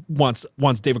wants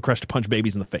David Koresh to punch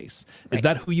babies in the face? Is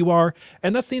that who you are?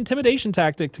 And that's the intimidation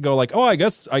tactic to go like, oh, I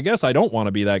guess I don't want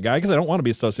to be that guy because I don't want to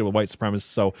be associated with white supremacists.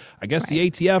 So I guess the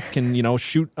ATF can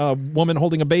shoot a woman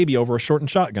holding a baby over a shortened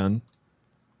shotgun.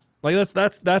 Like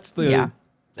that's the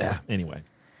anyway.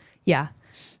 Yeah.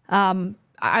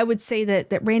 I would say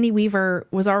that Randy Weaver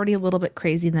was already a little bit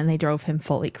crazy, and then they drove him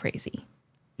fully crazy.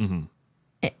 Mm-hmm.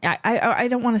 I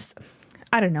don't want to.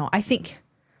 I don't know. I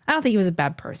don't think he was a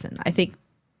bad person. I think.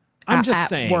 I'm just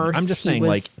saying, was,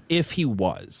 like, if he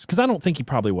was, because I don't think he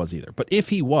probably was either, but if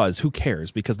he was, who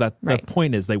cares? Because the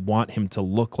point is they want him to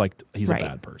look like he's a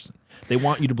bad person. They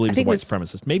want you to believe he's a white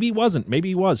supremacist. Maybe he wasn't. Maybe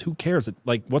he was. Who cares?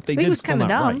 Like, what they did is still not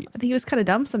dumb. right. I think he was kind of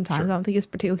dumb sometimes. I don't think he was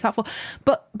particularly thoughtful.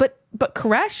 But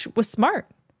Koresh was smart.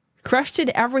 Koresh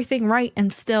did everything right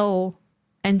and still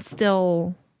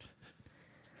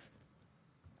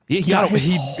he actually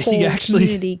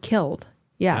community killed.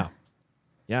 Yeah.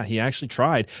 Yeah, he actually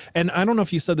tried. And I don't know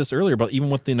if you said this earlier, but even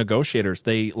with the negotiators,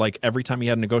 they like every time he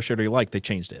had a negotiator he liked, they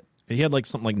changed it. He had like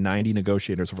something like 90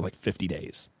 negotiators over like 50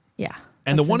 days. Yeah.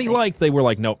 And the one he liked, they were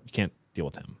like, nope, you can't deal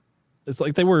with him. It's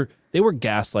like they were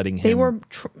gaslighting him.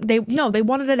 They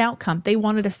wanted an outcome. They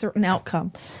wanted a certain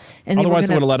outcome. And otherwise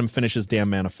they would have let him finish his damn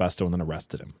manifesto and then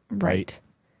arrested him. Right.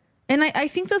 And I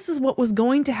think this is what was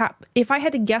going to happen. If I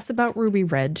had to guess about Ruby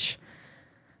Ridge,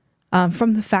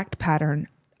 from the fact pattern,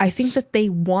 I think that they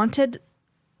wanted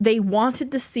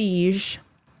the siege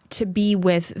to be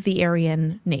with the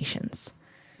Aryan nations.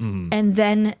 Mm-hmm. And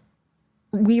then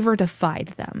Weaver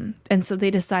defied them. And so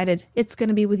they decided it's going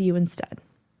to be with you instead.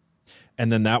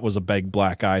 And then that was a big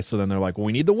black eye. So then they're like, well,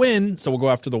 we need the win. So we'll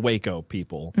go after the Waco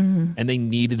people. Mm-hmm. And they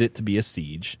needed it to be a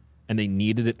siege. And they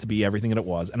needed it to be everything that it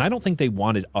was. And I don't think they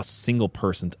wanted a single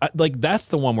person. Like, that's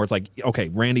the one where it's like, okay,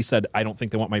 Randy said, I don't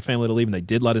think they want my family to leave. And they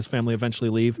did let his family eventually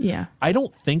leave. Yeah. I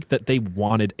don't think that they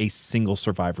wanted a single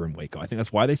survivor in Waco. I think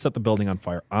that's why they set the building on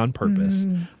fire on purpose.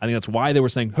 Mm. I think that's why they were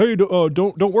saying, hey,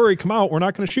 don't worry, come out. We're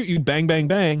not going to shoot you. Bang, bang,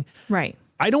 bang. Right.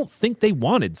 I don't think they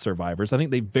wanted survivors. I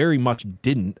think they very much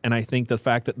didn't. And I think the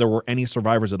fact that there were any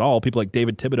survivors at all, people like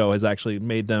David Thibodeau has actually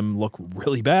made them look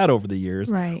really bad over the years,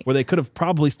 right, where they could have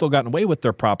probably still gotten away with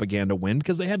their propaganda win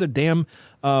because they had a damn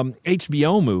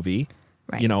HBO movie,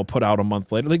 right, put out a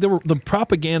month later. Like the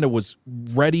propaganda was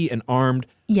ready and armed.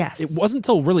 Yes. It wasn't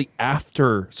until really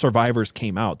after Survivors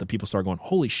came out that people started going,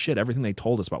 holy shit, everything they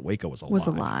told us about Waco was a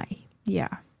lie. Yeah.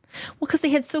 Well, because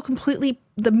the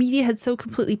media had so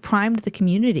completely primed the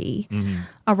community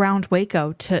around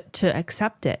Waco to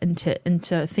accept it and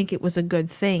to think it was a good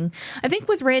thing. I think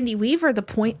with Randy Weaver, the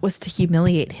point was to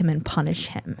humiliate him and punish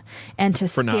him and to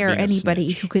scare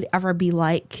anybody who could ever be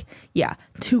like,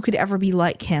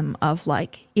 him, of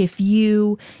like, if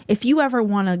you ever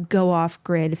want to go off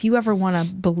grid, if you ever want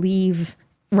to believe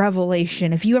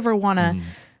revelation, if you ever want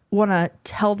to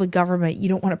tell the government you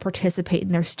don't want to participate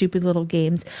in their stupid little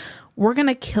games, we're going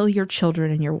to kill your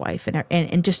children and your wife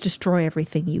and just destroy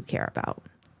everything you care about.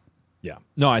 Yeah.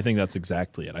 No, I think that's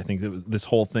exactly it. I think that this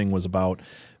whole thing was about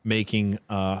making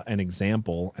an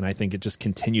example, and I think it just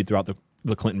continued throughout the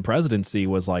Clinton presidency.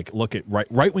 Was like, look at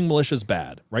right-wing militias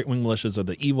bad. Right-wing militias are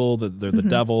the evil, they're the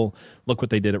devil. Look what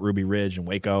they did at Ruby Ridge and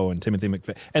Waco and Timothy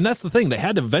McVeigh. And that's the thing. They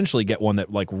had to eventually get one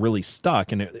that like really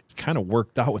stuck, and it kind of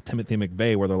worked out with Timothy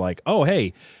McVeigh, where they're like, oh,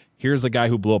 hey, here's a guy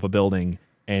who blew up a building,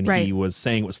 and he was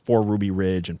saying it was for Ruby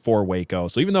Ridge and for Waco.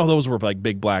 So even though those were like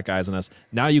big black eyes on us,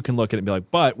 now you can look at it and be like,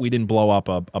 but we didn't blow up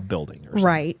a building or something.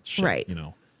 Right, Shit, right.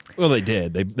 Well, they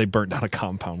did. They burnt down a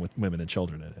compound with women and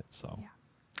children in it. So. Yeah.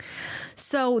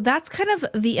 So that's kind of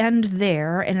the end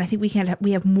there, and I think we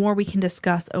have more we can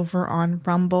discuss over on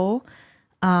Rumble.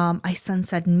 I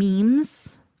sunset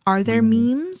memes. Are there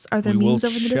memes? Are there memes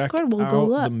over in the Discord? We'll go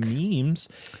look. The memes.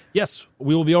 Yes,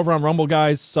 we will be over on Rumble,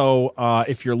 guys. So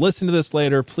if you're listening to this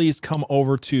later, please come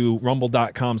over to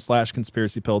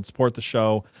rumble.com/conspiracypilled. Support the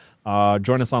show.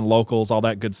 Join us on locals, all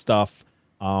that good stuff.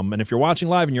 And if you're watching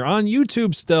live and you're on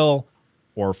YouTube still,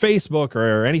 or Facebook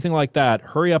or anything like that,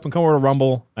 hurry up and come over to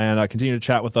Rumble and continue to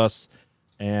chat with us.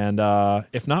 And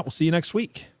if not, we'll see you next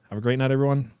week. Have a great night,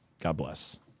 everyone. God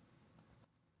bless.